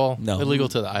they're illegal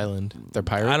to the island. They're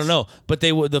pirates. I don't know, but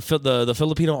they would the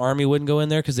Filipino army wouldn't go in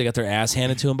there because they got their ass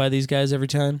handed to them by these guys every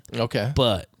time. Okay,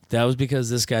 but that was because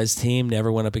this guy's team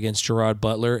never went up against Gerard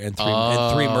Butler and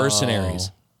three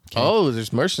mercenaries. Okay. Oh,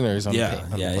 there's mercenaries on the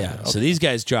plane. Yeah. Okay. So these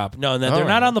guys drop. No, they're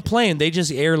not on the plane. They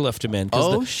just airlift them in.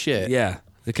 Shit. Yeah.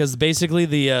 Because basically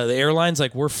the airline's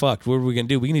like, we're fucked. What are we going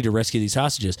to do? We need to rescue these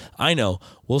hostages. I know.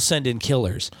 We'll send in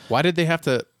killers. Why did they have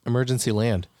to emergency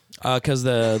land? Because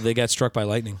they got struck by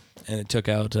lightning and it took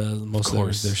out most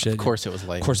of their shit. Of course it was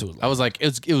lightning. I was like,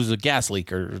 it was a gas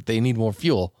leak or they need more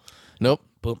fuel. Nope.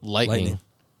 Lightning.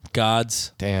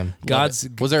 Was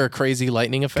there a crazy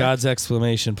lightning effect? God's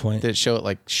exclamation point. Did it show it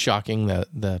like shocking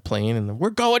the plane and we're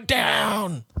going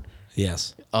down?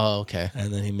 Yes. Oh, okay.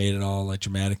 And then he made it all like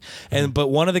dramatic. But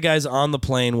one of the guys on the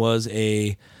plane was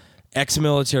a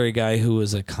ex-military guy who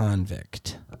was a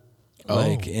convict.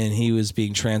 And he was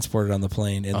being transported on the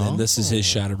plane, and then this is his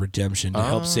shot of redemption to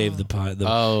help save the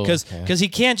because he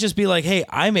can't just be like, hey,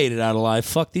 I made it out alive,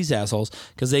 fuck these assholes,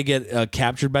 because they get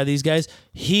captured by these guys.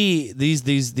 These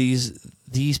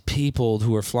people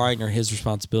who are flying are his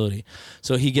responsibility.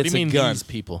 So he gets what do you mean gun. These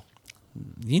people?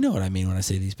 You know what I mean when I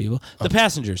say these people. The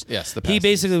passengers. Yes, the He passengers.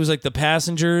 basically was like the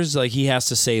passengers, like he has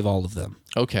to save all of them.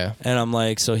 Okay. And I'm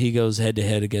like, so he goes head to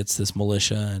head against this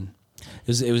militia, and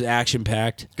it was action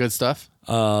packed. Good stuff.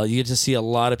 You get to see a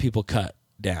lot of people cut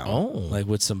down. Oh. Like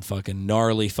with some fucking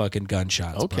gnarly fucking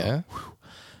gunshots. Okay.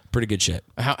 Pretty good shit.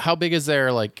 How big is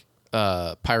their like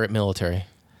pirate military?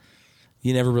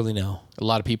 You never really know. A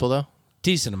lot of people though?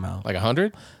 Decent amount. Like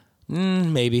 100?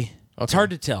 Maybe. Okay. It's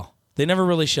hard to tell. They never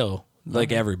really show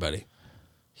like everybody.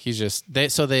 He's just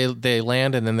they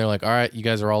land and then they're like, all right, you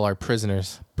guys are all our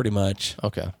prisoners. Pretty much.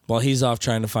 Okay. While he's off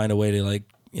trying to find a way to like,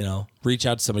 reach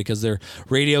out to somebody because their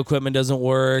radio equipment doesn't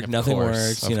work. Nothing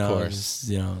works. Of course.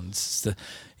 It's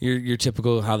your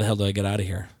typical. How the hell do I get out of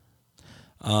here?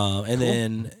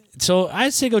 Then so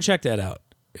I'd say go check that out.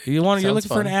 You're looking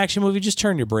for an action movie. Just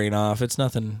turn your brain off. It's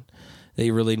nothing that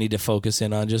you really need to focus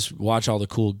in on. Just watch all the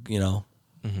cool,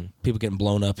 people getting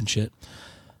blown up and shit.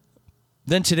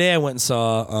 Then today I went and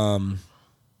saw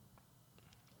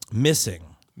Missing.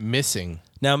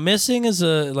 Now, Missing is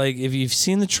if you've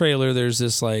seen the trailer, there's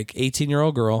this like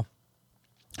 18-year-old girl.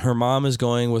 Her mom is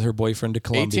going with her boyfriend to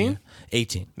Colombia.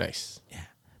 18. Nice. Yeah.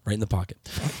 Right in the pocket.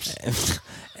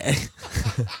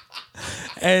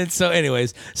 And so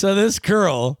anyways, so this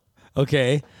girl,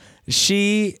 okay,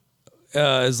 she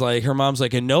is like, her mom's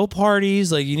like, and no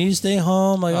parties, like you need to stay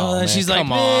home, like all that. She's like,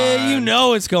 man,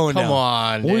 it's going down. Come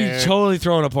on, we're totally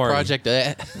throwing a party. Project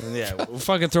yeah, we're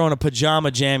fucking throwing a pajama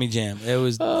jammy jam. It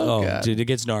was dude, it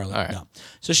gets gnarly. Right. No.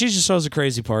 So she just throws a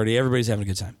crazy party. Everybody's having a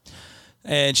good time.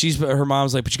 And her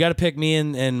mom's like, but you got to pick me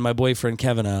and my boyfriend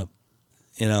Kevin up,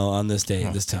 on this day,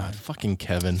 this time. God, fucking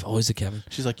Kevin. It's always a Kevin.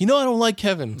 She's like, I don't like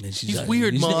Kevin. He's like,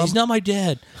 weird, Mom. He's not my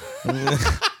dad.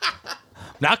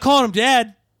 Not calling him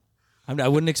dad. I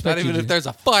wouldn't expect not even if there's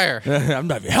a fire. I'm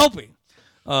not even helping.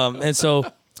 And so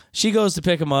she goes to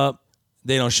pick him up.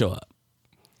 They don't show up.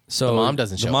 So the mom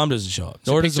doesn't show up. The mom doesn't show up.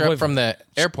 So Nor does the boyfriend. From the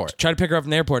airport. Try to pick her up from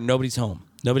the airport. Nobody's home.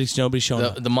 Nobody's showing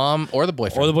up. The mom or the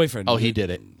boyfriend? Oh, he did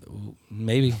it.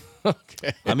 Maybe.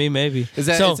 Okay. I mean, maybe. Is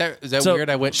that weird?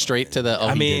 I went straight to the.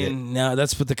 I mean, no,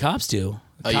 that's what the cops do.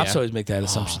 Cops always make that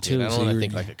assumption too. Dude, I don't want to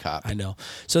think like a cop. I know.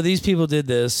 So these people did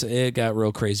this. It got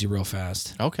real crazy real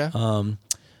fast. Okay.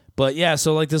 But yeah,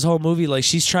 so like this whole movie, like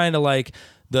she's trying to like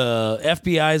the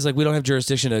FBI's like we don't have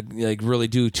jurisdiction to like really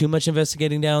do too much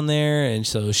investigating down there, and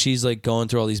so she's like going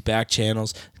through all these back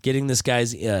channels, getting this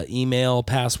guy's email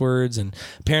passwords, and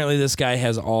apparently this guy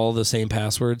has all the same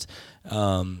passwords.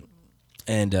 So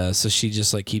she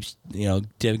just like keeps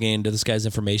digging into this guy's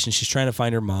information. She's trying to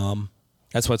find her mom.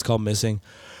 That's why it's called Missing.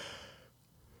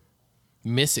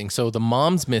 So the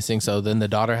mom's missing. So then the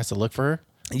daughter has to look for her.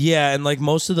 Yeah, and like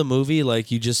most of the movie, like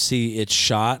you just see it's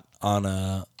shot on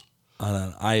an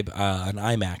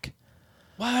iMac.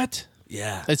 What?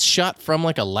 Yeah, it's shot from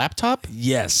like a laptop.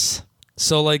 Yes.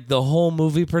 So like the whole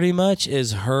movie pretty much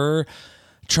is her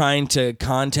trying to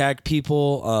contact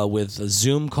people with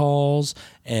Zoom calls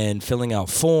and filling out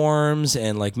forms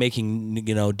and like making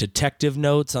detective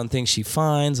notes on things she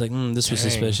finds. Like this was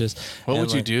suspicious. What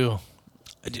would you do?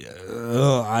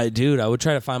 I would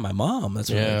try to find my mom. That's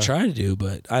what I would try to do,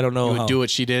 but I don't know. You would do what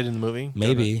she did in the movie.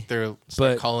 Maybe they're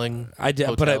calling.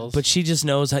 But she just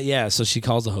knows how. Yeah, so she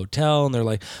calls the hotel, and they're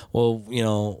like,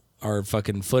 "Well, our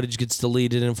fucking footage gets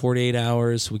deleted in 48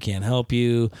 hours. We can't help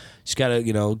you. Just got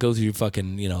to, go through your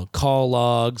fucking, call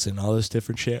logs and all this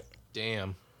different shit.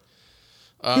 Damn.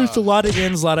 There's a lot of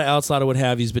ins, a lot of outs, a lot of what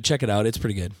have yous, but check it out. It's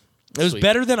pretty good. It was Sweet.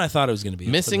 better than I thought it was going to be.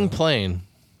 Missing plane.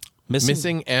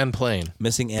 Missing and plane.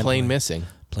 Missing and plane missing.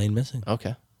 Plane missing.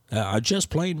 Okay. Just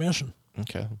plain missing.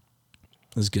 Okay.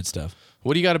 This is good stuff.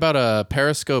 What do you got about a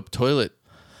Periscope toilet?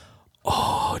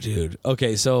 Oh, dude.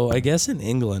 Okay, so I guess in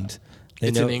England...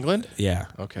 It's in England? Yeah.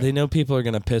 Okay. They know people are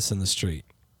going to piss in the street.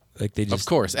 Like they just... Of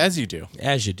course, as you do.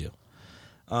 As you do.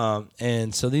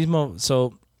 And so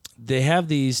so they have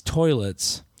these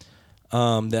toilets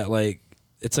that like...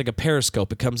 It's like a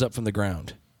periscope. It comes up from the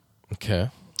ground. Okay.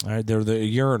 All right, they're the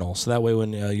urinal. So that way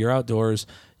when you're outdoors,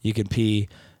 you can pee.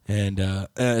 And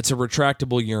it's a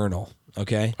retractable urinal.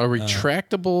 Okay. A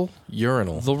retractable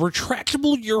urinal. The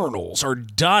retractable urinals are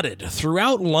dotted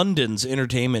throughout London's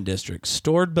entertainment districts,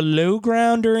 stored below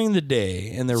ground during the day,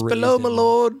 and they're Below, my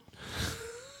lord.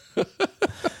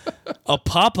 A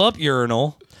pop-up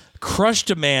urinal crushed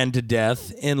a man to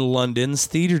death in London's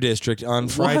theater district on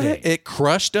Friday. What? It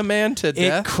crushed a man to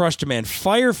death? It crushed a man.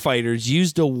 Firefighters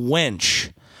used a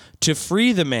winch to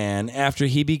free the man after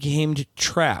he became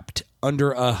trapped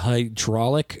under a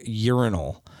hydraulic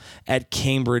urinal at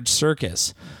Cambridge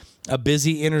Circus, a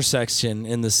busy intersection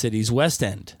in the city's West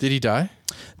End. Did he die?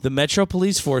 The Metro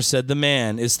Police Force said the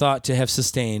man is thought to have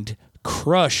sustained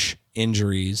crush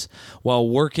injuries while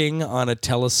working on a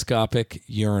telescopic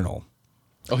urinal.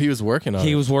 Oh, he was working on it.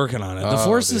 He was working on it. The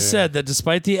forces said that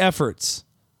despite the efforts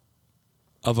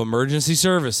of emergency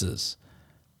services,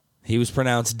 he was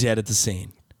pronounced dead at the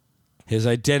scene. His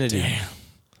identity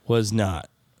was not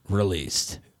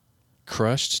released.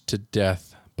 Crushed to death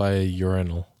by a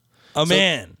urinal.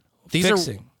 Man. They're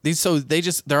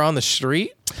on the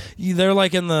street? They're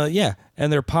like in the,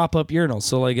 and they're pop-up urinals.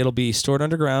 So like it'll be stored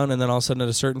underground and then all of a sudden at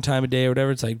a certain time of day or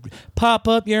whatever, it's like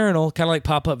pop-up urinal, kind of like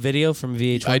pop-up video from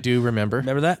VH1. I do remember.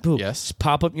 Remember that? Boom. Yes. Just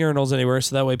pop-up urinals anywhere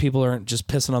so that way people aren't just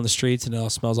pissing on the streets and it all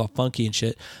smells all funky and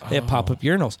shit. They have pop-up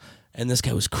urinals. And this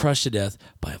guy was crushed to death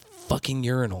by a fucking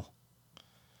urinal.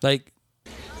 Like...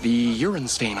 The urine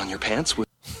stain on your pants would...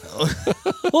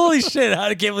 Holy shit,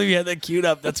 I can't believe you had that queued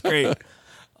up. That's great.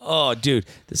 Oh, dude,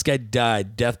 this guy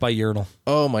died. Death by urinal.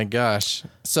 Oh, my gosh.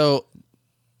 So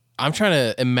I'm trying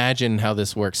to imagine how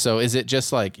this works. So is it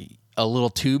just like a little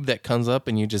tube that comes up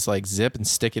and you just like zip and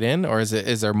stick it in? Or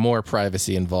is there more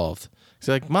privacy involved? He's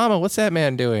like, Mama, what's that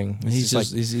man doing? He's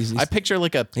I picture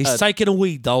like he's taking a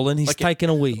wee, Dolan. He's taking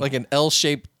a wee. Like an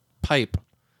L-shaped pipe.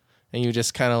 And you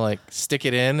just kind of like stick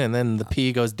it in and then the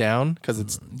pee goes down because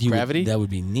it's gravity. That would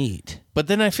be neat. But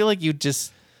then I feel like you'd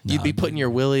be putting your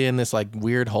willy in this like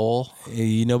weird hole.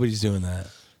 Nobody's doing that.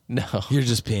 No. You're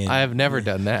just peeing. I have never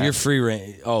done that. You're free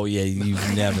range. Oh, yeah,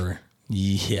 you've never.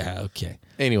 Yeah, okay.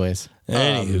 Anyways.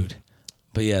 Anywho.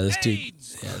 But yeah,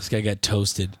 this guy got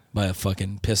toasted by a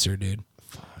fucking pisser, dude.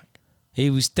 Fuck. He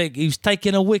was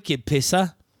taking a wicked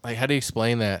pisser. Like, how do you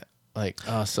explain that? Like,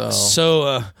 I'm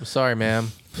sorry,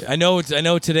 ma'am. I know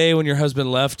today when your husband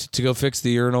left to go fix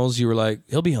the urinals, you were like,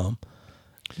 he'll be home.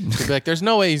 You'd be like, there's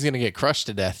no way he's going to get crushed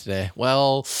to death today.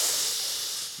 Well,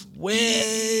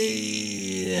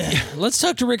 let's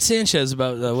talk to Rick Sanchez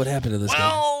about what happened to this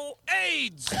guy.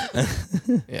 AIDS!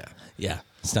 Yeah. Yeah,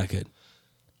 it's not good.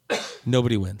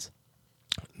 Nobody wins.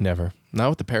 Never. Not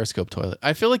with the Periscope toilet.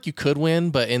 I feel like you could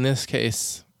win, but in this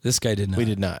case... This guy did not. We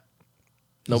did not.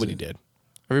 Nobody did.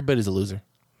 Everybody's a loser.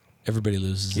 Everybody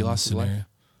loses. He lost his life.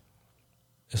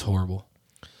 It's horrible.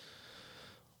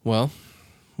 Well,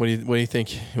 what do you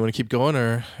think? You want to keep going,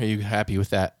 or are you happy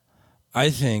with that? I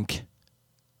think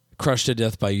crushed to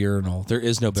death by urinal. There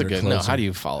is no better closer. No, how do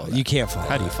you follow that? You can't follow.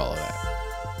 How do you follow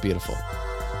that? Beautiful.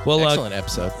 Well, excellent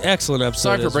episode. Excellent episode.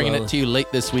 Sorry for bringing it to you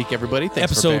late this week, everybody.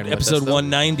 Thanks for bearing with us, episode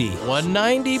 190.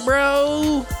 190,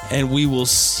 bro. And we will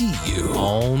see you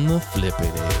on the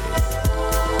flippity.